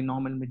 absolutely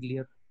normal middle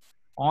ear,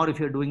 or if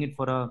you're doing it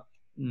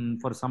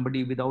for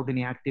somebody without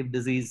any active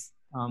disease,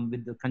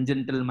 with the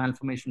congenital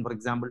malformation, for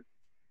example,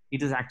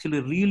 it is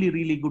actually really,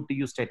 really good to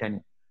use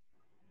titanium.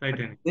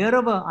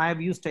 Wherever I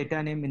have used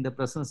titanium in the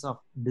presence of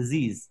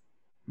disease,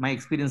 my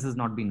experience has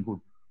not been good.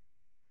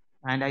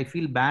 And I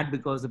feel bad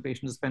because the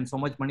patient spends so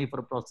much money for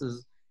a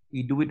process.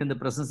 We do it in the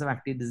presence of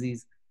active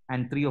disease,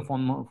 and 3 or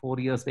 4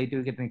 years later,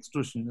 you get an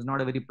extrusion. It's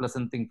not a very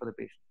pleasant thing for the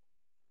patient.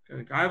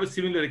 Correct. I have a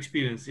similar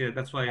experience. Yeah,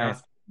 that's why I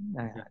asked.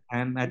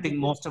 And I think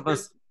most of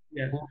us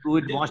who do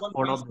it watch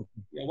follow-up.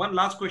 One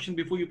last question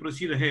before you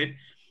proceed ahead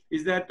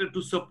is that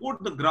to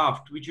support the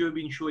graft, which you have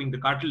been showing, the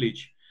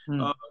cartilage,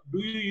 do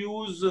you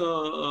use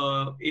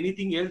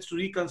anything else to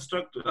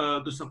reconstruct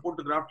to support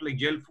the graft, like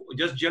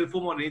just gel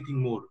foam or anything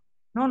more?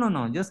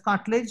 No. Just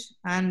cartilage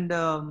and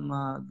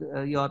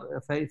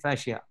your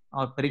fascia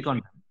or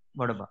perichondrium,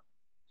 whatever.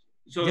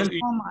 So gel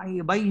foam,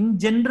 in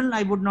general,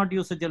 I would not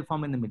use a gel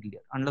foam in the middle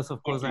ear, unless,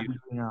 of course, I'm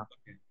doing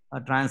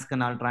a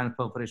transcanal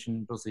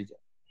transperforation procedure.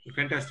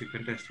 Fantastic.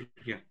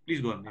 Yeah,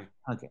 please go on.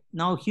 Yeah. Okay.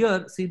 Now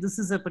here, see, this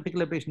is a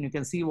particular patient. You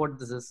can see what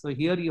this is. So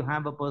here you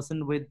have a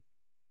person with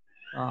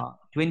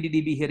 20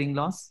 dB hearing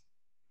loss,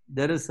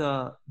 there is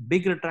a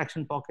big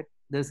retraction pocket.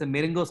 There is a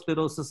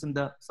meringosclerosis in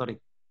the,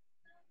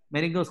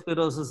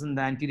 meringosclerosis in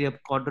the anterior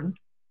quadrant.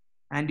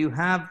 And you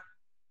have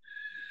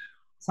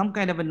some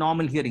kind of a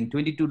normal hearing,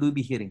 22 dB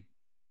hearing.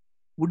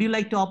 Would you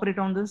like to operate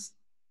on this?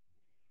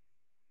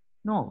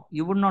 No,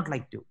 you would not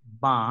like to.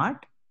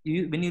 But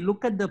when you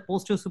look at the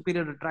posterior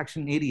superior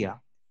retraction area,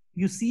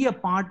 you see a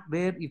part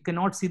where you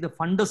cannot see the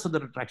fundus of the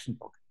retraction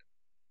pocket.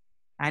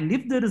 And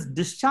if there is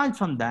discharge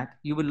from that,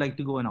 you would like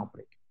to go and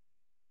operate.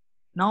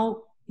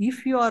 Now,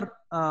 if you are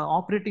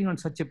operating on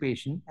such a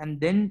patient, and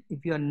then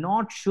if you are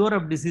not sure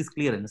of disease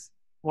clearance,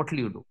 what will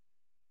you do?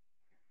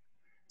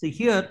 So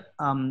here,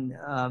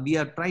 we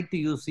are trying to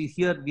use, see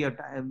here, we are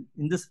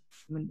in this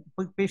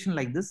patient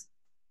like this,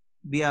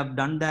 we have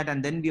done that,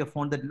 and then we have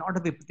found that a lot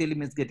of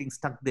epithelium is getting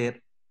stuck there.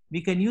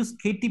 We can use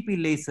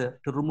KTP laser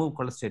to remove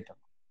cholestatum.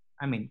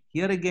 I mean,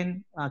 here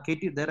again,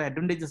 there are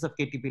advantages of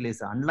KTP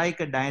laser.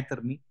 Unlike a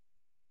diathermy,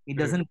 it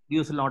doesn't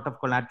produce a lot of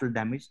collateral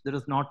damage. There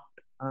is not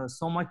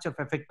so much of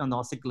effect on the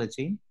ossicular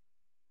chain.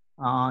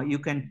 You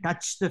can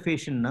touch the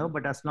facial nerve,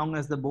 but as long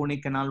as the bony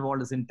canal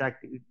wall is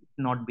intact, it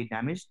will not be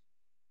damaged.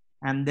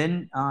 And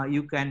then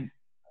you can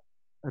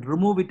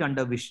remove it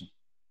under vision.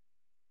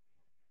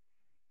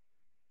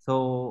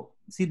 So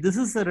see, this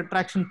is a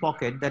retraction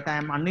pocket that I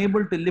am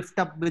unable to lift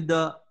up with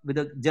the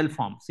gel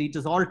form. See, it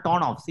is all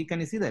torn off. See, can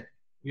you see that?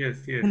 Yes,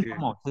 yes, yes.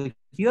 So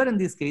here in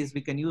this case,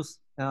 we can use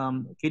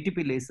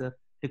KTP laser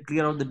to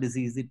clear out the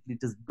disease. It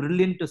is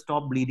brilliant to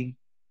stop bleeding.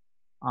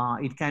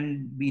 It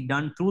can be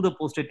done through the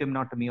posterior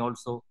teminotomy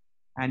also,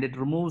 and it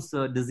removes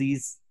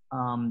disease,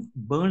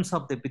 burns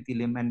off the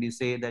epithelium. And you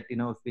say that, you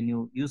know, when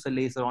you use a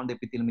laser on the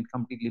epithelium, it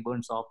completely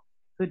burns off.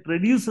 So it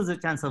reduces the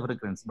chance of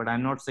recurrence, but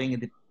I'm not saying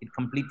it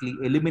completely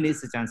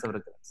eliminates the chance of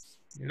recurrence.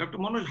 Dr.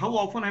 Manoj, how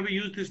often have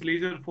you used this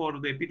laser for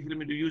the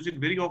epithelium? Do you use it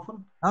very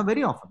often?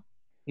 Very often.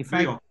 In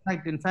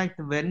fact,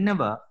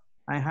 whenever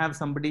I have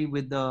somebody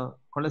with the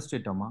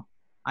cholesteatoma,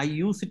 I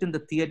use it in the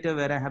theater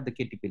where I have the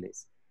KTP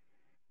laser.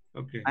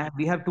 Okay.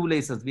 We have two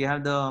lasers. We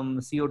have the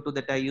CO2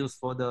 that I use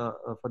for the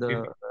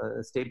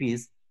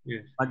stapes.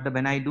 Yes. But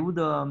when I do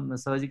the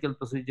surgical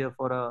procedure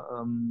for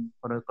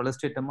a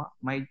cholesteatoma,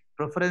 my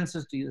preference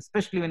is to,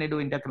 especially when I do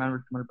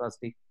intercanal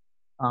plasty,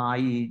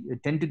 I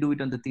tend to do it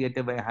on the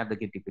theater where I have the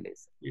KTP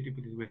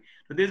laser.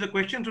 So there's a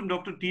question from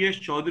Dr. T.S.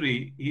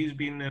 Chaudhary. He's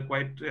been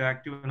quite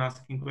active in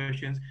asking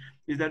questions.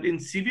 Is that in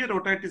severe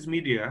otitis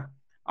media,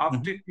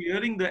 after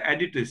clearing the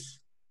additus,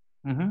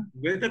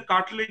 whether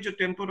cartilage or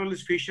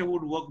temporalis fascia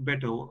would work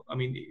better? I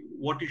mean,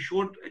 what you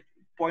showed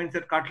points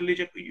that cartilage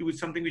is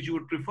something which you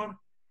would prefer.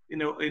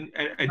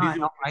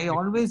 I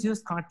always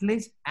use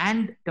cartilage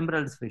and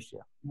temporalis fascia.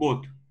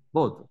 Both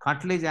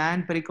cartilage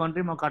and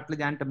perichondrium, or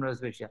cartilage and temporalis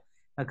fascia.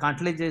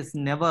 Cartilage is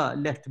never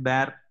left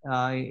bare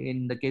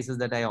in the cases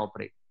that I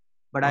operate.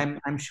 But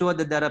I'm sure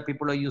that there are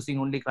people who are using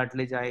only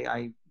cartilage.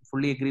 I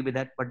fully agree with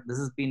that. But this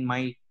has been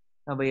my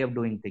way of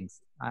doing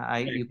things.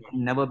 You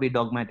can never be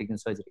dogmatic in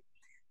surgery.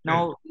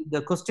 Now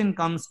the question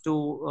comes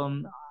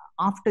to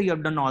after you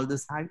have done all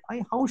this,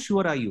 how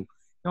sure are you?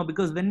 No,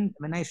 because when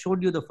I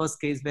showed you the first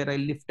case where I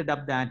lifted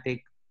up the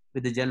attic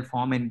with the gel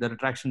form and the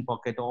retraction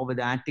pocket, or with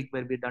the attic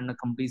where we've done a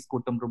complete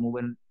scotum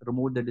removal and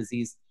removed the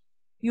disease,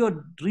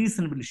 you're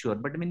reasonably sure.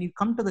 But when you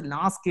come to the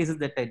last cases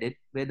that I did,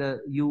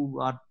 whether you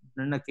are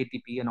done a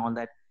KTP and all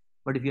that,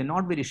 but if you're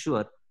not very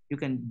sure,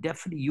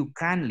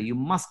 you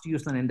must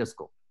use an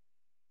endoscope.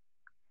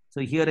 So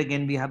here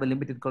again, we have a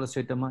limited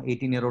cholesteatoma,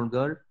 18-year-old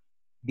girl,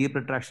 deep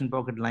retraction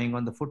pocket lying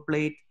on the foot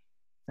plate.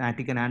 The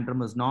attic and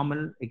antrum is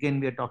normal. Again,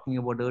 we are talking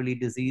about early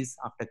disease.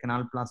 After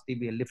canaloplasty,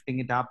 we are lifting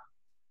it up.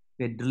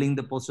 We are drilling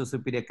the posterior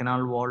superior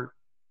canal wall.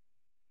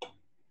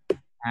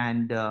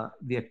 And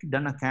we have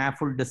done a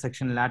careful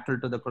dissection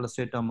lateral to the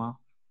cholesteatoma.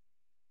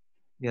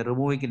 We are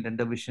removing it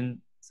under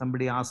vision.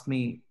 Somebody asked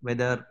me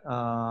whether,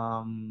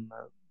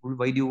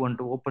 why do you want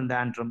to open the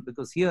antrum?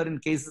 Because here in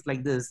cases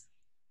like this,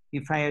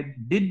 if I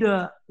did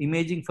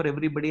imaging for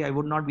everybody, I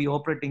would not be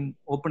opening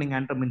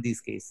antrum in these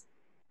cases.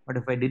 But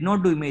if I did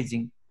not do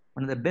imaging,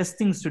 one of the best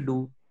things to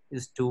do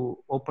is to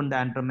open the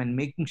antrum and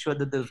making sure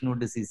that there's no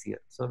disease here.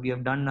 So we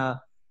have done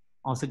a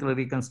ossicular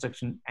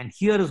reconstruction, and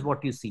here is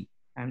what you see.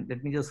 And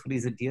let me just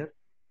freeze it here.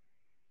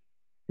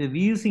 So we're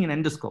using an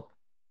endoscope.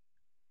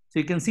 So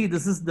you can see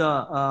this is the,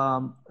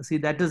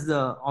 that is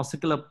the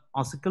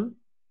ossicle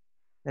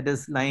that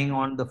is lying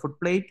on the foot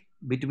plate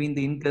between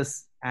the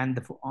incus and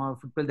the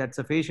foot plate. That's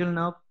a facial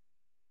nerve.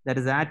 That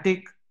is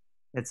attic.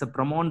 That's a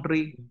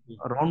promontory,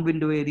 a round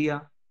window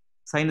area,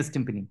 sinus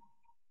tympani.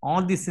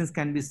 All these things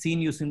can be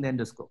seen using the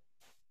endoscope.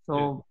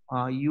 So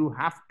you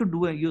have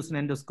to use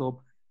an endoscope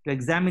to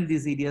examine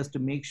these areas to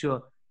make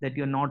sure that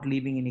you're not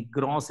leaving any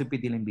gross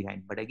epithelium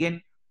behind. But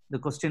again, the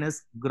question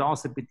is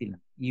gross epithelium.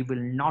 You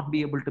will not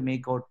be able to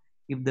make out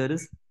if there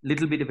is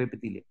little bit of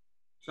epithelium.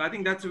 So I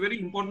think that's a very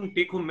important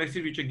take-home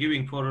message which you're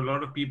giving for a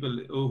lot of people.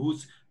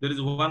 There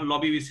is one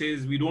lobby which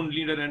says we don't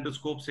need an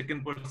endoscope.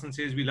 Second person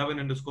says we love an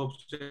endoscope.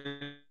 So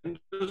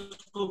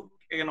endoscope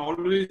can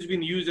always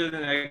been used as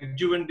an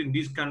adjuvant in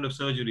these kind of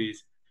surgeries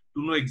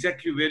to know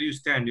exactly where you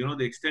stand,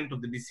 the extent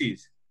of the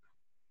disease.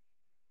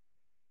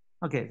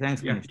 Okay,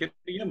 thanks, Yeah, Manish. can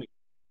you hear me?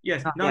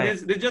 Yes. Now Yeah.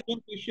 there's just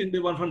one question. The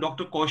one from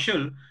Dr.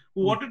 Kaushal,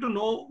 who wanted to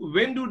know,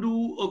 when do you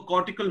do a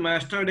cortical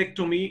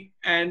mastoidectomy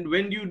and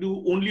when do you do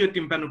only a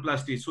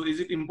tympanoplasty? So is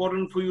it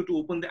important for you to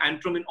open the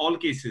antrum in all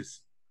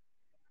cases?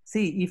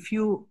 See, if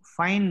you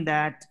find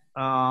that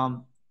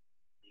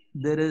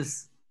there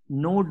is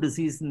no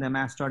disease in the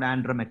mastoid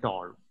antrum at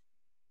all,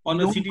 On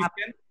you the don't CT have,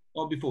 scan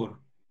or before?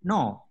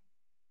 no,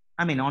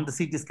 I mean, on the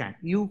CT scan,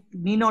 you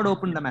need not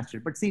open the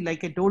mastoid. But see,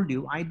 like I told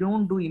you, I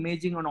don't do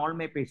imaging on all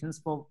my patients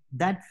for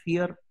that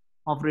fear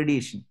of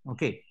radiation.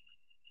 Okay.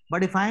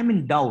 But if I'm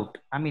in doubt,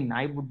 I mean,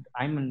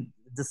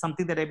 this is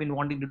something that I've been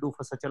wanting to do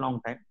for such a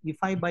long time. If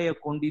I buy a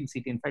cone beam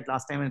CT, in fact,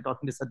 last time I was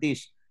talking to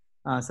Satish,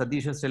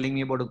 Satish was telling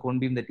me about a cone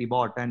beam that he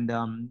bought, and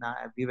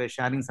we were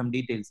sharing some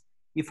details.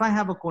 If I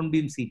have a cone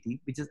beam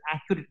CT, which is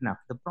accurate enough,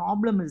 the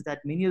problem is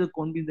that many of the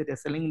cone beams that are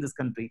selling in this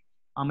country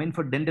are meant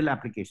for dental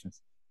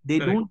applications. They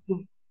Correct. don't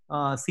give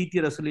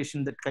CT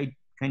resolution that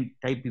kind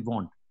type we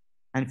want.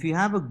 And if you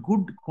have a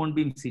good cone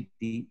beam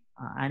CT,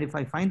 and if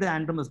I find the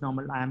antrum is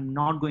normal, I am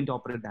not going to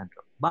operate the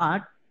antrum.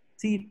 But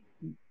see,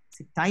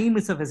 time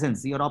is of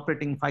essence. You're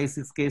operating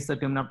 5-6 cases of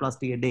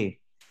tympanoplasty a day.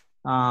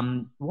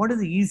 What is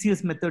the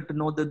easiest method to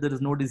know that there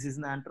is no disease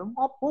in the antrum?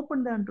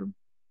 Open the antrum.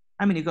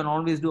 I mean, you can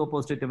always do a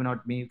posterior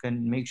tympanectomy. You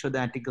can make sure the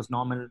attic is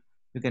normal.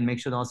 You can make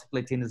sure the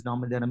ossicular chain is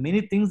normal. There are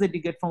many things that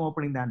you get from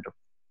opening the antrum.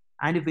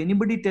 And if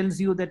anybody tells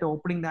you that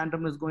opening the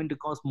antrum is going to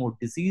cause more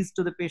disease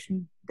to the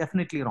patient,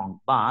 definitely wrong.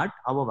 But,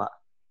 however,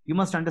 you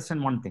must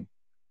understand one thing.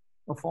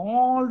 Of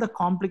all the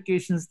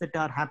complications that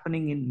are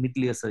happening in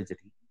mid-ear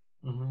surgery,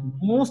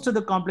 most of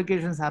the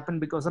complications happen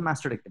because of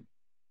mastectomy.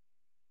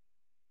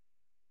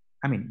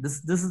 I mean,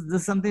 this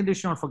is something they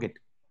should not forget.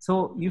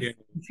 So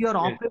if you are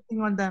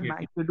operating on them,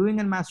 if you're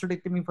doing a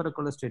mastectomy for a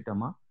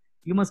cholesteatoma,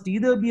 you must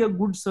either be a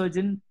good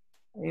surgeon,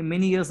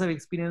 many years of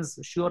experience,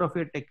 sure of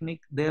your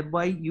technique,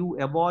 thereby you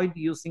avoid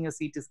using a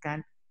CT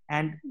scan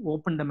and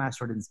open the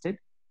mastoid instead,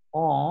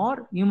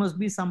 or you must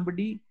be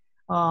somebody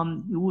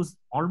who's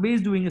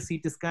always doing a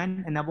CT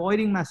scan and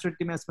avoiding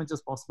mastectomy as much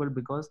as possible,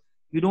 because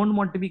you don't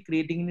want to be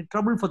creating any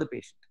trouble for the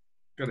patient.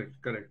 Correct.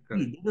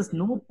 There is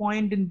no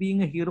point in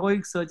being a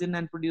heroic surgeon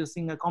and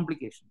producing a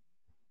complication.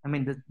 I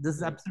mean, this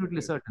is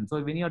absolutely certain.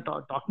 So when you're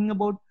talking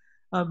about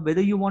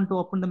whether you want to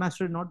open the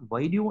mastoid or not,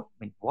 why do you? I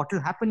mean, what will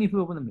happen if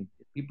you open the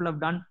mastoid? People have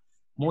done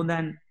more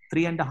than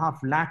 3.5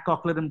 lakh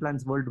cochlear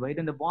implants worldwide,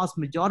 and the vast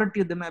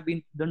majority of them have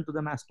been done to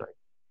the mastoid.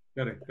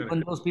 Correct.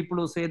 Even those people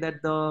who say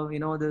that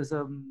there's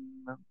a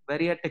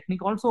barrier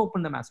technique also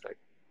open the mastoid,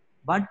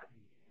 but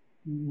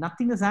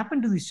nothing has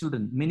happened to these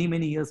children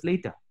many years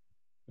later.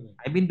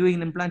 I've been doing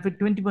an implant for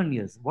 21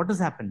 years. What has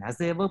happened? Has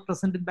they ever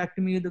presented back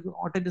to me with the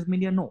otitis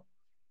media? No.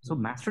 So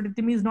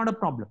mastectomy is not a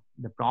problem.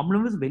 The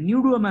problem is when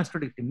you do a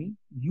mastectomy,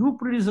 you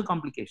produce a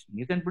complication.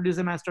 You can produce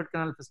a mastoid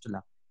canal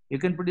fistula. You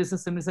can produce a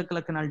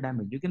semicircular canal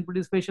damage. You can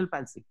produce facial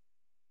palsy.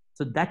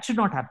 So that should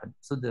not happen.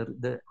 So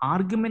the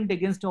argument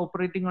against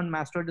operating on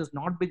mastoid is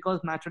not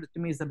because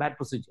mastectomy is a bad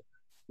procedure.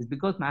 It's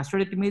because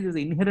mastectomy is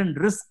an inherent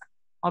risk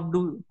of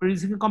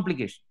producing a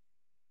complication.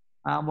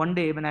 One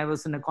day when I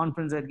was in a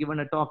conference, I had given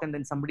a talk, and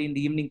then somebody in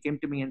the evening came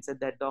to me and said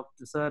that,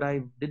 "Doctor, sir,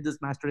 I did this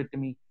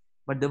mastectomy,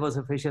 but there was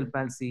a facial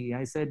palsy."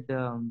 I said,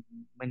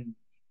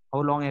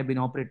 how long have I been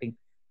operating?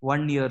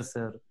 1 year,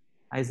 sir.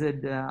 I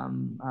said,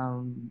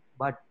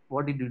 but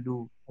what did you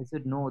do? I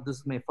said, no, this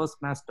is my first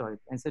mastoid.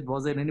 I said,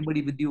 was there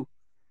anybody with you?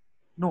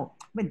 No.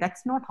 I mean,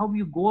 that's not how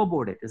you go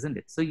about it, isn't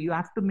it? So you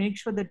have to make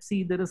sure that,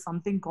 see, there is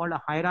something called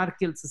a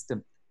hierarchical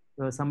system.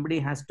 Somebody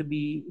has to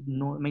be,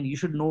 you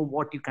should know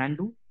what you can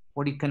do,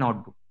 what you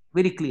cannot do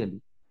very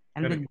clearly.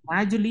 And then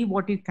gradually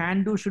what you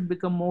can do should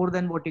become more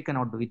than what you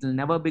cannot do. It will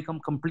never become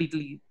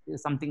completely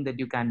something that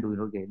you can do.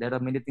 Okay, there are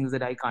many things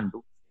that I can't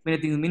do, many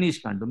things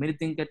Manish can't do, many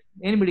things that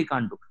anybody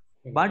can't do.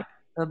 But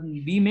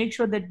we make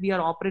sure that we are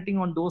operating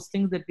on those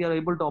things that we are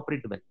able to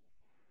operate well.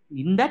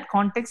 In that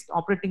context,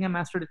 operating a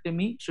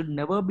mastectomy should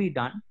never be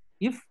done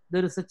if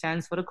there is a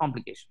chance for a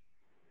complication.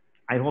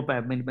 I hope I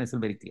have made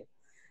myself very clear.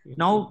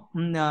 Now,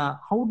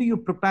 how do you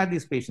prepare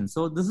these patients?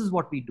 So this is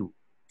what we do.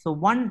 So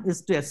one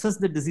is to assess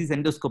the disease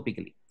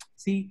endoscopically.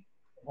 See,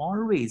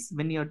 always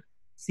when you're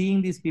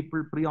seeing these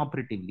people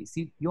preoperatively,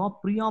 see, your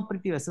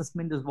preoperative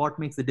assessment is what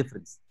makes the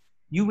difference.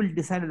 You will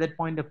decide at that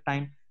point of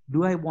time,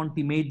 do I want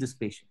to image this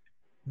patient?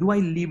 Do I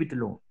leave it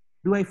alone?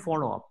 Do I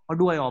follow up or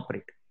do I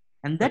operate?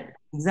 And that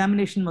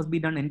examination must be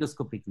done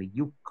endoscopically.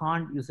 You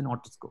can't use an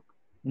otoscope.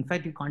 In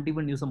fact, you can't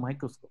even use a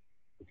microscope.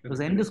 Because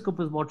the endoscope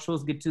is what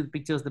gets you the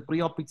pictures. The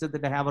pre-op pictures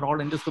that I have are all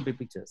endoscopy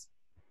pictures.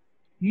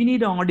 You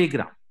need an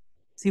audiogram.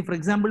 See, for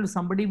example,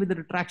 somebody with a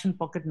retraction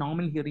pocket,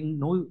 normal hearing,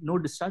 no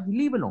discharge,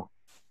 leave alone.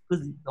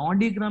 Because the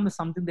audiogram is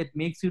something that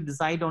makes you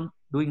decide on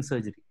doing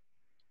surgery.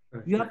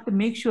 You have to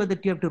make sure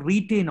that you have to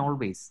retain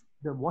always.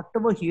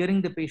 Whatever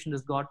hearing the patient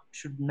has got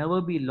should never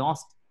be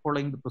lost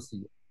following the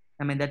procedure.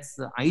 I mean, that's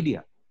the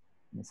idea.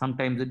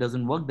 Sometimes it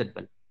doesn't work that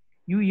well.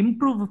 You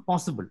improve if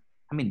possible.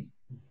 I mean,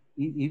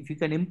 if you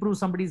can improve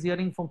somebody's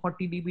hearing from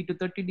 40 dB to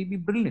 30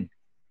 dB, brilliant.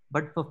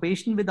 But for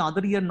patient with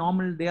other ear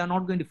normal, they are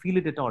not going to feel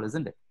it at all,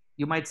 isn't it?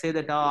 You might say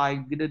that, oh,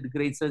 I did a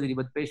great surgery,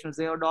 but the patient will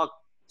say, oh, doc,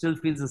 still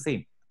feels the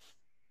same.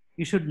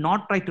 You should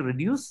not try to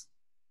reduce,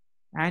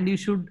 and you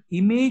should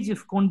image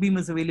if cone beam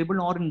is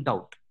available or in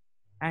doubt.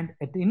 And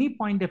at any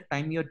point of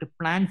time, you have to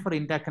plan for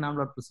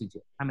intercanal procedure.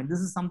 I mean, this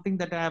is something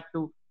that I have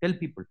to tell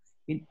people.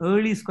 In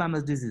early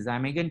squamous disease,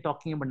 I'm again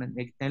talking about,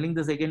 telling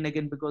this again and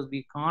again, because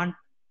we can't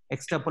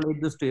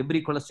extrapolate this to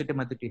every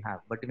cholestatic that you have.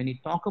 But when you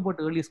talk about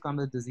early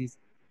squamous disease,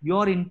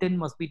 your intent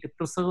must be to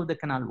preserve the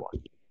canal wall.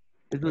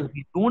 Because if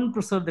you don't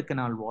preserve the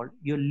canal wall,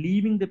 you're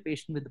leaving the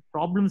patient with the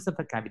problems of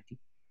a cavity.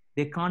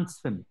 They can't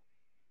swim.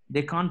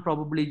 They can't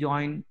probably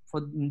join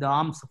for the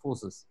arms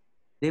forces.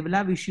 They will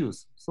have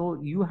issues. So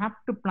you have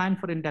to plan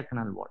for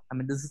intercanal wall. I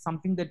mean, this is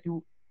something that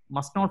you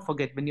must not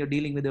forget when you're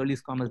dealing with early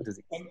squamous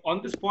disease.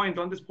 On this point,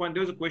 there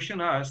was a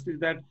question asked: is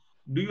that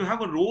do you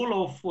have a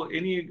role of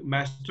any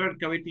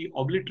mastoid cavity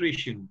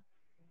obliteration?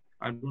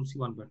 I don't see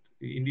one, but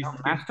in this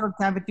mastoid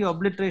cavity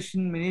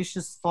obliteration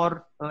is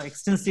for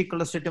extensive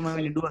cholesteatoma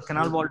when you do a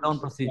canal wall down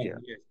procedure.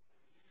 Yes.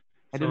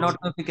 I do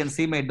not know if you can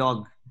see my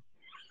dog.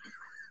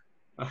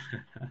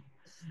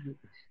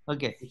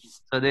 Okay,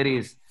 so there he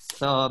is.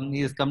 So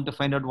he has come to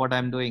find out what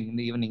I'm doing in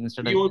the evening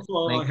instead he of. He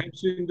also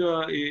helps you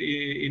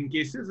in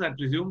cases, I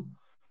presume.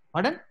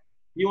 Pardon?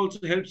 He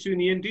also helps you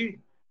in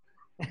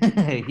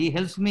ENT. He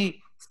helps me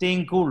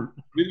staying cool.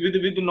 With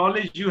the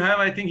knowledge you have,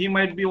 I think he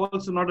might be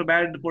also not a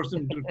bad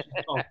person to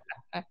talk.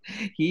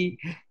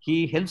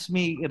 He helps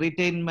me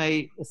retain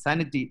my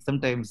sanity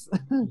sometimes.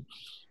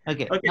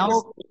 Okay.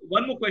 Now,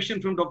 one more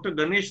question from Dr.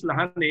 Ganesh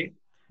Lahane.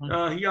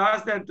 He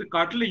asked that the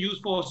cartilage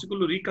used for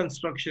ossicular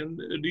reconstruction,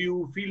 do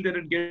you feel that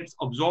it gets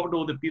absorbed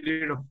over the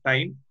period of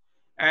time?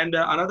 And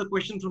another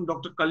question from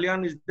Dr.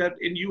 Kalyan is that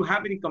you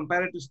have any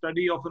comparative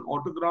study of an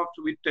autograft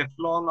with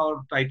Teflon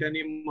or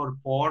titanium or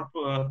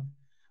PORP,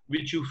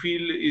 which you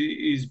feel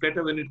is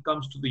better when it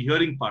comes to the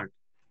hearing part?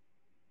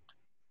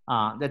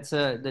 That's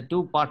the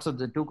two parts of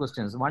the two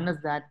questions. One is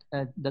that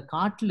the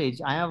cartilage,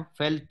 I have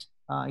felt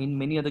in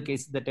many other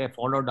cases that I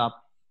followed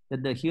up,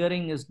 that the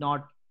hearing is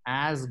not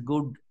as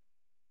good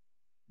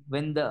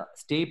when the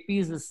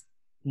stapes is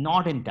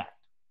not intact.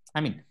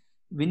 I mean,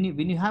 when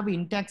you have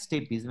intact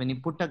stapes, when you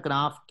put a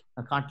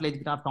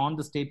cartilage graft on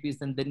the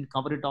stapes and then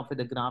cover it off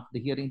with a graft, the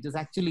hearing is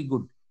actually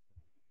good.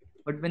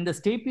 But when the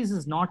stapes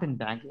is not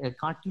intact, a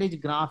cartilage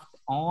graft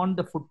on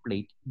the foot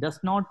plate does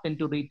not tend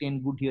to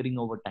retain good hearing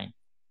over time.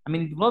 I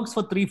mean, it works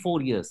for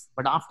 3-4 years,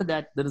 but after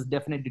that, there is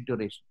definite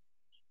deterioration.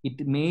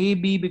 It may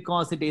be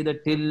because it either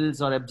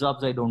tilts or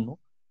absorbs, I don't know,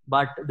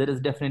 but there is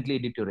definitely a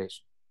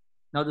deterioration.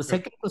 Now, the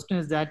second question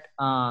is that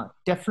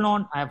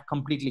Teflon, I have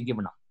completely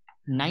given up.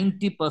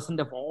 90%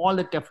 of all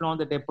the Teflon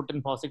that I put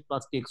in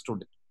ossicoplasty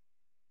extruded.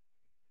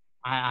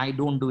 I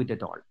don't do it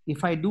at all.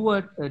 If I do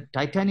a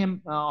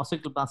titanium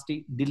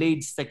ossicoplasty,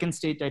 delayed second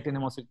stage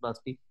titanium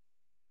ossicoplasty,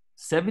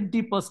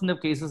 70%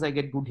 of cases I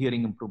get good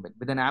hearing improvement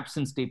with an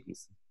absent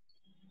stapes.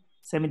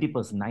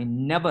 70%. I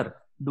never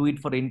do it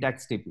for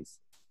intact stapes.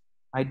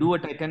 I do a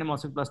titanium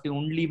ossicoplasty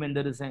only when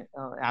there is an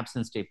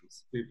absent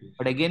stapes.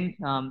 But again,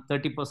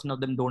 30% of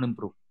them don't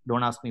improve.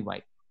 Don't ask me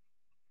why.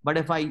 But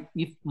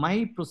if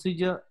my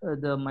procedure,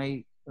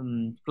 my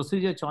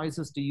procedure choice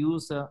is to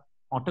use a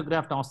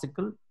autograft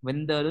ossicle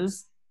when there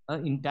is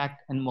an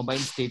intact and mobile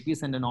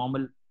stapes and a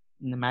normal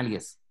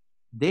malleus.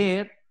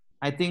 There,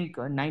 I think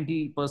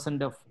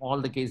 90% of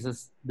all the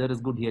cases, there is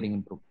good hearing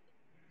improvement.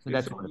 So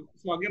that's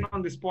so again,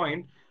 on this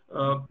point,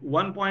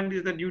 one point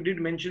is that you did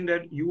mention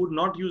that you would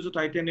not use a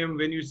titanium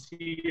when you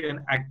see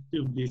an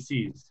active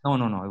disease. No,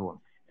 I won't.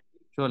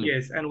 Surely.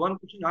 Yes, and one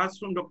question asked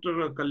from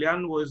Dr.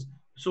 Kalyan was,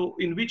 so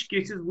in which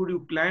cases would you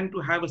plan to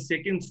have a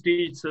second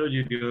stage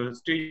surgery, a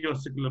stage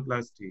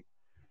ossiculoplasty?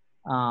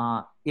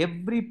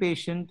 Every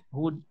patient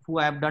who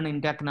have done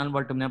intercanal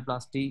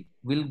vertebroplasty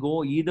will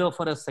go either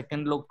for a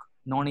second look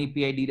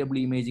non-API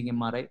DW imaging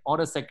MRI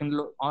or a second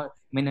look, or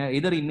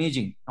either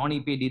imaging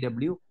non-API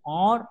DW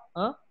or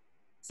a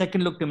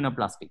second look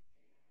timnoplasty.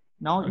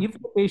 Now, if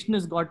the patient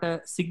has got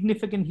a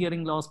significant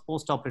hearing loss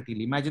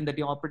post-operatively, imagine that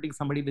you're operating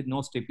somebody with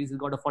no stapes, he's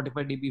got a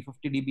 45 dB,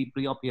 50 dB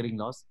pre-op hearing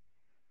loss.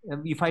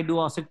 If I do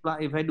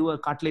a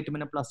cartilage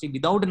timnoplasty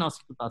without an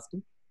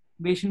ossicoplasty,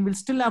 patient will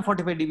still have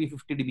 45 dB,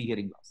 50 dB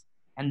hearing loss.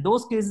 And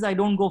those cases, I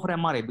don't go for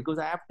MRI because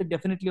I have to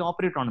definitely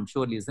operate on him,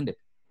 surely, isn't it?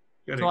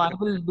 Correct. So I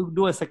will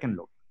do a second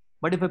look.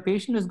 But if a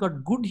patient has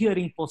got good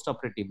hearing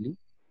post-operatively,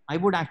 I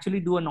would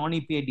actually do a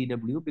non-API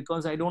DW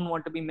because I don't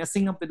want to be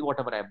messing up with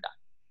whatever I've done.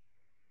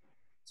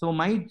 So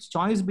my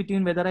choice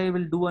between whether I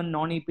will do a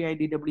non-API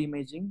DW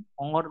imaging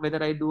or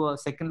whether I do a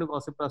second look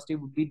ossicoplasty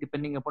would be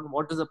depending upon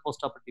what is the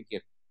post-operative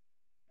hearing.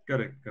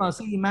 Correct.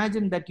 So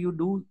imagine that you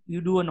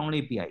do a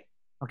non-API,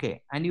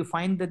 okay, and you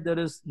find that there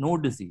is no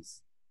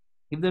disease.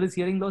 If there is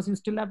hearing loss, you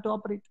still have to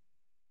operate.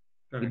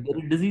 Correct. If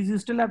there is disease, you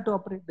still have to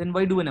operate. Then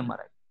why do an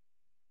MRI?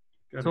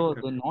 Correct. So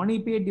the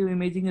non-API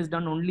imaging is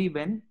done only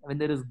when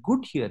there is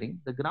good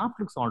hearing, the graft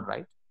looks all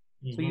right.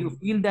 Mm-hmm. So you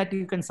feel that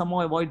you can somehow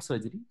avoid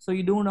surgery. So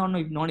you do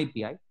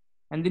non-API,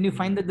 and then you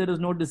find that there is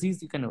no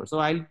disease, you can. So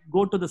I'll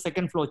go to the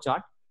second flow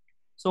chart.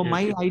 So Yes.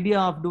 my idea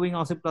of doing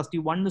osteoplasty,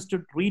 one is to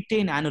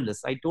retain annulus.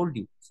 I told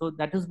you. So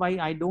that is why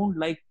I don't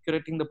like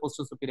curating the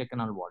posterior superior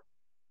canal wall.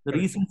 The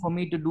Correct. reason for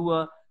me to do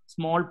a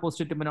small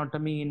posterior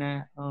tibiotomy in a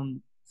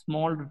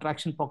small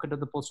retraction pocket of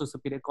the posterior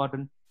superior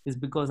quadrant is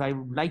because I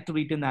would like to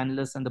retain the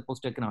annulus and the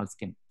posterior canal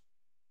skin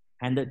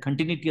and the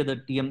continuity of the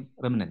TM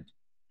remnant.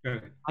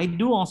 Correct. I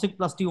do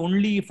osteoplasty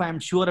only if I'm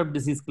sure of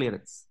disease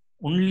clearance.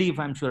 Only if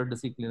I'm sure of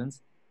disease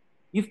clearance.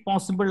 If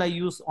possible, I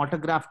use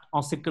autograft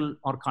ossicle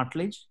or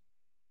cartilage.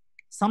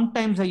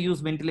 Sometimes I use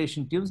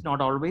ventilation tubes,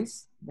 not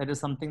always. That is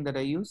something that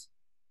I use.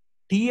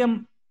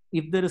 TM,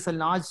 if there is a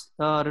large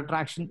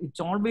retraction, it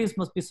always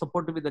must be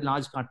supported with a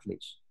large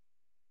cartilage.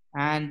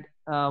 And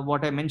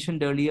what I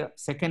mentioned earlier,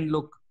 second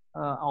look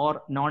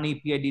or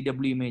non-EPI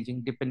DW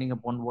imaging, depending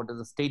upon what is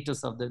the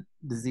status of the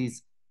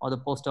disease or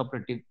the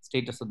post-operative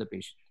status of the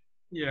patient.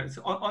 Yes.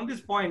 On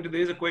this point,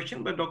 there is a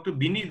question by Dr.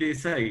 Bini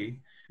Desai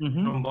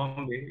from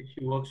Bombay.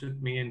 She works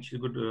with me and she's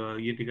a good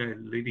ENT guy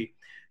lady.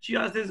 She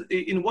asked this,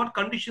 in what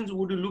conditions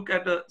would you look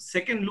at a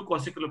second look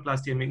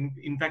ossiculoplasty? I mean,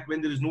 in fact,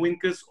 when there is no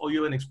incus or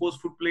you have an exposed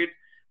foot plate,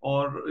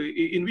 or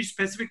in which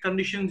specific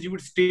conditions you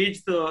would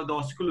stage the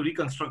ossicular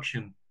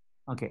reconstruction?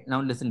 Okay, now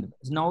listen to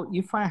this. Now,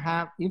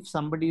 if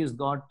somebody has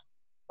got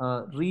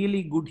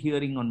really good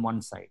hearing on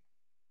one side,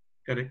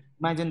 Correct.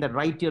 imagine that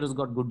right ear has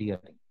got good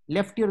hearing,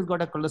 left ear has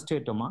got a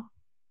cholesteatoma,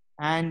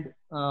 and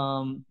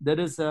there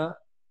is a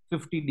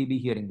 50 dB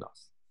hearing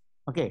loss.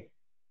 Okay,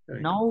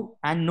 Correct. now,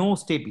 and no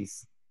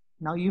stapes.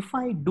 Now, if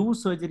I do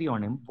surgery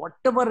on him,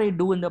 whatever I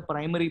do in the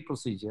primary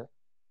procedure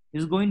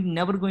is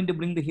never going to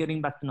bring the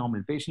hearing back to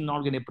normal. Patient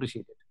not going to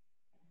appreciate it.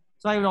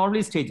 So I will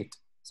always stage it.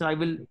 So I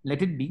will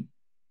let it be.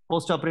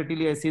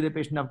 Post-operatively, I see the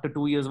patient after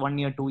 2 years, 1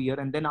 year, 2 years,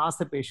 and then ask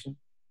the patient,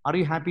 are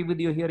you happy with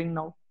your hearing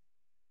now?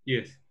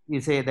 Yes.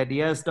 You say that,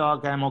 yes,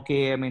 doc, I'm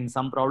okay. I mean,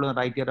 some problem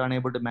right here,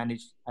 unable to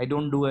manage. I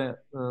don't do a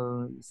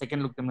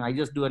second look. I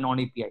just do a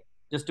non-EPI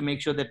just to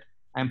make sure that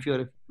I'm sure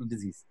of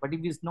disease. But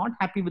if he's not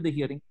happy with the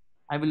hearing,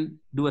 I will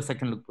do a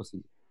second look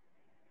procedure.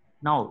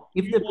 Now,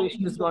 if the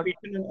patient has got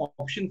an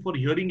option for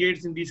hearing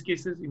aids in these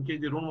cases, in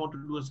case they don't want to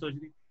do a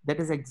surgery, that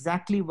is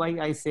exactly why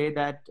I say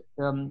that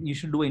you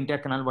should do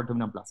intercanal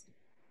valvulinoplasty.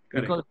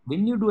 correct. Because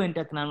when you do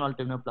intercanal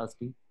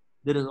valvulinoplasty,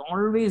 there is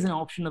always an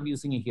option of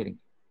using a hearing.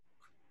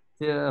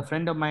 A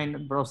friend of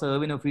mine, Professor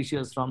Erwin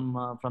Officius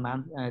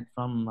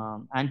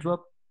from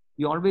Antwerp,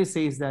 he always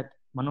says that,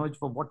 Manoj,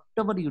 for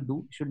whatever you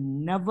do, you should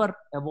never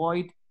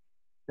avoid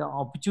the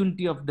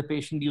opportunity of the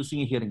patient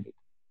using a hearing aid.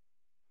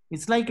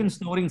 It's like in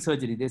snoring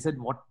surgery. They said,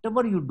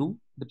 whatever you do,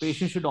 the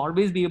patient should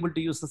always be able to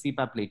use the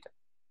CPAP later.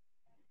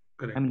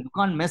 Correct. I mean, you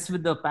can't mess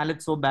with the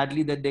palate so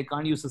badly that they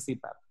can't use the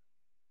CPAP.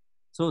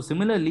 So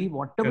similarly,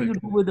 whatever you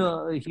do with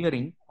the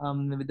hearing,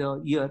 with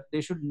the ear,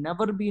 they should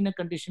never be in a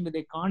condition where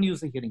they can't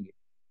use a hearing aid.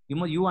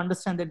 You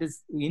understand that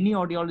any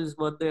audiologist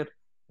worth their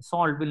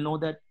salt will know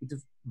that it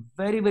is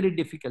very, very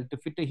difficult to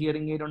fit a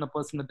hearing aid on a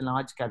person with a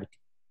large cavity.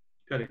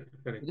 Correct.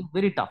 Correct. It is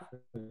very tough.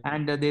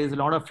 And there's a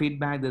lot of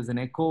feedback. There's an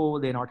echo.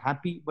 They're not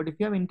happy. But if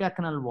you have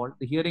intercanal wall,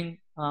 the hearing,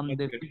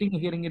 the fitting a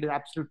hearing aid is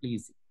absolutely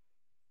easy.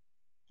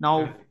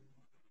 Now,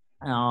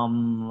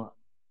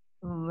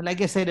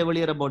 like I said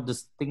earlier about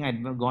this thing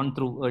I'd gone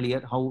through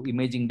earlier, how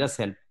imaging does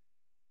help.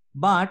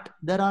 But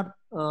there are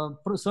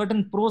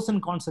certain pros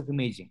and cons of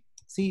imaging.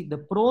 See, the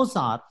pros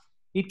are,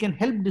 it can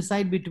help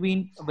decide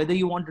between whether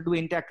you want to do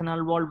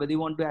intercanal wall, whether you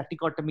want to do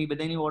athecotomy,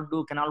 whether you want to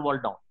do canal wall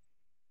down.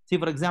 See,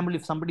 for example,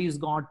 if somebody has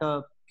got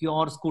a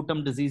pure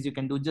scutum disease, you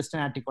can do just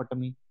an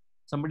athecotomy.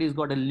 Somebody has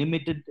got a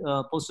limited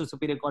posterior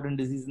superior quadrant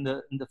disease in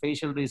the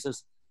facial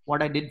recess.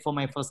 What I did for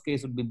my first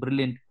case would be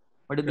brilliant.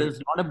 But if there's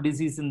a lot of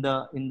disease in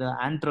the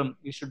antrum,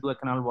 you should do a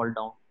canal wall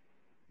down.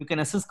 You can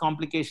assess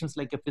complications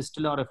like a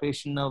fistula or a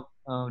facial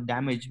nerve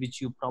damage, which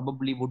you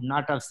probably would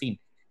not have seen.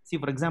 See,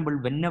 for example,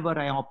 whenever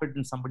I operate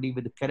on somebody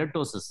with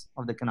keratosis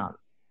of the canal,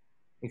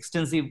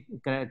 extensive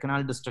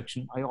canal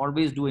destruction, I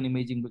always do an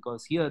imaging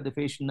because here the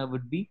facial nerve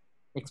would be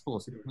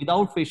exposed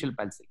without facial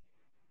palsy.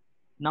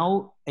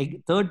 Now,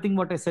 a third thing,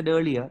 what I said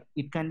earlier,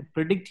 it can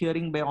predict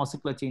hearing by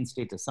ossicular chain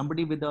status.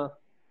 Somebody with a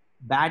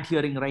bad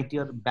hearing right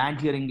ear,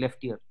 bad hearing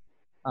left ear,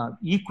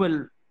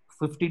 equal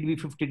 50 dB,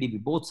 50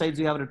 dB. Both sides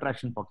you have a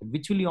retraction pocket.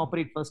 Which will you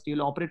operate first? You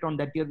will operate on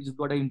that ear which has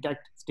got an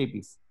intact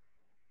stapes.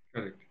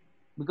 Correct.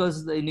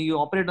 Because you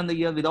operate on the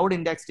ear without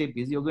intact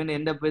stapes, you're going to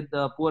end up with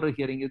poorer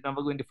hearing. It's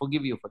never going to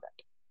forgive you for that.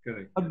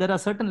 Correct. But there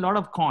are lot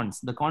of cons.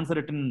 The cons are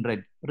written in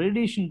red.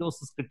 Radiation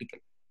dose is critical.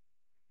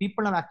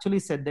 People have actually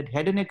said that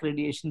head and neck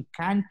radiation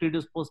can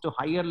predispose to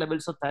higher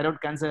levels of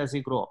thyroid cancer as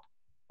you grow up.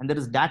 And there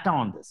is data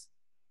on this.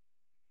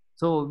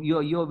 So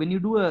when you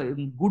do a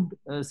good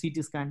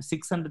CT scan,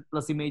 600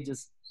 plus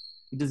images,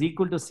 it is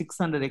equal to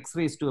 600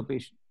 X-rays to a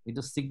patient. It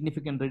is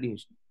significant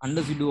radiation,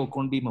 unless you do a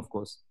cone beam, of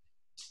course.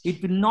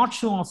 It will not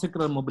show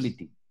ossicular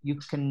mobility. You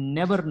can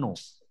never know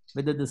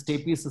whether the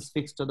stapes is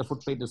fixed or the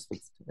footplate is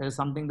fixed. There is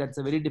something that's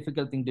a very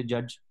difficult thing to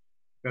judge.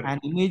 Correct.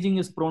 And imaging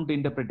is prone to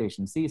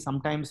interpretation. See,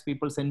 sometimes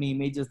people send me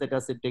images that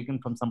are taken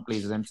from some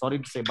places. I'm sorry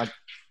to say, but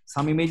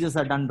some images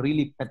are done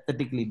really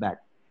pathetically bad.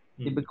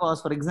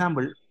 Because, for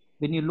example,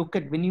 when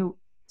you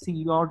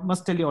see,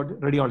 must tell your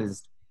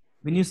radiologist,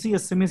 when you see a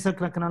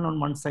semicircular canal on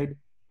one side,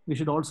 you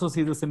should also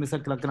see the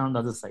semicircular canal on the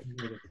other side.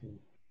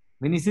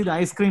 When you see the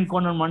ice cream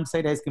cone on one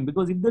side, ice cream,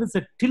 because if there is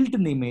a tilt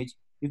in the image,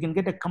 you can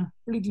get a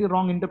completely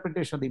wrong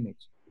interpretation of the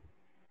image.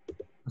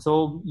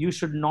 So you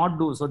should not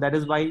do. So that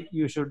is why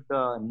you should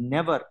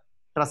never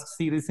trust.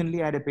 See,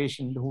 recently I had a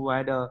patient who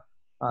had a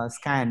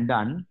scan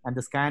done, and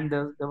the scan,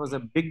 there was a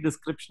big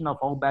description of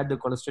how bad the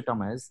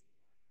cholesteatoma is,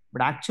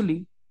 but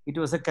actually it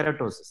was a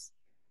keratosis.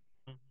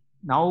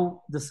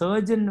 Now the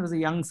surgeon was a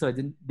young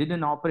surgeon, did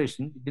an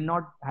operation,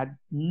 had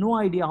no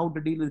idea how to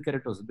deal with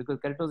keratosis, because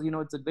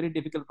keratosis, it's a very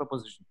difficult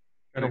proposition.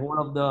 Correct. The whole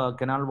of the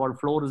canal wall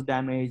floor is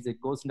damaged,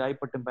 it goes into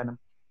hypertympanum.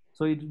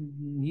 So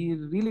he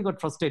really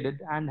got frustrated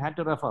and had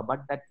to refer,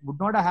 but that would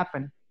not have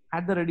happened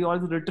had the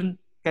radiologist written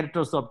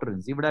keratosis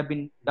obturans. He would have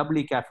been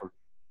doubly careful,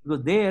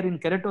 because there in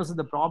keratosis,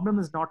 the problem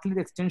is not only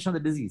the extension of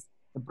the disease,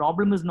 the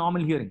problem is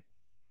normal hearing.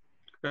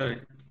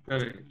 Correct.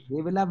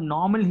 They will have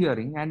normal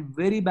hearing and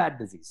very bad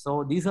disease.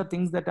 So these are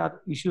things that are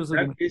issues.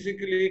 That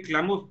basically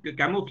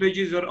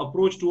camouflages your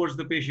approach towards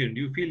the patient.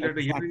 You feel that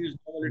Exactly. the hearing is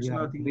normal, it's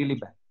nothing. Really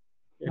bad.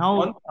 Yes.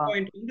 Now,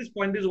 on this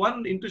point, there's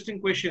one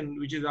interesting question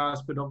which is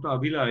asked by Dr.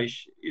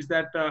 Abhilash, is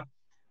that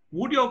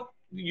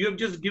you have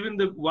just given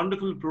the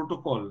wonderful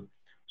protocol.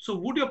 So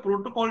would your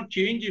protocol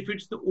change if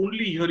it's the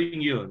only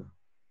hearing ear?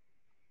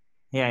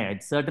 Yeah,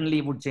 it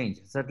certainly would change.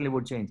 Certainly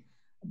would change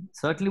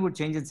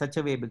in such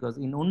a way, because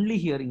in only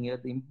hearing ear,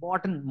 the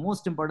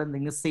most important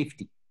thing is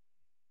safety.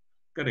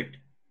 Correct.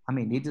 I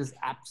mean, it is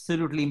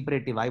absolutely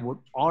imperative. I would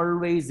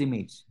always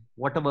image,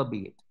 whatever be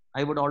it.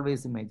 I would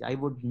always image. I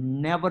would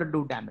never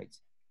do damage.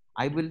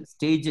 I will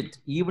stage it,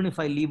 even if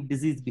I leave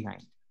disease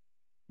behind.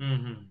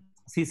 Mm-hmm.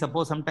 See,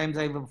 suppose sometimes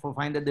I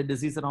find that the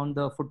disease around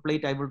the foot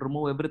plate, I will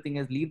remove everything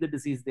and leave the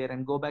disease there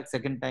and go back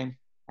second time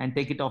and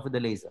take it off with the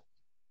laser.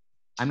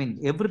 I mean,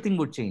 everything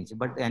would change.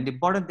 But an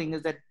important thing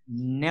is that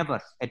never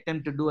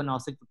attempt to do an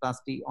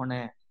ossicoplasty on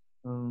a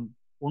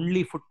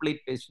only foot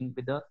plate patient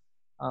with a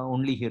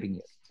only hearing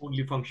ear.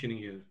 Only functioning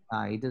ear.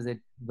 It is a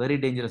very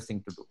dangerous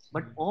thing to do.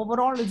 But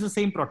overall, it's the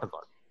same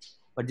protocol.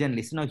 But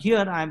generally, so now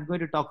here I'm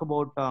going to talk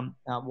about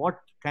what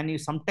can you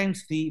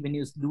sometimes see when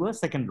you do a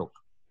second look.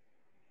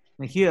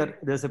 Now here,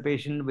 there's a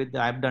patient with,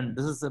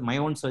 this is my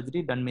own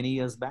surgery done many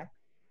years back.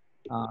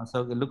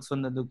 So it looks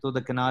through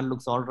the canal,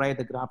 looks all right.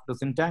 The graft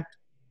was intact.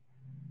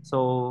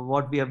 So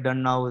what we have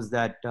done now is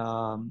that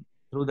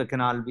through the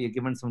canal, we are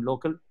given some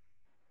local.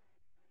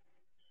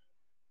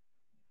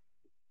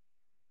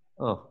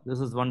 Oh,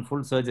 this is one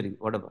full surgery,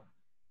 whatever.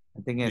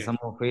 I think I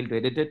somehow failed to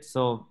edit it.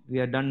 So we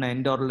have done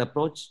an endoral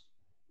approach.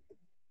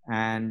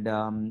 And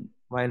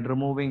while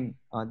removing,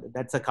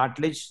 that's a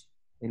cartilage,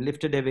 they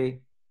lifted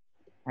away.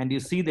 And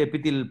you see the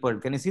epithelial pearl.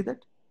 Can you see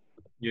that?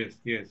 Yes.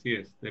 The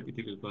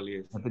epithelial pearl,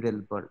 yes.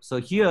 Epithelial pearl. So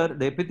here,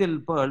 the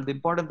epithelial pearl, the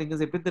important thing is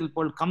the epithelial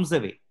pearl comes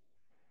away.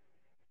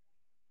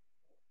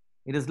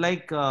 It is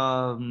like,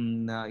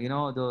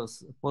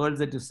 those pearls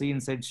that you see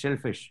inside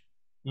shellfish.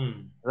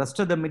 Rest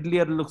of the middle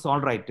ear looks all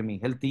right to me,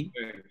 healthy.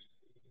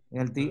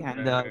 And the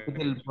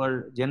epithelial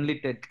pearl generally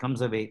it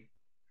comes away.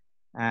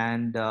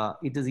 And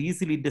it is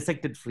easily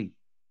dissected free.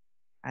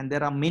 And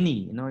there are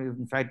many,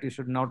 in fact, you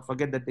should not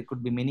forget that there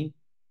could be many.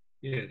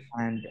 Yes.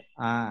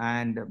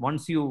 And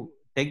once you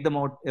take them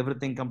out,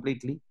 everything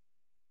completely,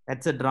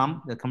 that's a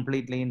drum, they're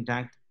completely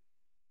intact.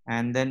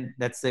 And then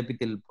that's the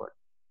epithelial pearl,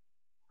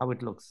 how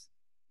it looks.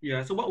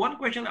 Yeah. So one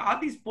question,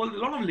 are these pearls, a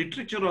lot of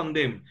literature on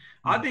them,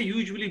 are they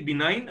usually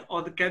benign,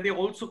 or can they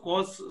also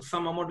cause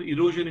some amount of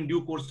erosion in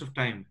due course of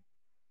time?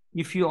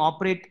 If you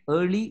operate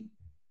early,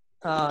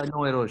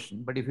 no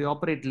erosion. But if you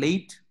operate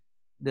late,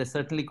 there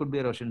certainly could be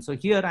erosion. So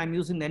here I'm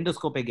using the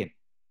endoscope again.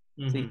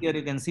 So here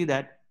you can see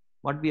that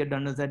what we have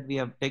done is that we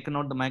have taken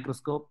out the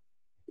microscope.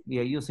 We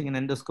are using an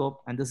endoscope,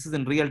 and this is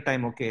in real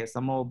time. Okay,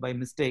 somehow by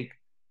mistake,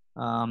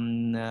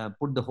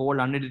 put the whole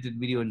unedited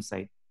video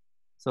inside.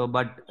 So,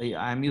 but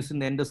I'm using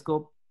the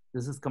endoscope.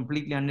 This is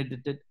completely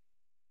unedited.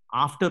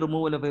 After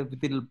removal of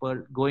epithelial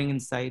pearl, going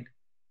inside,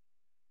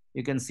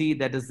 you can see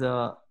that is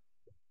the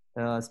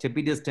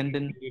stapedius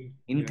tendon,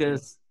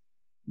 incus,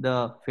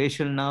 the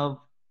facial nerve,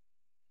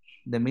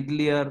 the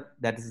middle ear,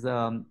 that is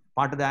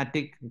part of the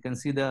attic. You can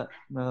see the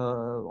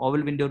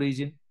oval window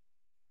region.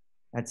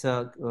 That's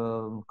a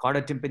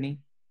chorda tympani.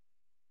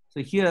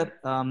 So here,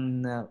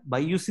 by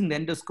using the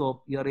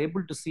endoscope, you are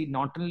able to see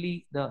not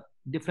only the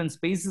different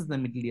spaces in the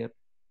middle ear,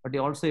 but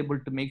you're also able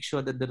to make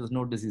sure that there is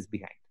no disease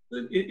behind.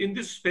 In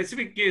this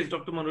specific case,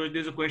 Dr. Manoj,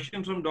 there's a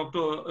question from Dr.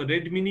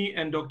 Redmini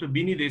and Dr.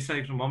 Bini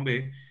Desai from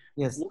Bombay.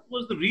 Yes. What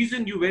was the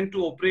reason you went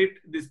to operate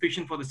this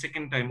patient for the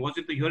second time? Was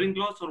it the hearing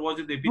loss, or was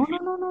it the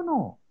epithelial?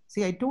 No.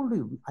 See, I told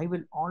you, I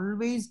will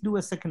always do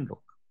a second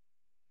look.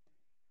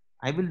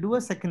 I will do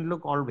a second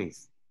look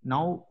always.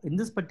 Now, in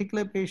this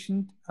particular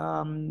patient,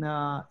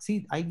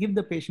 see, I give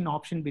the patient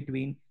option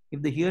between,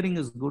 if the hearing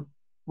is good,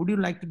 would you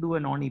like to do a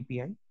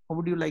non-EPI, or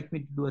would you like me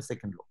to do a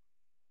second look?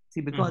 See,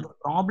 because the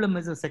problem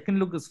is a second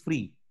look is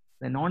free.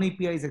 The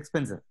non-EPI is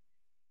expensive.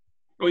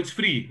 Oh, it's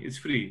free. It's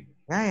free.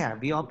 Yeah.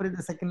 We operate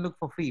the second look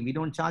for free. We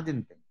don't charge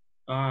anything.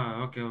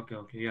 Okay.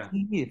 Yeah.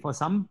 See, for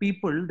some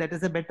people, that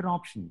is a better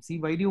option. See,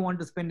 why do you want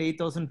to spend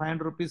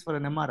 8,500 rupees for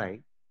an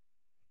MRI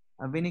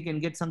when you can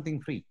get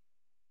something free?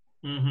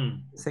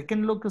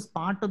 Second look is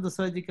part of the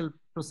surgical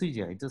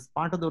procedure. It is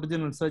part of the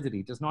original surgery.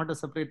 It is not a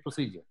separate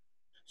procedure.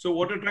 So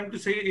what you're trying to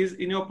say is,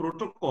 in your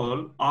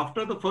protocol,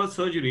 after the first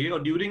surgery or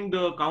during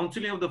the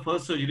counseling of the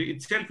first surgery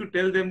itself, you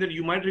tell them that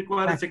you might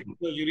require a second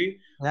surgery,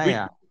 which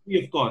is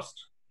free of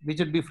cost. Which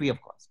would be free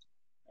of cost.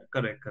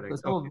 Correct.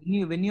 So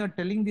Okay. when you are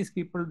telling these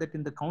people that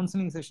in the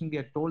counseling session, we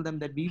have told them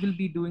that we will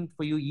be doing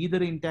for you either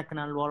an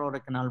intracanal wall or a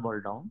canal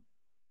wall down.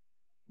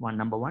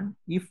 Number one.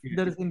 If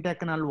there is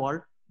intracanal wall,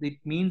 it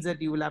means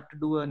that you will have to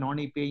do a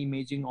non-API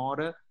imaging or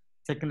a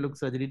second look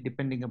surgery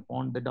depending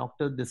upon the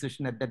doctor's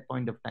decision at that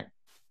point of time.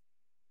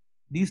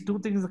 These two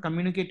things are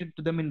communicated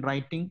to them in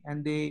writing,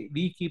 and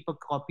we keep a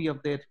copy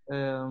of their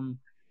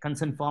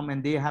consent form,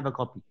 and they have a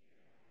copy.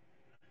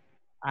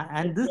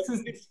 And this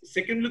is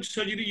second look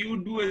surgery you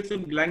would do as a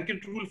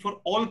blanket rule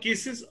for all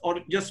cases or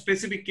just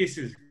specific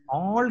cases?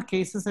 All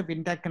cases of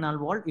intracanal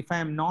wall, if I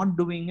am not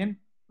doing an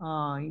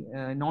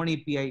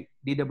non-API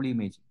DW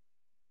imaging.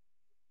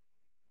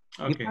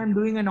 Okay. If I'm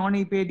doing a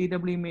non-API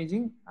DW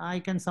imaging, I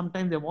can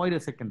sometimes avoid a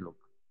second look.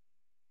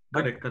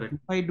 But correct. If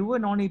I do a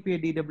non-API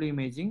DW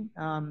imaging,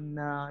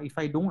 if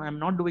I'm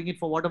not doing it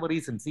for whatever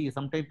reason. See,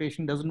 sometimes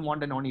patient doesn't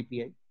want a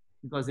non-API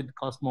because it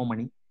costs more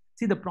money.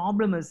 See, the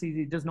problem is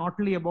it is not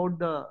really about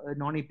the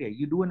non-API.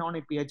 You do a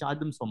non-API, charge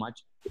them so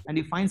much, and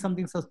you find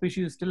something suspicious,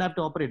 you still have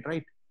to operate,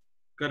 right?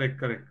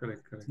 Correct.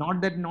 It's not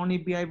that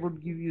non-API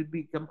would give you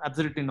become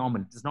absolutely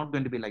normal. It's not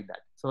going to be like that.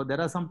 So there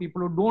are some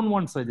people who don't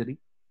want surgery,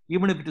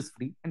 even if it is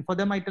free. And for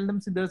them, I tell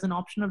them, see, there's an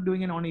option of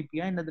doing a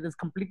non-API, and that is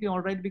completely all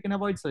right. We can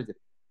avoid surgery.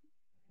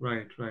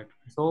 Right.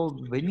 So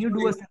when you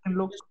do a second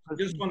look,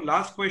 just one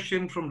last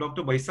question from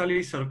Dr. Baisali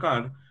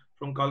Sarkar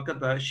from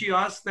Kolkata. She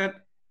asked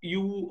that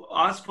you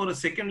asked for a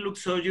second look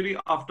surgery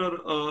after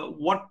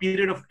what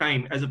period of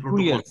time as a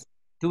protocol?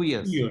 2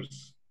 years. 2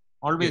 years.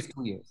 Always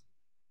 2 years.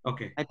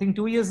 Okay. I think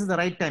 2 years is the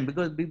right time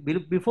because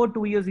before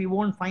 2 years, you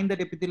won't find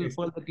that epithelial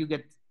fold that you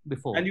get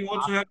before. And you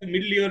also have the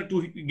middle year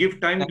to give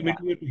time to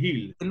middle year to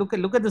heal. Look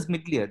at this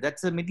middle year.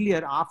 That's a middle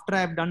year after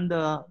I've done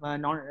the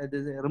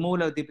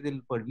removal of the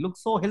epithelial fold. It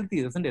looks so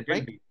healthy, isn't it?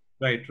 Right.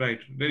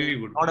 Very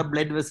good. A lot of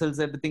blood vessels,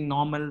 everything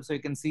normal. So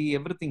you can see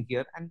everything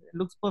here and it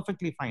looks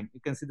perfectly fine.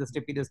 You can see the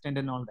stapedius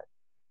tendon and all that.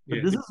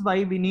 But this is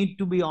why we need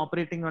to be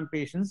operating on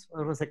patients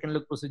for a second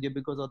look procedure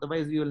because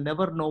otherwise you will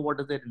never know what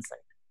is there inside.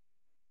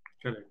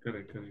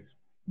 Correct.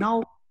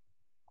 Now,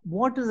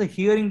 what is the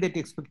hearing that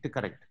you expect to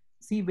correct?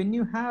 See, when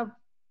you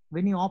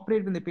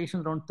operate when the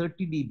patient is around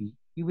 30 dB,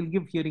 you will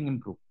give hearing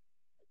improve.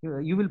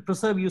 You will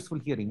preserve useful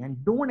hearing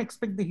and don't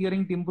expect the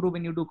hearing to improve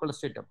when you do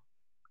cholestatum.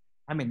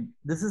 I mean,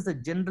 this is a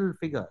general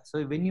figure.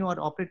 So when you are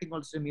operating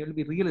cholestatum, you will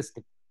be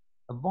realistic.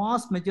 A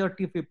vast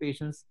majority of your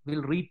patients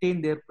will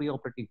retain their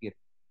preoperative hearing.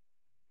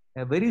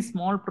 A very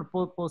small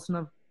portion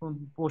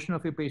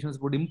of your patients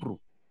would improve.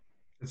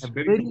 It's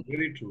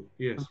very true.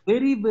 Yes. A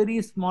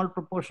very small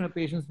proportion of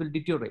patients will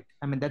deteriorate.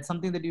 I mean, that's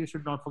something that you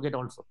should not forget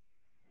also.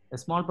 A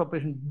small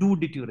proportion do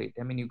deteriorate.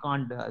 I mean, you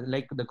can't,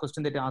 like the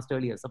question that I asked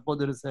earlier, suppose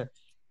there is a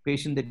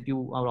patient that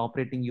you are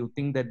operating, you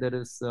think that there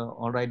is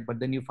all right, but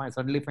then you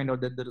suddenly find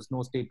out that there is no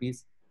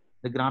stapes.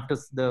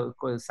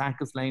 The sac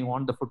is lying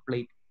on the foot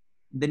plate.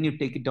 Then you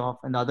take it off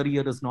and the other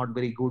ear is not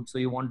very good. So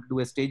you want to do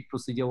a stage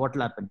procedure. What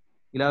will happen?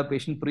 You'll have a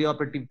patient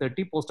preoperative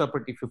 30,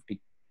 postoperative 50.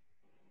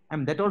 I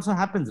mean, that also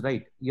happens,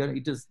 right?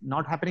 It is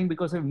not happening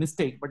because of a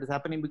mistake, but it's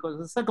happening because of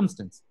the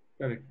circumstance.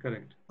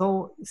 Correct.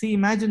 So, see,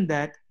 imagine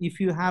that if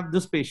you have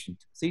this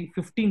patient, see,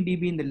 15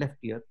 dB in the left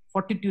ear,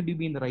 42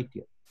 dB in the right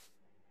ear.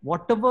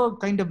 Whatever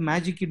kind of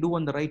magic you do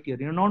on the right ear,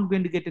 you're not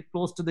going to get it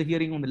close to the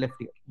hearing on the left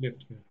ear.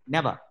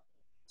 Never.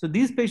 So,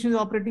 these patients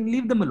operating,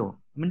 leave them alone.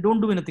 I mean,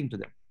 don't do anything to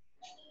them.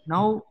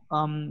 Now,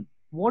 how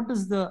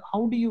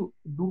do you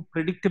do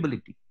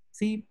predictability?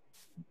 See,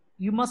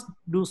 you must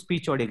do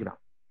speech audiogram.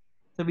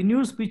 So when you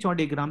use speech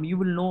audiogram, you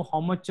will know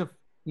how much of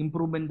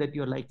improvement that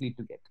you're likely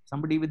to get.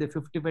 Somebody with a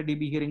 55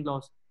 dB hearing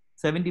loss,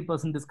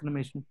 70%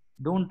 discrimination,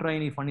 don't try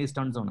any funny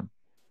stunts on them.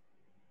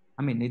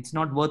 I mean, it's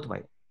not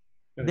worthwhile.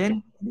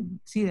 Then,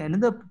 see,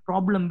 another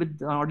problem with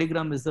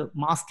audiogram is the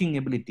masking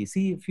ability.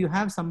 See, if you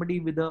have somebody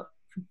with a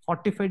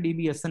 45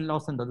 dB SN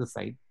loss on the other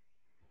side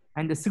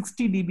and a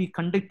 60 dB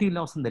conductive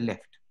loss on the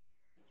left,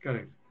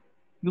 correct,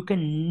 you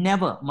can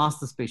never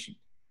mask this patient.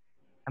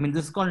 I mean,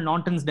 this is called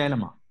Norton's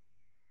dilemma.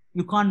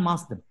 You can't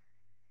mask them.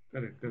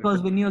 Correct.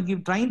 Because when you're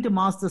trying to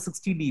mask the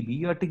 60 dB,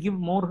 you have to give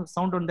more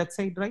sound on that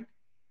side, right?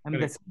 I mean,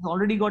 that's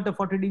already got a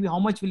 40 dB. How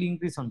much will you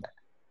increase on that?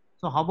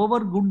 So however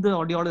good the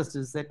audiologist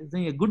is, that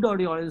a good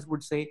audiologist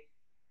would say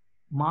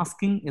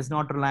masking is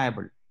not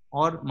reliable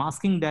or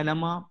masking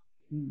dilemma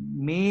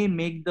may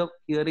make the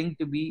hearing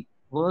to be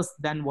worse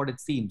than what it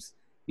seems.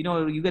 You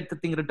know, you get the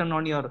thing written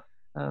on your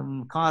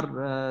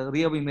car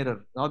rear view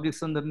mirror,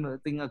 objects on the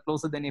thing are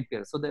closer than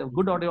appear. So the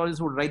good audiologist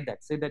would write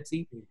that, say that,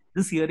 see,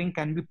 this hearing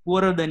can be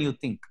poorer than you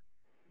think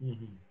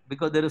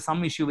because there is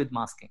some issue with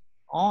masking.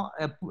 Or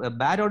a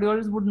bad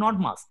audiologist would not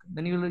mask,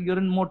 then you're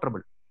in more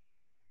trouble.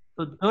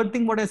 So the third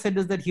thing what I said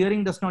is that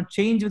hearing does not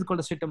change with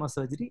cholesteatoma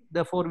surgery.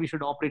 Therefore, we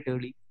should operate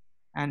early.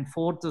 And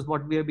fourth is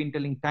what we have been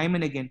telling time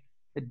and again,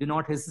 that do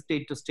not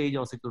hesitate to stage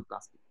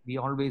ossicleplasty. We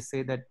always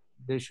say that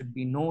there should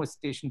be no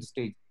hesitation to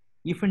stage.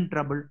 If in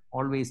trouble,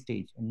 always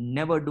stage and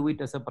never do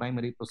it as a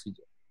primary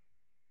procedure.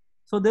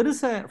 So there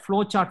is a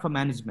flow chart for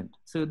management.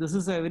 So this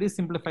is a very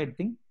simplified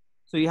thing.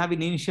 So you have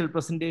an initial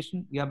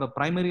presentation, you have a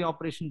primary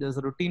operation, there's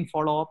a routine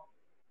follow-up.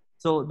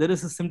 So there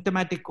is a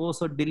symptomatic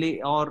course or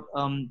delay or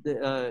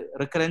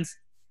recurrence,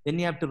 then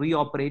you have to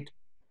reoperate.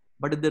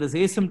 But if there is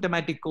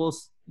asymptomatic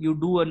course, you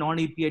do a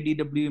non-EPI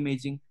DW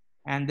imaging,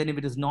 and then if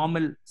it is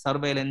normal,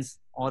 surveillance,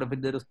 or if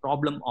there is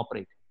problem,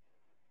 operate.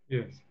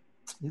 Yes.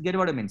 You get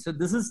what I mean? So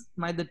this is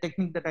the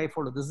technique that I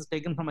follow. This is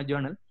taken from a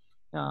journal,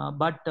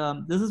 but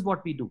this is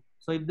what we do.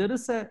 So if there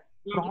is a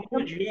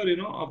problem here,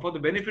 for the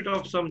benefit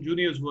of some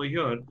juniors who are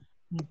here,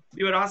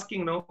 you are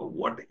asking now,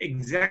 what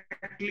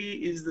exactly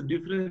is the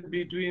difference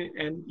between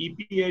an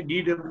EPI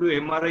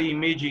DW MRI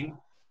imaging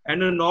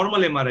and a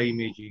normal MRI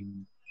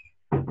imaging?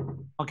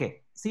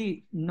 Okay.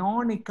 See,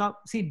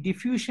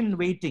 diffusion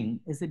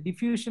weighting is a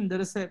diffusion.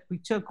 There is a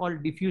picture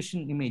called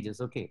diffusion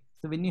images. Okay.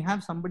 So when you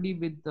have somebody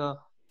with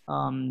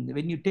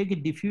when you take a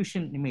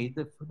diffusion image,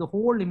 the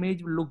whole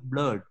image will look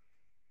blurred.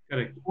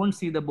 Correct. You won't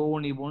see the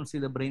bone, you won't see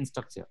the brain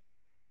structure.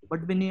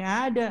 But when you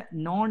add a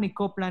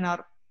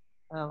non-echoplanar,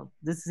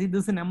 this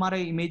is an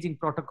MRI imaging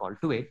protocol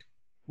to it.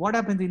 What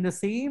happens in the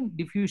same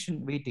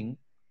diffusion weighting,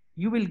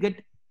 you will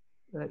get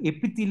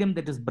epithelium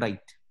that is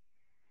bright.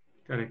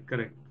 Correct.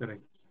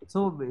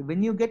 So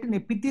when you get an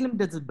epithelium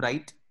that is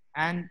bright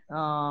and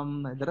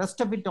the rest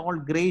of it all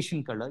grayish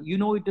in color, you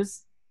know it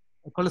is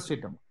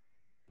cholesteatoma.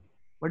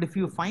 But if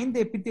you find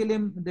the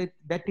epithelium,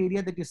 that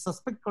area that you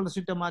suspect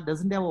cholesteatoma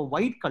doesn't have a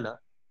white color,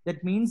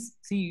 that means,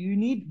 see, you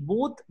need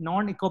both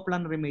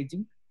non-echoplanar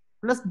imaging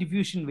plus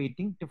diffusion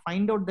weighting to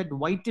find out that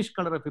whitish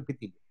color of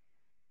epithelium.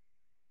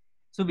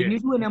 So when you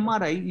do an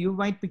MRI, you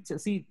might picture,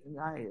 see,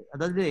 the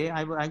other day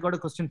I got a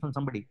question from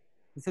somebody.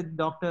 He said,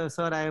 Doctor,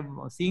 sir, I have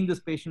seen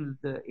this patient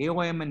with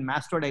AOM and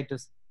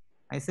mastoiditis.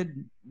 I said,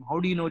 how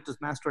do you know it is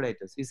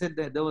mastoiditis? He said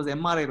that there was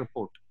MRI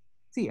report.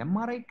 See,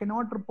 MRI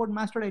cannot report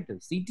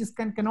mastoiditis. CT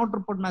scan cannot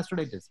report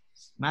mastoiditis.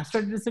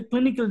 Mastoiditis is a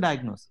clinical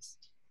diagnosis,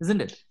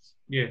 isn't it?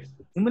 Yes.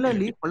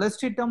 Similarly,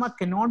 cholesteatoma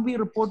cannot be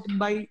reported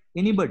by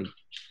anybody.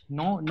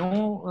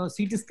 No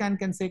CT scan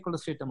can say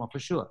cholesteatoma for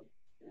sure.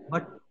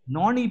 But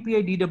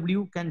non-EPI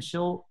DW can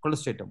show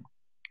cholesteatoma.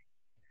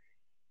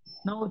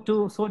 Now,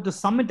 to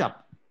sum it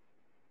up,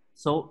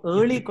 so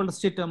early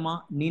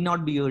cholesteatoma need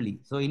not be early.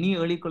 So any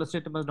early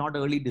cholesteatoma is not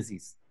early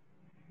disease.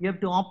 You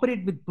have to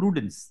operate with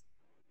prudence.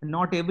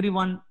 Not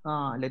everyone,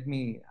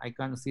 I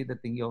can't see the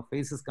thing, your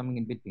face is coming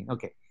in between.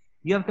 Okay.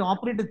 You have to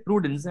operate with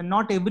prudence and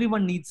not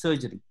everyone needs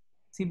surgery.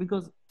 See,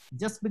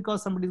 just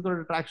because somebody's got a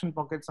retraction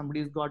pocket,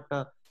 somebody's got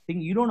a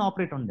thing, you don't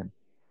operate on them.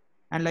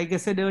 And like I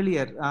said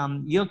earlier,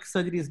 ear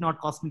surgery is not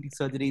cosmetic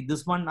surgery.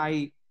 This one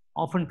I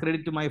often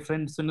credit to my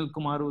friend Sunil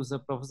Kumar, who's a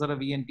professor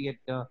of ENT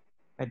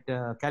at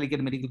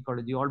Calicut Medical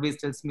College. He always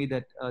tells me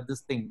that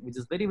this thing, which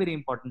is very, very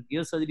important,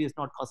 ear surgery is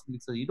not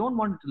cosmetic surgery. You don't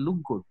want it to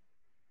look good.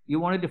 You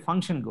want it to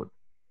function good.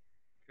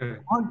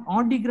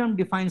 Audiogram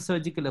defines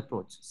surgical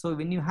approach. So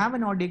when you have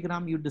an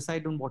audiogram, you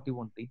decide on what you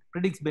want. It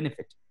predicts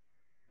benefit.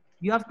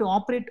 You have to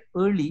operate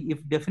early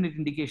if definite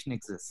indication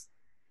exists.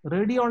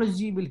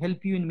 Radiology will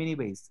help you in many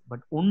ways,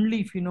 but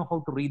only if you know how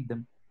to read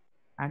them.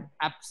 And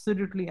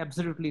absolutely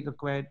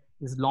required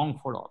is long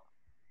follow-up.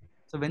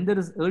 So when there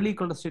is early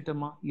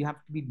cholesteatoma, you have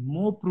to be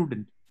more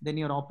prudent than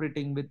you're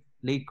operating with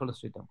late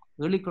cholesteatoma.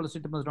 Early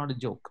cholesteatoma is not a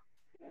joke.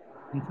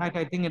 In fact,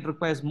 I think it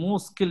requires more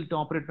skill to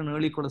operate on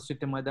early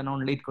cholesteatoma than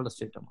on late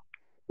cholesteatoma.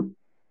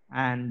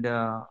 And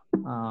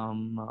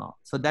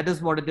so that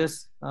is what it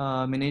is,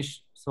 Manish.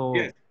 So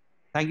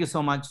thank you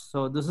so much.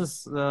 So this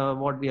is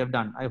what we have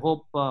done. I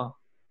hope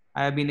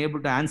I have been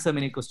able to answer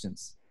many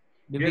questions.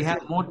 Do we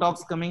have more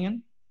talks coming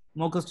in?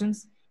 More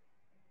questions?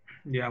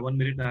 Yeah, 1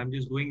 minute. I'm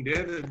just going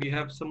there. We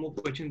have some more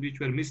questions which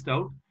were missed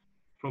out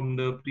from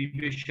the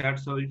previous chat,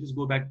 so I'll just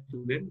go back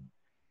to them.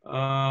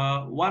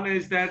 One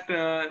is that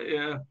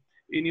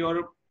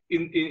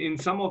in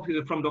some of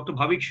from Dr.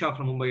 Bhavik Shah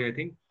from Mumbai, I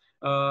think.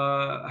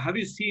 Have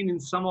you seen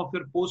in some of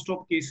your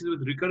post-op cases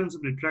with recurrence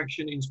of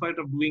retraction, in spite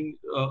of doing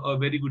a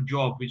very good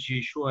job, which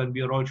you show and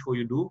we are all sure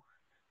you do?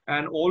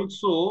 And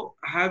also,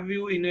 have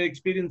you in your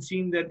experience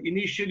seen that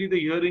initially the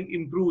hearing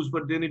improves,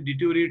 but then it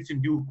deteriorates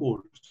in due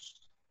course?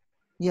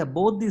 Yeah,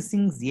 both these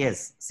things,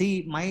 yes.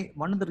 See,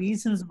 one of the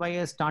reasons why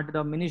I started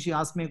off, Manish, you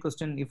asked me a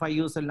question, if I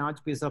use a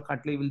large piece of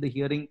cutlery, will the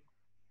hearing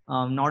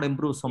not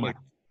improve so much?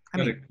 I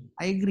mean,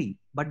 I agree.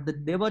 But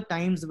there were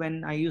times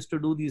when I used to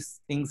do these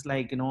things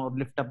like,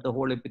 lift up the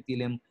whole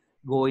epithelium,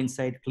 go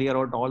inside, clear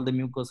out all the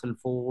mucosal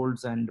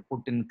folds and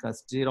put in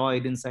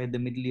steroid inside the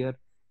middle ear.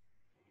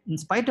 In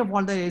spite of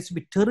all that, I used to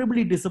be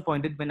terribly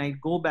disappointed when I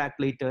go back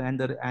later and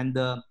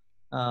the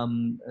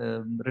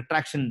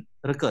retraction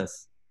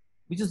recurs,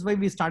 which is why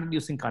we started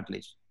using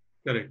cartilage.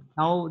 Correct.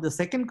 Now, the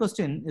second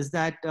question is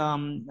that,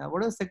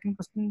 what was the second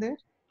question there?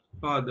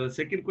 The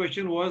second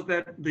question was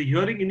that the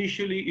hearing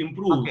initially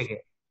improves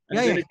Okay. and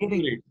Yeah, then yeah. it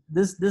Hearing.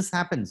 deteriorates. This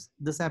happens.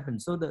 This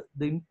happens. So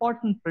the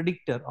important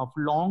predictor of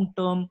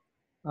long-term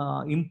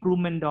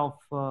improvement of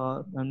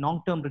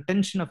long-term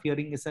retention of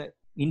hearing is a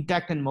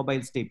intact and mobile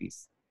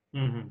stapes.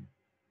 Mm-hmm.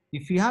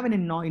 If you have an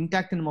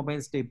intact and mobile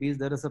stapes,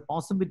 there is a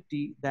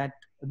possibility that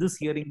this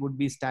hearing would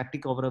be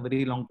static over a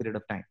very long period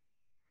of time.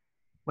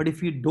 But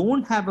if you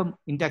don't have an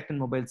intact and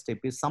mobile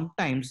stapes,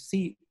 sometimes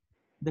see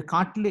the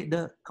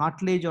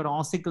cartilage or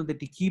ossicle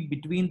that you keep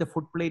between the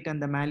foot plate and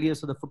the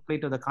malleus, or the foot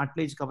plate or the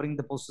cartilage covering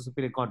the posterior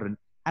superior quadrant,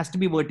 has to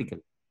be vertical.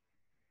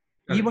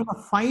 Correct. Even a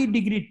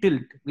 5-degree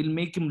tilt will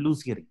make him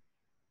lose hearing.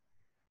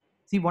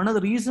 See, one of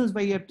the reasons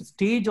why you have to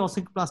stage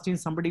ossicoplasty in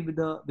somebody with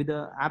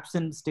a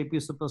absent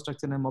stapes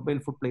superstructure and a mobile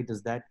foot plate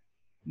is that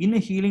in a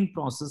healing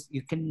process,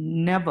 you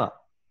can never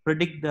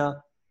predict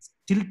the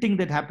tilting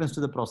that happens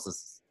to the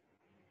process.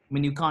 I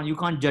mean, you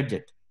can't judge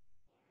it.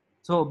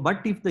 So,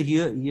 but if the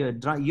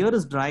ear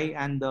is dry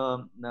and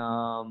the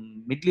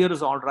mid-ear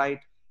is all right,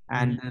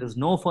 and there is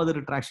no further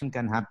retraction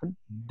can happen,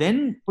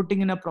 then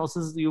putting in a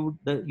process,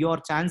 your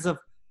chance of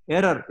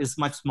error is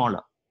much smaller.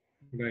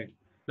 Right.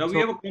 Now we So-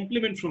 have a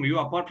compliment from you,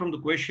 apart from the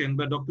question,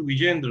 by Dr.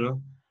 Vijayendra,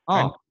 and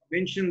Oh,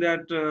 mentioned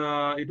that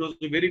it was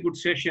a very good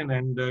session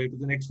and it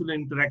was an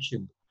excellent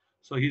interaction.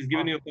 So he's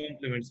given you a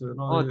compliment. So,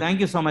 oh, thank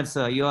you so much,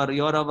 sir.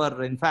 You're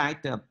our, in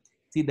fact,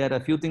 see, there are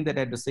a few things that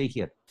I have to say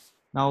here.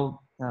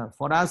 Now,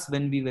 for us,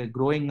 when we were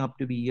growing up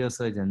to be ear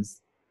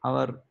surgeons,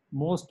 our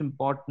most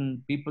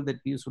important people that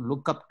we used to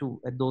look up to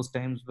at those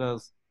times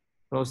was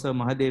Professor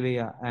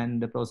Mahadevaya and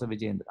Professor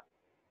Vijayendra.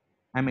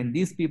 I mean,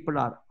 these people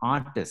are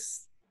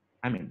artists.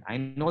 I mean, I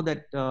know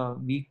that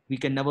we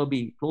can never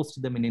be close to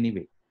them in any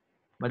way,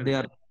 but they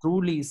are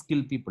truly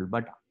skilled people.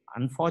 But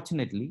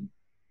unfortunately,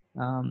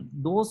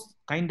 those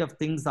kind of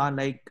things are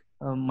like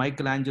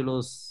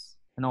Michelangelo's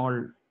and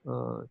all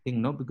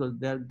thing, no, because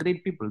they are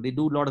great people. They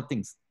do a lot of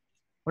things.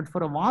 But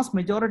for a vast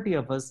majority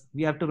of us,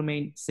 we have to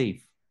remain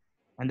safe.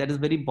 And that is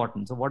very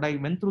important. So what I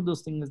went through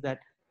those things is that,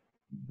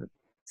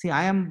 see,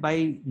 I am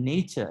by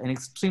nature an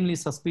extremely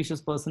suspicious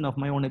person of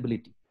my own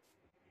ability.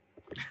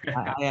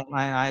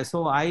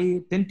 So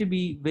I tend to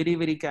be very,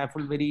 very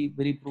careful, very,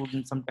 very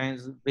prudent,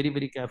 sometimes very,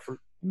 very careful,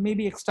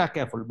 maybe extra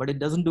careful, but it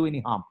doesn't do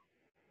any harm.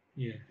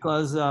 yeah.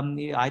 Because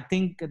I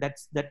think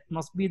that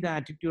must be the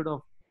attitude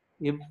of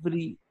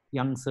every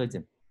young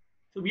surgeon.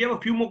 So we have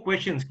a few more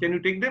questions. Can you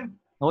take them?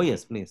 Oh,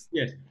 yes, please.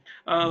 Yes.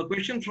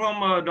 Question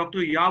from Dr.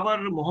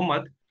 Yawar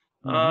Muhammad.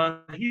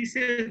 He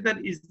says that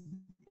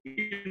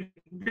if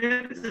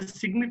there is a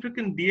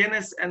significant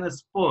DNS and a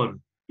spur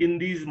in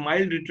these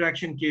mild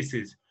retraction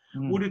cases,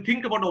 would you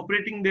think about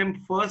operating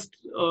them first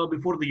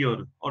before the ear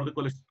or the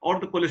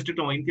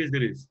cholecystoma in case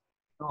there is?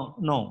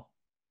 No.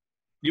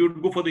 You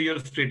would go for the ear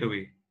straight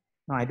away.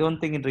 No, I don't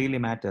think it really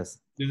matters.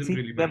 Doesn't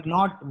really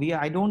matter.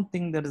 I don't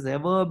think there has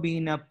ever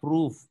been a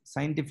proof,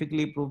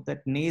 scientifically proved,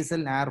 that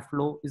nasal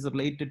airflow is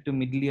related to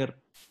middle ear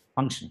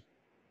function.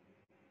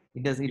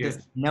 It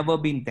has never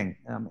been thing.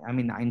 I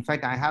mean, in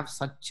fact, I have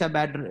such a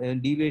bad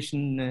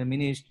deviation,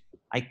 Manish.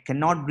 I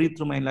cannot breathe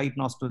through my right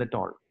nostril at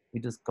all.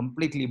 It is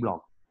completely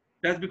blocked.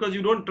 That's because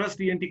you don't trust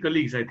ENT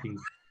colleagues, I think.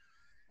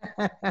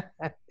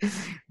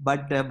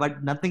 But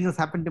nothing has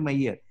happened to my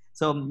ear.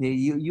 So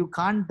you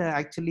can't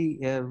actually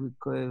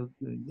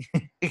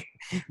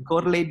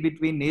correlate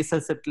between nasal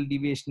septal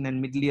deviation and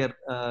middle ear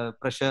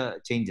pressure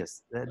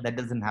changes. That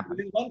doesn't happen.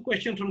 There is one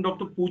question from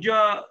Dr.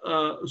 Pooja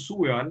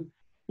Suyal,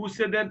 who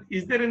said that,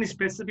 is there any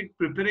specific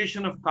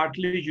preparation of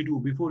cartilage you do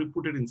before you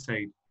put it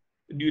inside?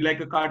 Do you like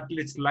a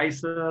cartilage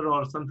slicer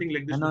or something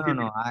like this? No.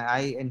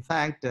 In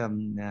fact,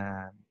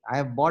 I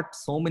have bought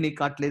so many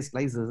cartilage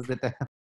slices that